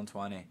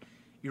 +120.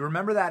 You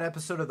remember that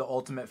episode of The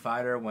Ultimate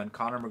Fighter when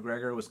Conor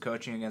McGregor was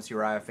coaching against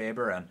Uriah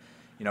Faber, and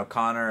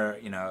Conor,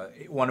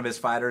 one of his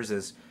fighters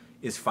is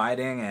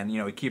fighting, and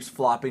he keeps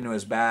flopping to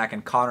his back,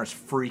 and Conor's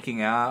freaking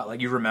out.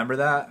 Like, you remember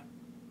that?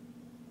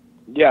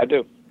 Yeah, I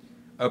do.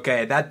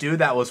 Okay, that dude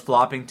that was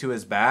flopping to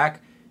his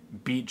back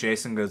beat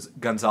Jason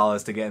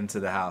Gonzalez to get into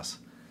the house.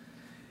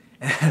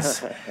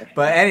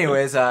 But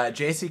anyways,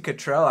 JC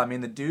Cottrell, I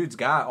mean, the dude's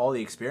got all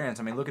the experience.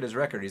 I mean, look at his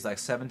record. He's like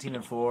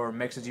 17-4,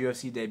 makes his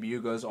UFC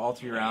debut, goes all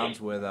 3 rounds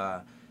with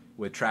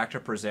Tractor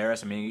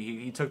Prazeres. I mean,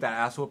 he took that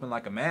ass whooping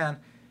like a man,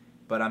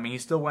 but I mean, he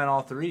still went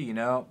all 3.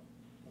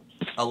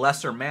 A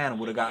lesser man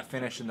would have got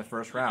finished in the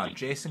first round.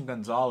 Jason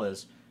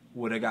Gonzalez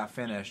would have got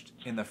finished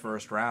in the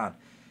first round.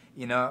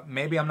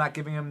 Maybe I'm not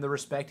giving him the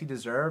respect he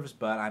deserves,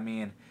 but I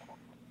mean,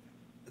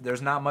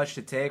 there's not much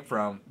to take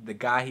from the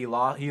guy he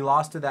lost. He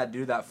lost to that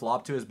dude that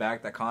flopped to his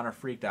back that Conor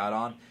freaked out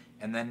on,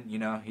 and then,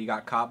 he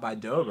got caught by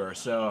Dober.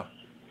 So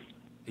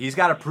he's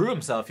got to prove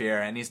himself here,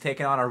 and he's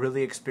taking on a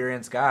really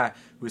experienced guy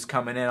who's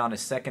coming in on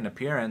his second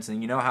appearance,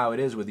 and you know how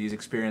it is with these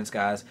experienced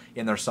guys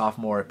in their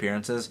sophomore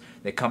appearances.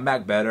 They come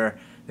back better.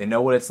 They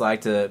know what it's like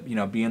to,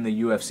 be in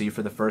the UFC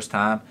for the first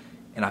time,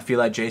 and I feel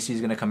like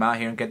JC's going to come out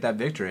here and get that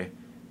victory.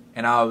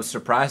 And I was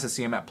surprised to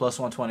see him at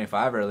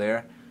 +125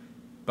 earlier,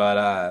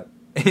 but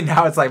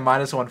now it's like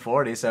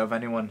 -140, so if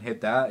anyone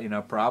hit that,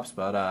 props.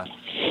 But,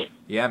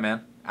 yeah,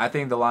 man, I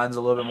think the line's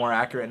a little bit more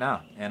accurate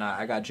now, and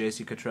I got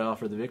JC Cottrell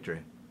for the victory.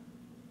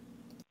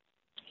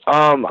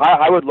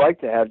 I would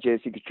like to have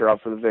JC Cottrell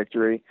for the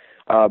victory,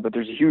 but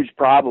there's a huge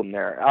problem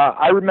there.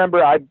 I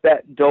remember I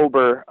bet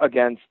Dober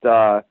against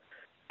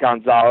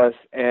Gonzalez,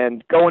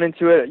 and going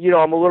into it,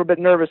 I'm a little bit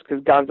nervous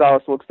because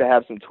Gonzalez looks to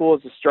have some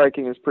tools. The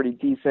striking is pretty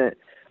decent.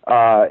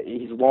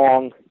 He's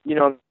long,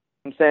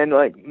 I'm saying,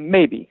 like,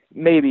 maybe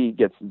he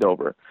gets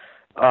Dober.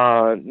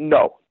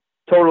 No,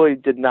 totally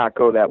did not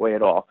go that way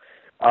at all.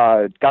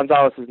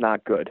 Gonzalez is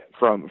not good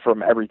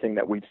from everything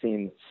that we've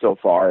seen so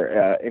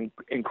far,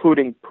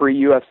 including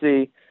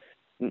pre-UFC,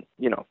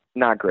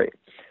 not great.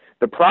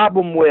 The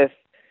problem with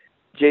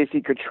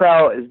JC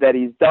Cottrell is that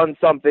he's done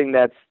something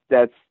that's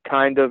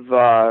kind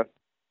of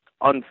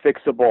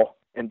unfixable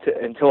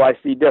until I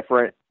see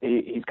different.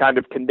 He's kind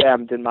of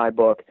condemned in my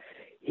book.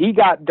 He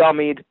got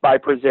dummied by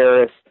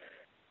Prazeres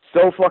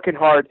so fucking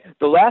hard.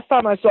 The last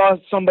time I saw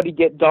somebody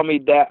get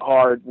dummied that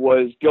hard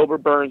was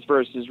Gilbert Burns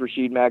versus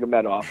Rashid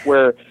Magomedov,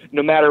 where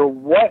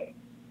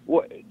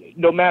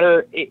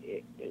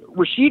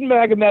Rashid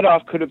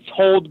Magomedov could have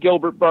told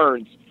Gilbert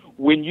Burns,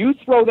 when you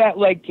throw that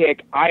leg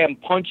kick, I am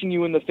punching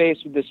you in the face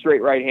with this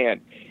straight right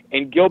hand.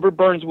 And Gilbert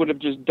Burns would have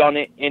just done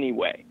it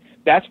anyway.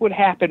 That's what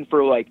happened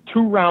for like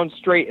 2 rounds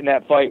straight in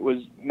that fight,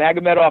 was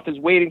Magomedov is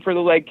waiting for the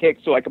leg kick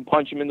so I can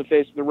punch him in the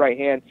face with the right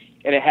hand,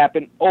 and it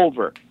happened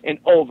over and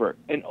over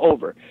and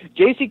over.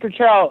 JC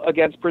Cottrell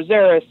against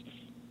Prazeres,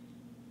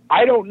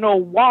 I don't know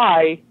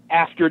why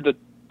after the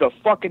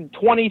fucking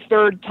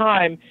 23rd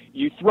time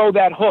you throw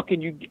that hook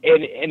and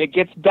it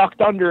gets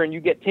ducked under and you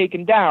get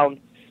taken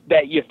down,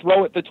 that you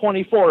throw it the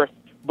 24th,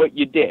 but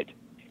you did.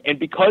 And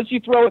because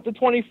you throw it the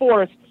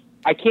 24th,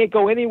 I can't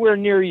go anywhere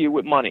near you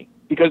with money,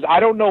 because I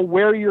don't know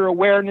where your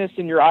awareness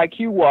and your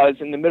IQ was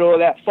in the middle of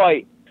that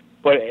fight,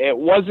 but it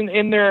wasn't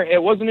in there.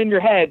 It wasn't in your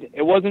head.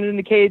 It wasn't in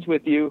the cage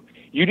with you.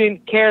 You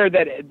didn't care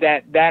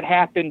that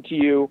happened to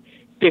you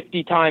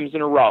 50 times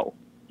in a row.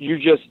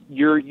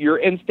 Your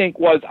instinct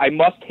was, I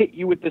must hit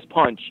you with this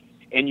punch,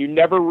 and you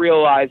never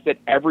realized that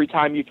every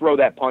time you throw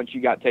that punch,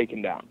 you got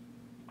taken down.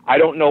 I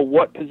don't know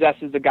what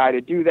possesses a guy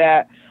to do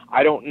that.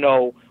 I don't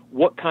know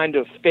what kind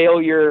of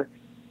failure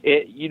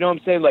you know what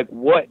I'm saying? Like,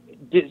 what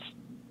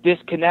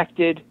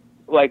disconnected,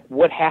 like,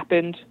 what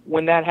happened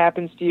when that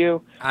happens to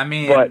you? I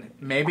mean,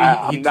 but maybe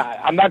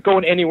I'm not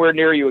going anywhere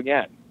near you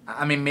again.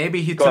 I mean,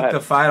 maybe he took the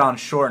fight on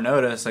short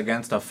notice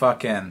against a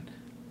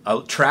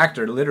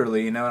tractor,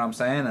 literally. You know what I'm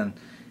saying?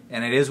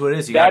 And it is what it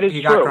is. He got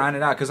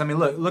grinded out. Because I mean,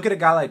 look at a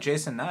guy like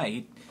Jason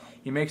Knight.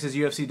 He makes his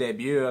UFC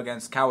debut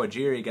against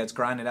Kawajiri, gets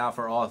grinded out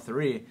for all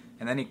three,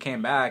 and then he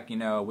came back, you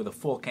know, with a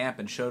full camp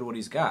and showed what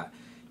he's got.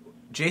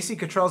 JC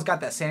Cottrell's got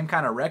that same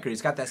kind of record.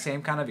 He's got that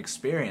same kind of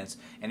experience,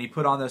 and he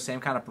put on those same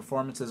kind of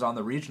performances on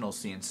the regional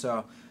scene.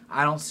 So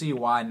I don't see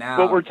why now,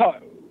 but we're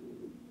talking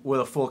with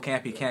a full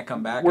camp, he can't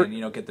come back and, you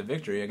know, get the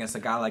victory against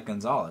a guy like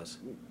Gonzalez.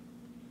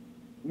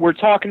 We're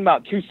talking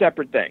about two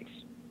separate things,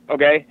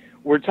 okay?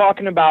 We're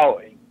talking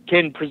about,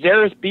 can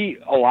Prazeres beat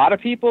a lot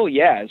of people?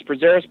 Yeah. Is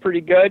Prazeres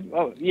pretty good?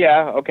 Oh,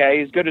 yeah. Okay.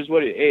 He's good at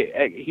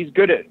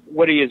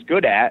what he is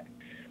good at,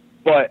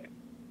 but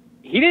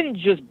he didn't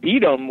just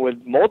beat him with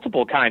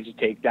multiple kinds of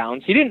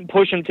takedowns. He didn't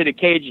push him to the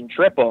cage and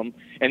trip him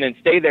and then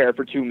stay there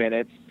for 2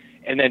 minutes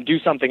and then do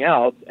something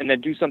else and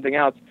then do something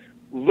else.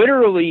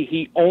 Literally,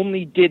 he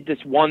only did this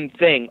one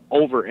thing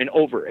over and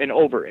over and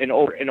over and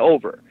over and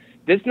over.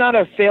 This is not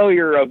a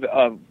failure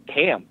of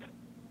camp.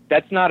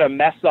 That's not a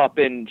mess up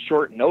in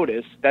short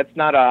notice. That's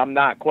not I'm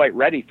not quite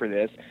ready for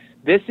this.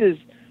 This is,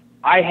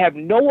 I have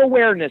no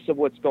awareness of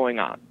what's going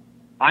on.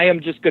 I am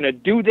just going to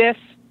do this,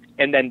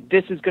 and then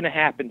this is going to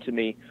happen to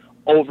me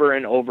over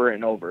and over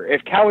and over.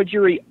 If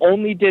Kawajiri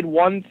only did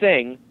one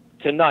thing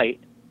tonight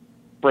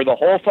for the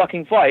whole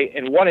fucking fight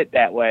and won it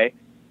that way,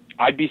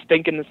 I'd be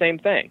thinking the same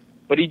thing.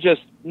 But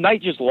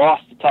Knight just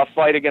lost a tough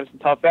fight against a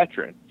tough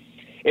veteran.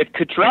 If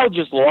Cottrell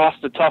just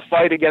lost a tough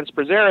fight against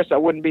Prazeres, I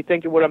wouldn't be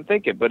thinking what I'm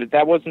thinking. But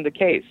that wasn't the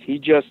case. He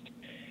just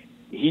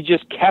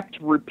kept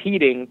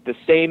repeating the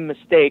same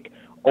mistake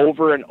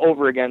over and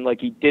over again,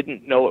 like he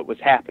didn't know it was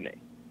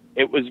happening.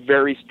 It was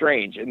very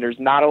strange, and there's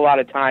not a lot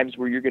of times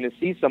where you're going to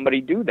see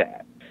somebody do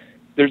that.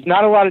 There's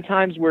not a lot of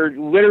times where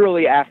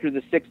literally after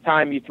the sixth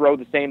time you throw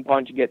the same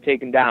punch and get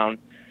taken down,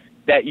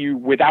 that you,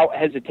 without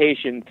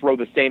hesitation, throw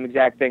the same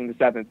exact thing the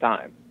seventh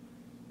time.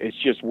 It's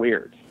just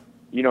weird.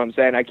 You know what I'm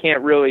saying? I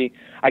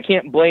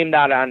can't blame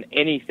that on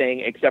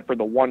anything except for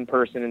the one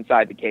person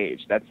inside the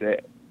cage. That's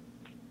it.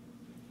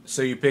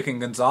 So you picking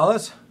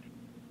Gonzalez?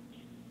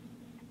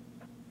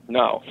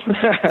 No.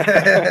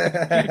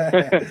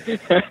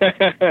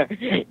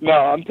 No,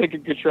 I'm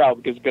taking Cottrell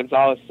because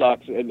Gonzalez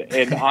sucks.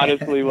 And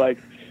honestly, like,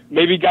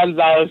 maybe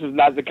Gonzalez is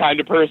not the kind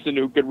of person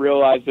who could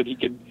realize that he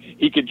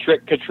could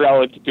trick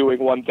Cottrell into doing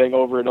one thing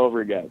over and over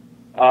again.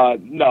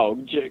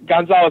 No,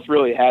 Gonzalez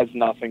really has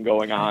nothing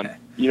going on.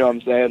 You know what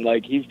I'm saying?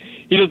 Like, he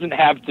doesn't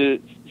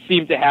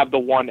seem to have the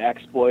one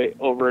exploit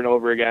over and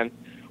over again.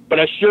 But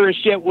I sure as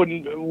shit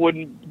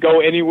wouldn't go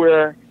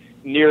anywhere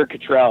near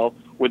Cottrell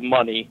with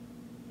money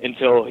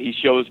until he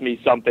shows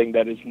me something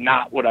that is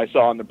not what I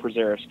saw in the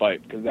Prazeres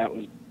fight, because that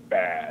was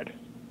bad.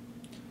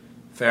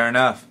 Fair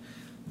enough.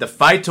 The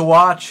fight to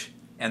watch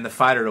and the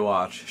fighter to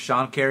watch.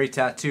 Sean Carey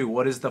Tattoo,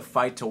 what is the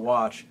fight to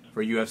watch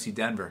for UFC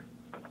Denver?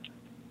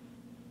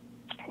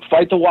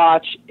 Fight to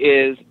watch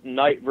is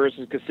Knight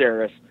versus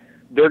Caceres.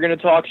 They're going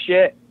to talk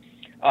shit.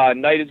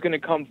 Knight is going to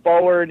come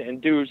forward and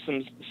do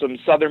some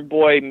Southern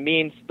boy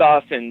mean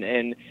stuff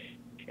and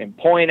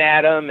point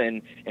at him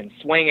and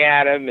swing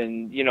at him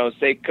and, you know,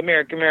 say, come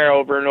here,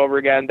 over and over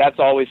again. That's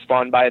always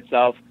fun by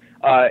itself.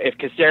 If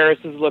Caceres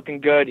is looking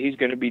good, he's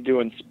going to be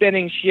doing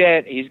spinning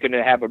shit. He's going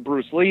to have a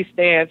Bruce Lee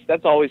stance.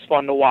 That's always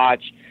fun to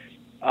watch.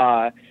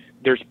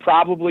 There's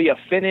probably a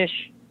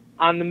finish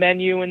on the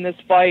menu in this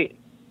fight.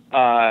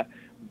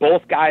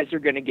 Both guys are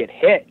going to get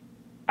hit.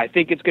 I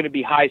think it's going to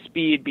be high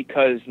speed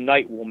because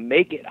Knight will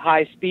make it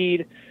high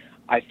speed.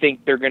 I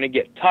think they're going to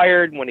get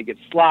tired. When it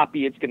gets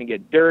sloppy, it's going to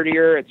get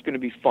dirtier. It's going to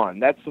be fun.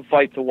 That's the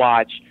fight to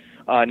watch.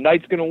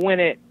 Knight's going to win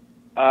it,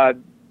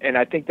 and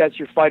I think that's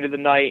your fight of the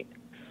night.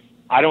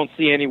 I don't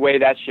see any way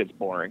that shit's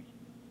boring.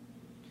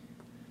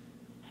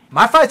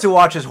 My fight to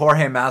watch is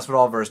Jorge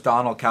Masvidal versus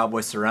Donald Cowboy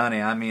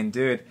Cerrone. I mean,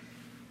 dude,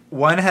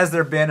 when has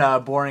there been a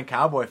boring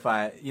cowboy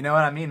fight? You know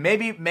what I mean?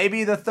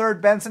 Maybe the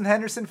third Benson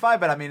Henderson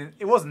fight, but I mean,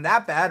 it wasn't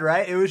that bad,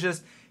 right? It was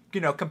just,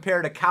 you know,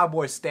 compared to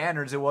cowboy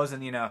standards, it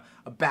wasn't, you know,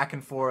 a back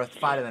and forth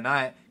fight of the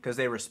night because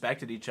they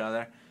respected each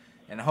other.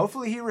 And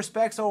hopefully he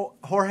respects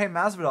Jorge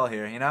Masvidal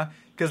here, you know,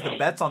 because the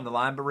bet's on the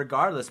line. But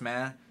regardless,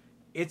 man,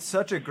 it's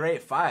such a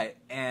great fight,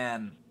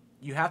 and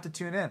you have to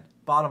tune in.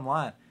 Bottom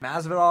line.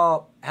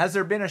 Masvidal, has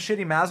there been a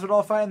shitty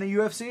Masvidal fight in the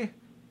UFC?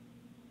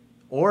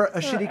 Or a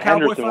shitty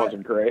cowboy Henderson fight?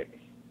 Wasn't great.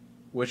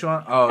 Which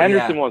one? Oh,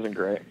 Henderson yeah. wasn't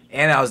great.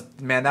 And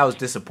that was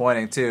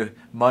disappointing too,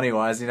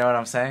 money-wise, you know what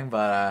I'm saying?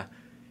 But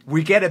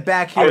we get it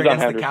back here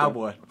against the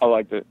Cowboy. I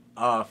liked it.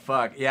 Oh,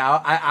 fuck. Yeah,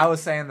 I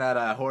was saying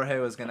that Jorge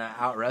was going to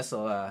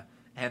out-wrestle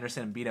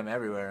Henderson and beat him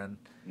everywhere.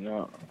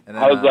 No. And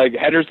then, I was like,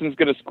 Henderson's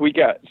going to squeak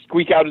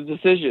out a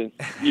decision.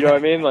 You know what I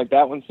mean? Like,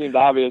 that one seemed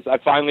obvious. I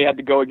finally had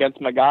to go against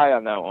my guy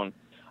on that one.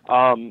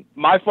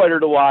 My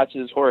fighter to watch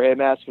is Jorge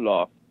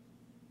Masvidal.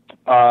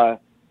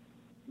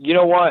 You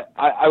know what?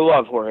 I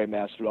love Jorge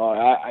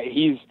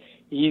Masvidal.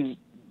 He's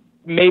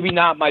maybe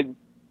not my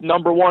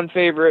number one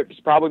favorite. He's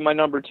probably my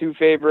number two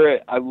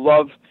favorite. I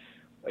love,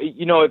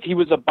 if he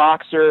was a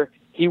boxer,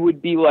 he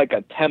would be like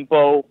a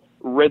tempo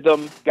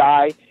rhythm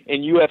guy.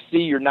 In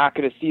UFC, you're not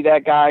going to see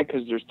that guy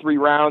because there's 3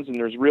 rounds and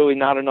there's really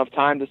not enough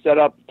time to set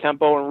up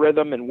tempo and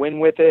rhythm and win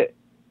with it.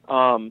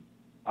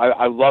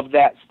 I love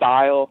that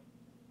style.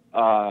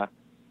 I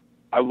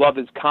love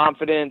his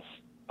confidence.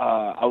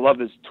 I love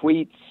his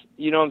tweets.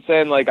 You know what I'm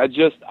saying? Like, I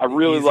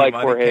really Easy like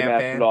money Jorge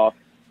campaign. Masvidal.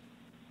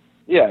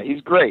 Yeah,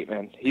 he's great,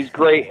 man. He's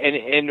great,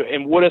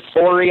 and what a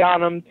story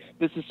on him.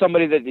 This is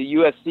somebody that the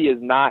UFC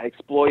is not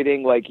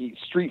exploiting. Like,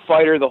 Street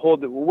Fighter,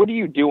 what are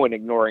you doing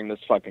ignoring this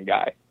fucking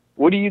guy?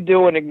 What are you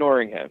doing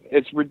ignoring him?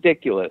 It's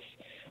ridiculous.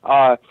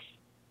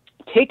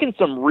 Taking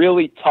some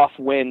really tough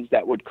wins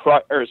that would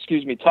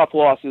tough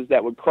losses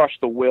that would crush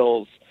the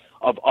wills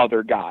of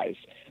other guys.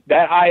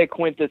 That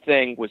Iaquinta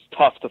thing was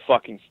tough to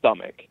fucking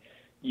stomach.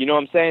 You know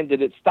what I'm saying?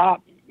 Did it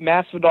stop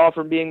Masvidal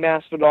from being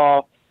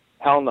Masvidal?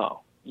 Hell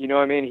no. You know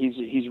what I mean?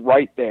 He's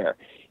right there.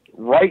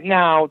 Right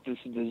now, this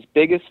is his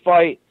biggest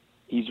fight.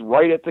 He's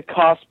right at the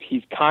cusp.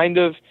 He's kind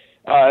of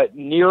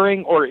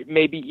nearing or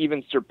maybe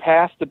even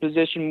surpassed the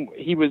position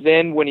he was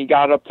in when he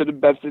got up to the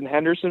Benson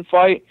Henderson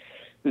fight.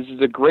 This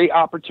is a great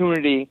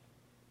opportunity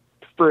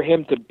for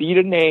him to beat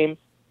a name,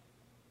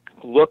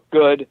 look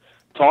good,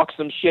 talk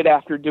some shit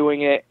after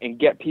doing it, and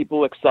get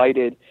people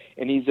excited.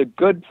 And he's a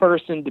good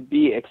person to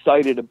be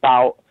excited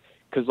about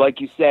because,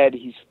 like you said,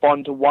 he's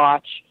fun to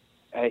watch.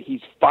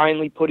 He's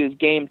finally put his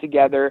game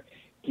together.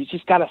 He's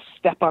just got to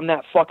step on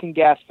that fucking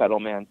gas pedal,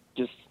 man.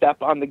 Just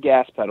step on the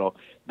gas pedal.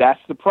 That's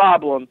the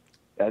problem.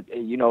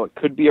 It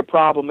could be a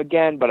problem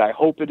again, but I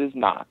hope it is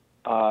not.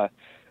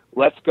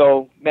 Let's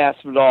go,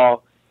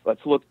 Masvidal.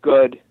 Let's look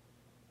good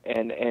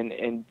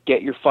and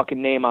get your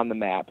fucking name on the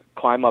map.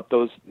 Climb up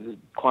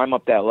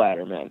that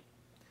ladder, man.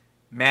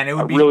 Man, I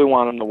really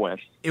want him to win.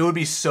 It would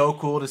be so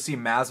cool to see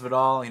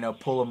Masvidal,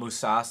 pull a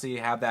Mousasi,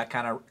 have that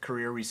kind of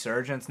career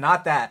resurgence.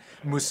 Not that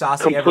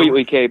Mousasi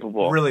completely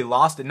capable really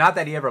lost it. Not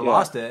that he ever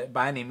lost it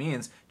by any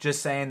means.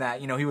 Just saying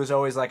that he was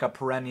always like a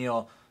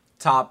perennial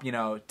top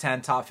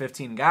 10, top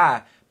 15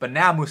 guy. But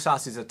now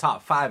Mousasi's a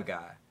top 5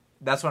 guy.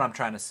 That's what I'm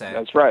trying to say.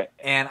 That's right.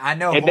 And I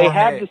know and Jorge they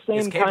have the same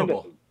is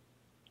capable.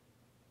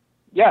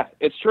 Yeah,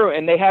 it's true.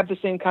 And they have the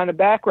same kind of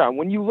background.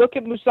 When you look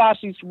at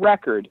Mousasi's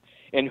record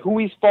and who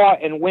he's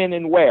fought and when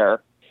and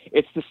where,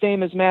 it's the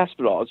same as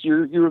Masvidal's.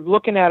 You're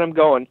looking at him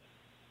going,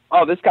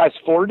 oh, this guy's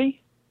 40?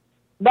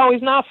 No,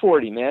 he's not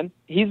 40, man.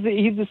 He's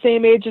the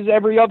same age as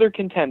every other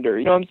contender.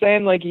 You know what I'm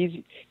saying? Like, he's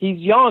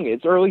young.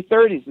 It's early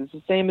 30s. It's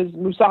the same as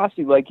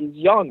Mousasi. Like, he's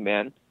young,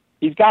 man.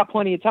 He's got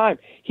plenty of time.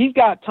 He's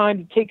got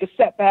time to take a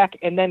step back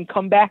and then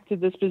come back to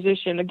this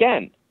position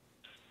again.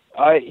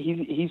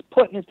 He's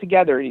putting it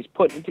together, and he's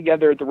putting it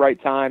together at the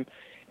right time.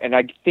 And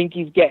I think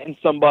he's getting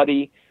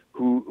somebody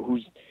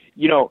who's,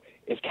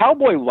 is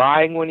Cowboy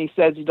lying when he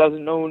says he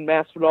doesn't know who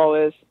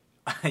Masvidal is?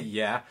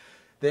 Yeah.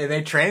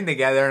 They trained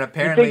together, and You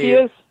apparently think he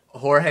is?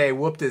 Jorge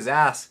whooped his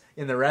ass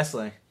in the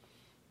wrestling.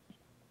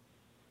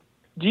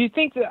 Do you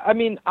think that,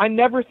 I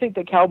never think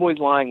that Cowboy's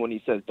lying when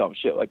he says dumb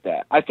shit like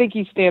that. I think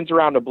he stands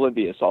around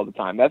oblivious all the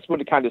time. That's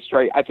what it kind of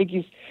straight. I think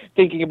he's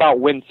thinking about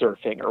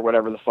windsurfing or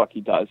whatever the fuck he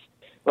does.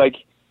 Like,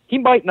 he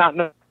might not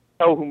know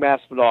who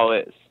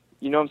Masvidal is.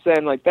 You know what I'm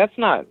saying? Like, that's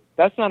not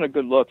a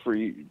good look for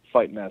you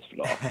fighting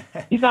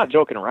Masvidal. He's not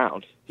joking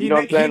around. You know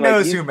what I'm saying? He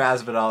knows who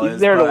Masvidal is.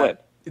 He's there to win.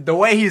 The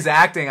way he's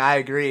acting, I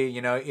agree.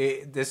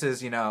 This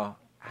is,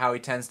 how he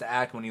tends to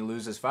act when he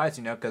loses fights,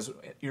 because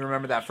you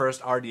remember that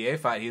first RDA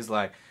fight, he's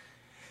like,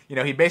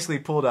 he basically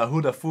pulled a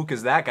who the fuck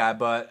is that guy,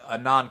 but a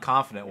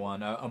non-confident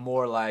one, a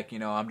more like,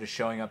 I'm just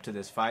showing up to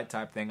this fight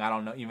type thing. I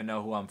don't even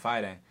know who I'm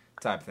fighting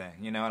type thing.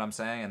 You know what I'm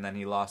saying? And then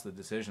he lost the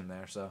decision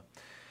there. So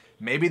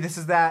maybe this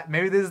is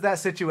that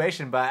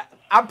situation, but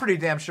I'm pretty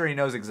damn sure he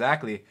knows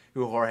exactly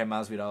who Jorge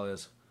Masvidal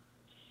is.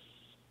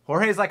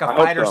 Jorge's like a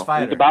fighter's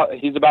fighter.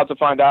 He's about to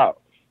find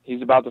out.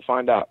 He's about to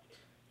find out.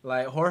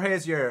 Like, Jorge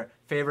is your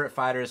favorite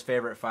fighter's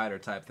favorite fighter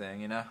type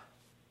thing,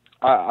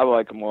 I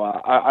like him a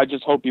lot. I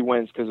just hope he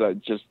wins because I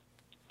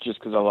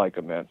like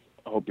him, man.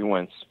 I hope he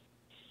wins.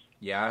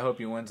 Yeah, I hope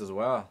he wins as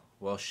well.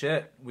 Well,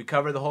 shit. We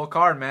covered the whole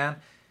card, man.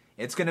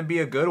 It's going to be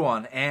a good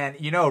one. And,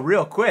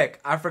 real quick,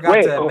 I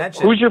forgot to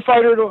mention. Who's your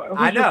fighter to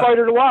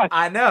watch?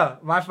 I know.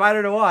 My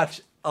fighter to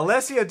watch.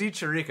 Alessio Di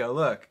Chirico.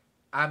 Look,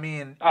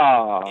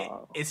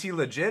 is he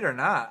legit or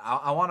not?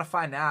 I want to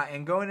find out.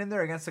 And going in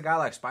there against a guy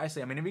like Spicy,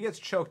 if he gets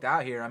choked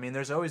out here,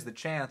 there's always the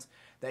chance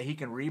that he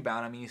can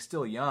rebound. He's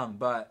still young.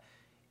 But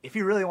if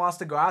he really wants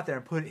to go out there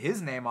and put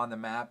his name on the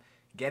map,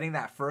 getting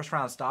that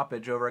first-round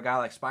stoppage over a guy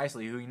like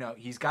Spicy, who,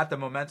 he's got the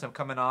momentum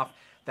coming off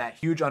that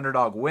huge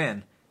underdog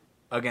win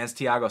against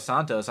Thiago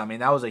Santos.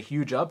 That was a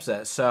huge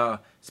upset. So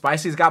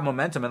Spicy's got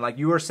momentum. And like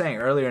you were saying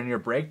earlier in your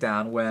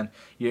breakdown, when,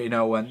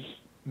 when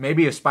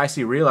maybe if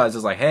Spicy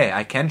realizes, like, hey,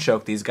 I can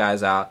choke these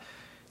guys out,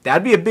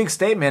 that'd be a big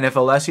statement if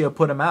Alessio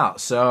put him out.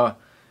 So,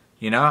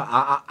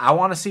 I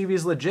want to see if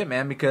he's legit,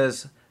 man,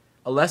 because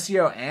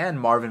Alessio and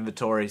Marvin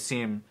Vettori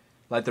seem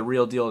like the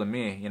real deal to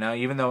me. You know,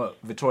 even though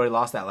Vettori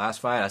lost that last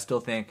fight, I still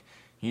think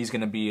he's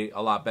going to be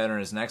a lot better in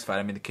his next fight.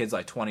 I mean, the kid's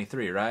like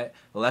 23, right?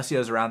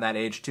 Alessio's around that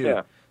age too.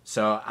 Yeah.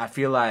 So I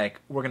feel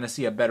like we're going to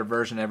see a better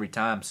version every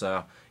time.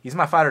 So he's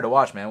my fighter to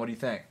watch, man. What do you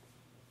think?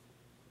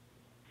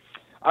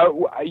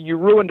 You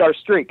ruined our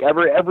streak.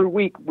 Every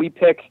week we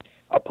pick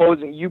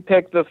opposing. You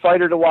pick the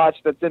fighter to watch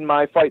that's in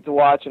my fight to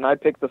watch, and I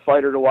pick the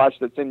fighter to watch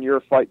that's in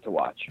your fight to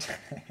watch.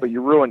 But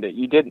you ruined it.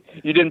 You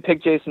didn't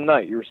pick Jason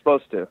Knight. You were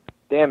supposed to.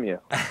 Damn you.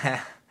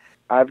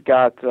 I've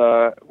got.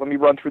 Let me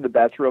run through the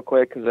bets real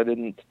quick because I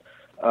didn't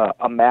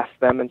amass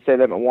them and say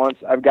them at once.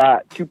 I've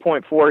got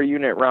 2.4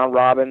 unit round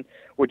robin,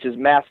 which is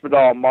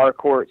Masvidal,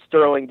 Marquardt,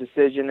 Sterling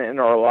decision, and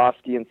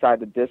Arlovsky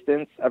inside the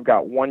distance. I've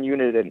got 1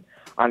 unit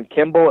on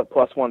Kimball at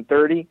plus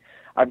 130.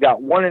 I've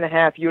got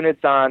 1.5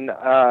 units on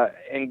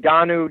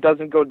Ngannou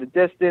doesn't go the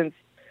distance.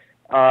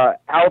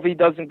 Alvey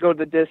doesn't go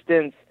the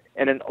distance.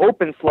 And an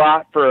open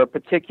slot for a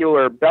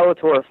particular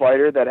Bellator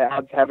fighter that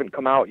odds haven't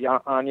come out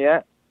on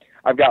yet.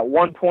 I've got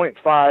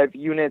 1.5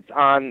 units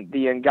on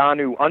the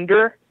Ngannou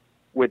under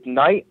with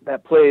Knight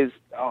that plays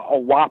a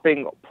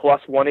whopping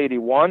plus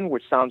 181,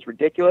 which sounds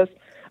ridiculous.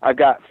 I've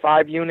got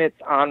 5 units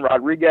on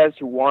Rodriguez,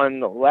 who won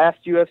the last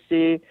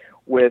UFC,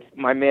 with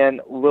my man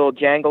Lil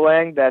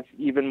Jangalang. That's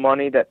even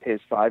money that pays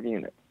 5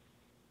 units.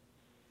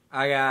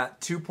 I got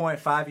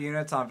 2.5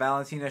 units on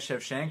Valentina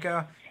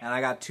Shevchenko, and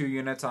I got 2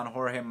 units on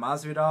Jorge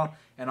Masvidal,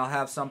 and I'll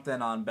have something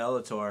on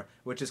Bellator,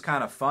 which is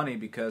kind of funny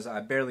because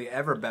I barely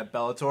ever bet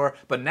Bellator,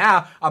 but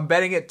now I'm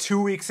betting it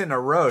 2 weeks in a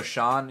row,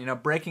 Sean, you know,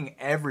 breaking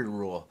every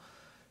rule.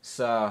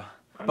 So,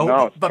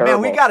 but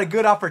man, we got a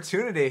good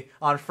opportunity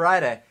on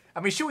Friday. I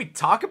mean, should we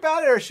talk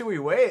about it or should we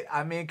wait?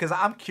 I mean, because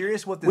I'm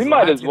curious what this. We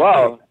might as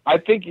well. I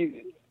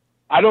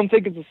don't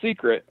think it's a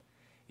secret.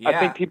 Yeah. I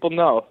think people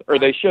know, or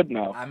they should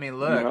know. I mean,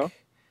 look, you know?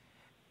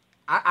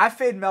 I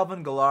fade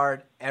Melvin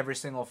Guillard every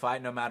single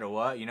fight, no matter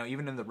what. You know,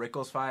 even in the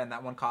Rickles fight, and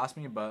that one cost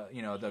me, but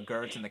you know, the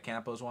Gertz and the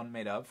Campos one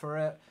made up for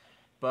it.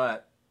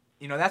 But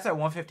you know, that's at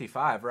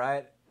 155,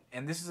 right?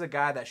 And this is a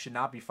guy that should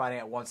not be fighting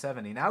at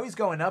 170. Now he's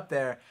going up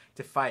there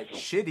to fight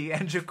Chidi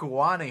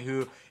Njokuani,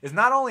 who is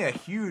not only a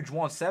huge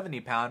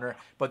 170-pounder,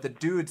 but the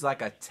dude's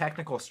like a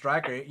technical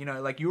striker. You know,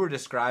 like you were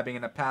describing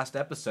in a past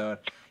episode,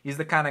 he's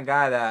the kind of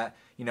guy that,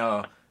 you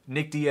know,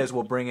 Nick Diaz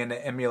will bring in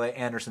to emulate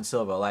Anderson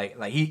Silva.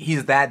 Like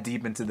he's that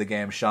deep into the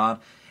game, Sean.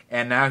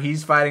 And now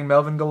he's fighting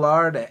Melvin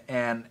Guillard,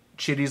 and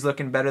Chidi's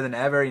looking better than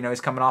ever. You know, he's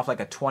coming off like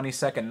a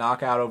 20-second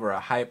knockout over a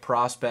hype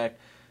prospect.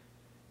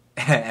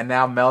 And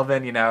now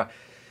Melvin, you know,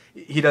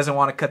 he doesn't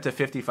want to cut to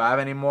 55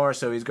 anymore,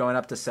 so he's going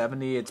up to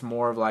 70. It's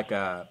more of like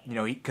a, you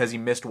know, because he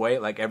missed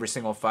weight like every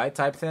single fight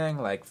type thing,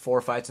 like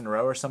 4 fights in a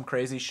row or some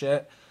crazy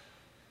shit.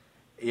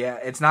 Yeah,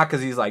 it's not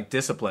because he's like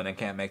disciplined and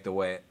can't make the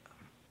weight.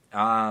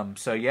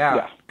 So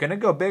yeah, gonna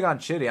go big on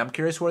Chidi. I'm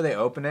curious where they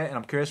open it, and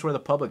I'm curious where the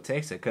public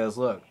takes it. Because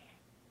look,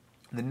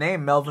 the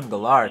name Melvin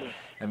Guillard,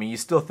 I mean, you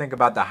still think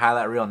about the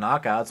highlight reel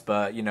knockouts,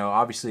 but you know,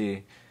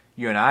 obviously,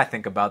 you and I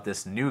think about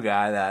this new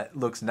guy that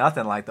looks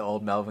nothing like the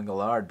old Melvin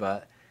Guillard,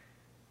 but.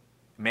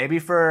 Maybe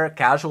for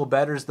casual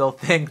bettors, they'll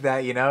think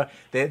that, you know,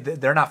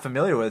 they're not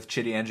familiar with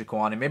Chidi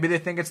Njokuani. Maybe they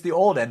think it's the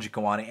old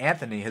Njokuani,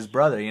 Anthony, his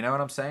brother. You know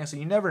what I'm saying? So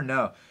you never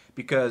know,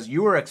 because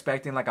you were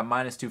expecting like a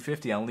minus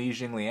 250 on Li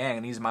Jingliang,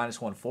 and he's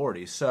minus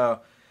 140.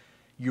 So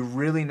you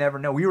really never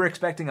know. We were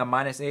expecting a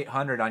minus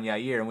 800 on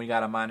Yair, and we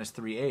got a minus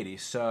 380.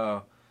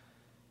 So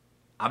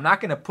I'm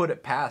not going to put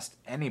it past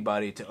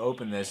anybody to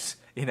open this,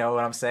 you know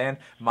what I'm saying,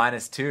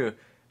 minus 2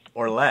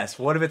 or less.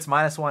 What if it's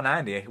minus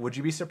 190? Would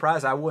you be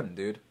surprised? I wouldn't,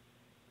 dude.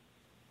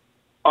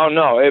 Oh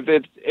no! If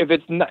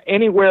it's not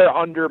anywhere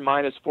under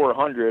minus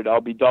 400,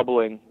 I'll be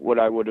doubling what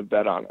I would have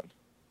bet on it.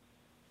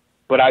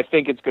 But I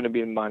think it's going to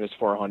be in minus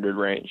 400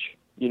 range.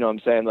 You know what I'm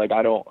saying? Like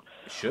I don't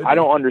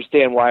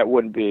understand why it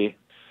wouldn't be.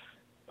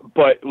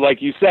 But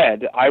like you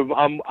said, I'm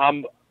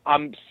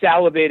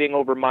salivating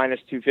over minus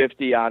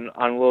 250 on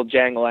Lil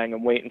Jangalang.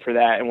 I'm waiting for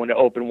that, and when it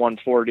opened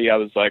 140, I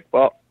was like,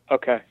 well,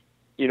 okay.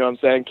 You know what I'm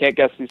saying? Can't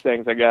guess these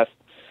things, I guess.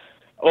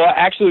 Well,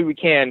 actually, we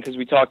can, because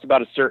we talked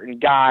about a certain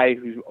guy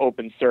who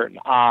opens certain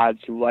odds,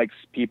 who likes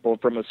people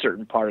from a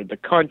certain part of the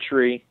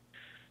country,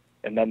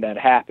 and then that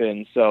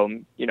happened. So,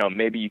 you know,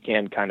 maybe you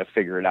can kind of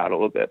figure it out a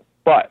little bit.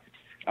 But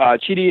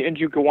Chidi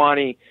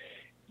Njokuani,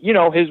 you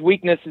know, his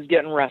weakness is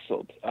getting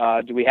wrestled.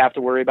 Do we have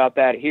to worry about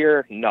that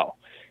here? No.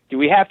 Do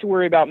we have to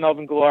worry about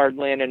Melvin Guillard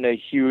landing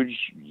a huge,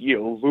 you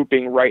know,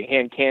 looping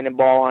right-hand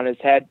cannonball on his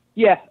head?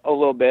 Yeah, a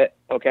little bit,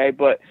 okay?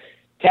 But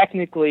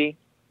technically,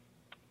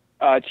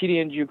 Chidi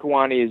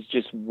Njokuani is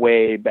just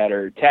way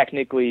better.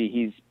 Technically,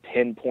 he's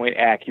pinpoint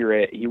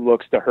accurate. He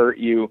looks to hurt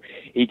you.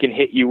 He can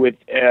hit you with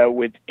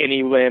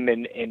any limb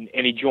and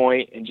any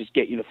joint and just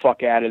get you the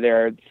fuck out of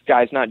there. This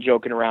guy's not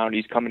joking around.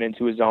 He's coming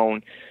into his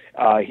own.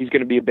 He's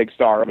going to be a big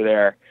star over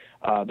there.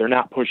 They're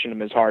not pushing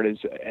him as hard as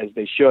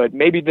they should.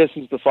 Maybe this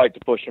is the fight to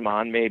push him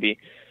on, maybe.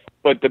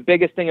 But the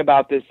biggest thing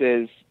about this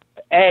is,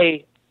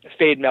 A,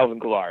 fade Melvin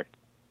Guillard.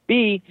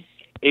 B,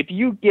 if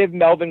you give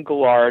Melvin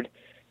Guillard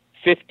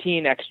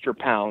 15 extra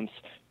pounds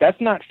That's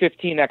not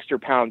 15 extra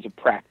pounds of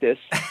practice.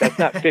 That's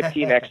not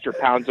 15 extra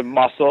pounds of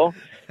muscle.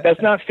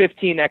 That's not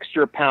 15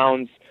 extra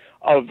pounds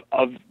of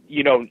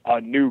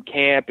a new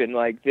camp and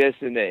like this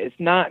and that. It's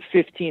not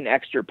 15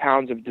 extra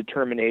pounds of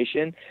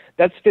determination.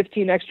 That's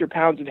 15 extra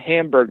pounds of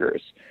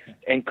hamburgers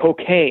and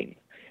cocaine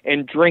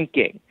and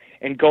drinking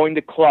and going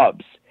to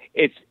clubs.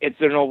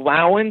 It's an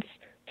allowance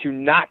to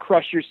not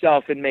crush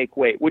yourself and make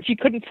weight, which you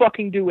couldn't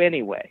fucking do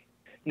anyway.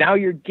 Now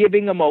you're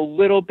giving him a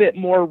little bit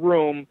more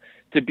room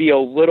to be a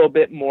little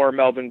bit more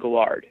Melvin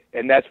Guillard,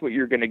 and that's what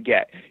you're going to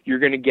get. You're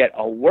going to get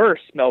a worse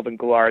Melvin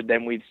Guillard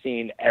than we've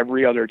seen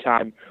every other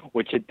time,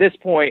 which at this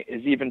point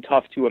is even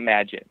tough to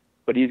imagine.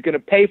 But he's going to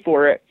pay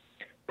for it,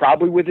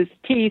 probably with his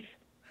teeth,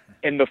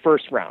 in the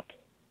first round.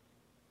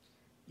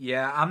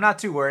 Yeah, I'm not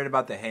too worried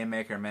about the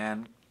haymaker,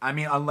 man. I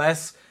mean,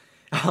 unless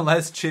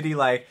Chitty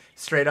like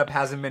straight up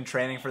hasn't been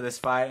training for this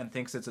fight and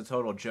thinks it's a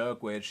total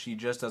joke, which he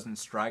just doesn't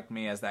strike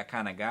me as that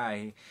kind of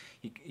guy.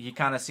 He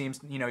kind of seems,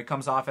 he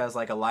comes off as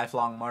like a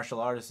lifelong martial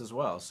artist as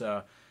well.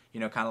 So,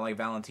 kind of like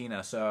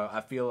Valentina. So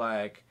I feel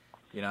like,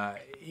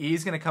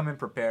 he's going to come in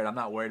prepared. I'm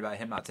not worried about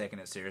him not taking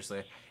it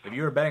seriously. If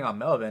you were betting on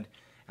Melvin,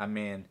 I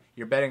mean,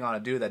 you're betting on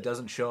a dude that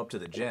doesn't show up to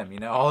the gym.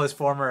 All his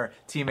former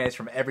teammates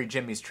from every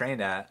gym he's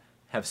trained at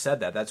have said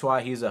that. That's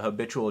why he's a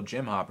habitual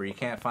gym hopper. You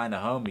can't find a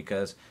home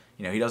because,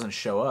 he doesn't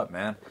show up,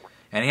 man.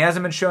 And he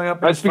hasn't been showing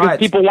up in his fights. That's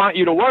because people want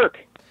you to work.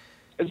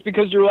 It's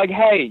because you're like,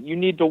 hey, you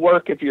need to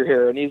work if you're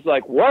here. And he's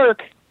like,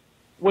 work?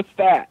 What's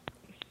that?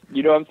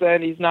 You know what I'm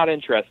saying? He's not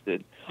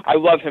interested. I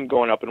love him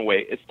going up in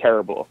weight. It's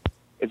terrible.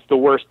 It's the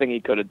worst thing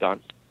he could have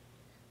done.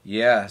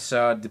 Yeah,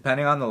 so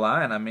depending on the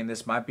line, I mean,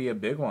 this might be a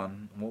big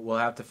one. We'll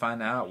have to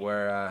find out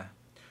where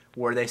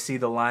they see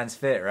the lines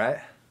fit, right?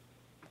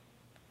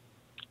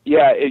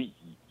 Yeah,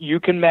 you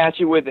can match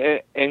it with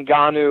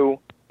Ngannou,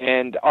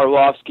 and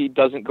Arlovsky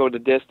doesn't go the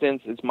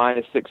distance. It's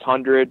minus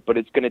 600, but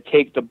it's going to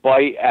take the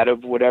bite out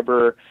of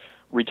whatever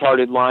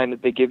retarded line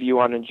that they give you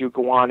on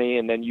Njokuani,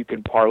 and then you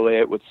can parlay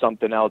it with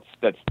something else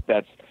that's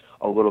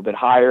a little bit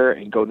higher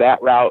and go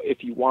that route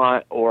if you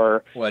want.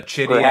 Or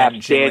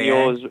perhaps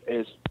Daniel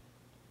is.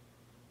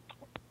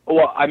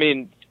 Well, I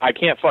mean, I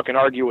can't fucking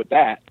argue with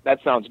that. That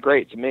sounds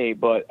great to me,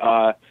 but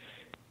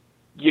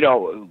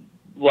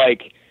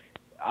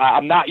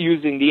I'm not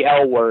using the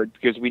L word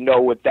because we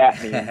know what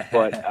that means,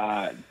 but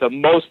the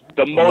most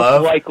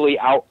likely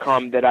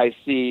outcome that I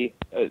see,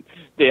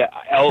 the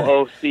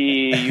LOC,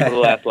 use the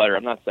last letter.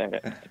 I'm not saying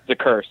it. It's a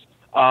curse.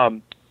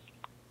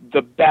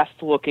 The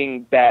best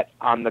looking bet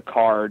on the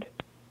card,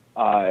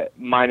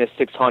 minus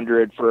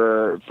 600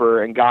 for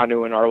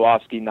Ngannou and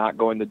Arlovsky not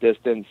going the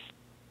distance.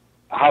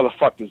 How the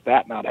fuck does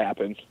that not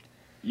happen?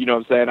 You know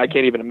what I'm saying? I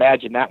can't even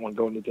imagine that one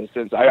going the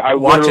distance. I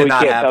literally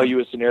can't tell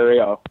you a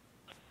scenario.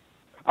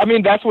 I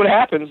mean, that's what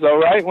happens, though,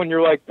 right? When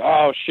you're like,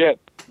 oh, shit,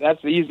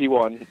 that's the easy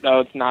one.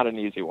 No, it's not an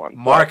easy one.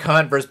 Mark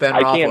Hunt versus Ben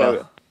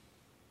Rothwell.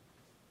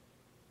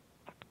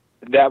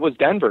 That was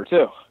Denver,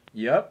 too.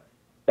 Yep.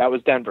 That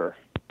was Denver.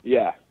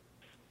 Yeah,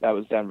 that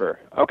was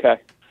Denver. Okay.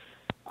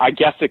 I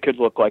guess it could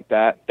look like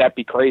that. That'd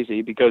be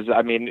crazy because,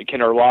 I mean, can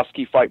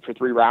Arlovsky fight for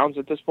 3 rounds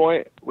at this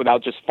point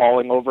without just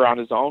falling over on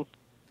his own?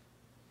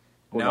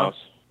 Who knows?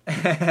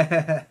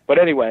 But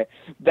anyway,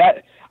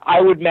 that I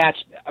would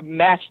match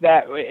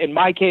that. In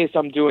my case,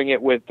 I'm doing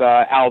it with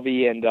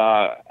Alvey, and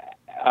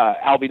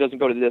Alvey doesn't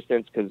go to the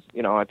distance because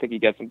I think he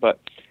gets him. But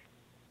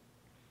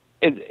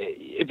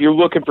if you're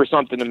looking for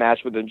something to match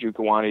with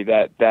Njokuani,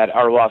 that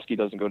Arlovsky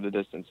doesn't go to the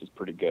distance is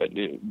pretty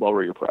good.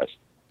 Lower your price.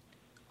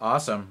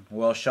 Awesome.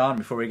 Well, Sean,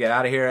 before we get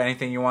out of here,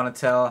 anything you want to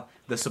tell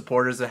the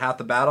supporters of Half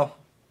the Battle?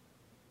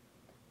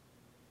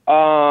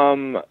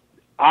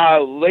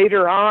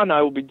 Later on,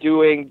 I will be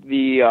doing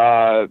the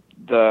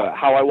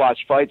How I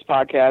Watch Fights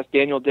podcast.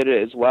 Daniel did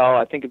it as well.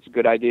 I think it's a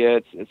good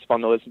idea. It's fun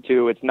to listen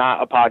to. It's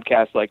not a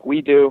podcast like we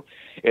do.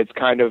 It's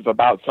kind of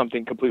about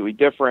something completely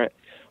different.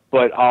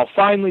 But I'll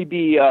finally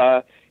be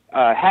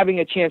having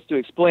a chance to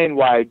explain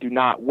why I do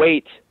not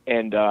wait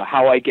and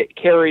how I get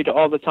carried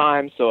all the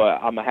time. So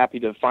I'm happy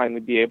to finally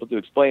be able to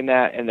explain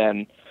that. And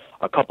then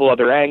a couple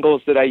other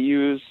angles that I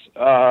use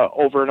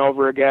over and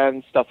over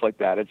again, stuff like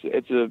that.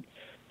 It's a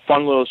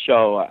fun little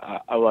show.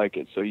 I like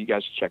it. So you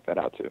guys should check that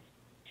out too.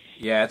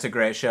 Yeah, it's a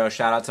great show.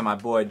 Shout out to my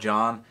boy,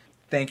 John.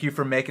 Thank you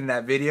for making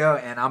that video,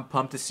 and I'm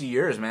pumped to see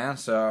yours, man.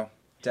 So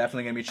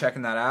definitely going to be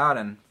checking that out.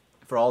 And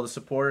for all the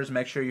supporters,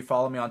 make sure you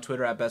follow me on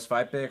Twitter at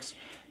BestFightPicks.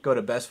 Go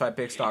to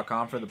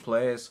bestfightpicks.com for the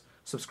plays.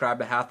 Subscribe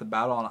to Half the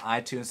Battle on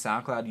iTunes,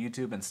 SoundCloud,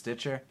 YouTube, and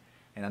Stitcher.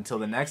 And until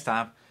the next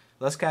time,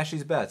 let's cash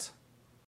these bets.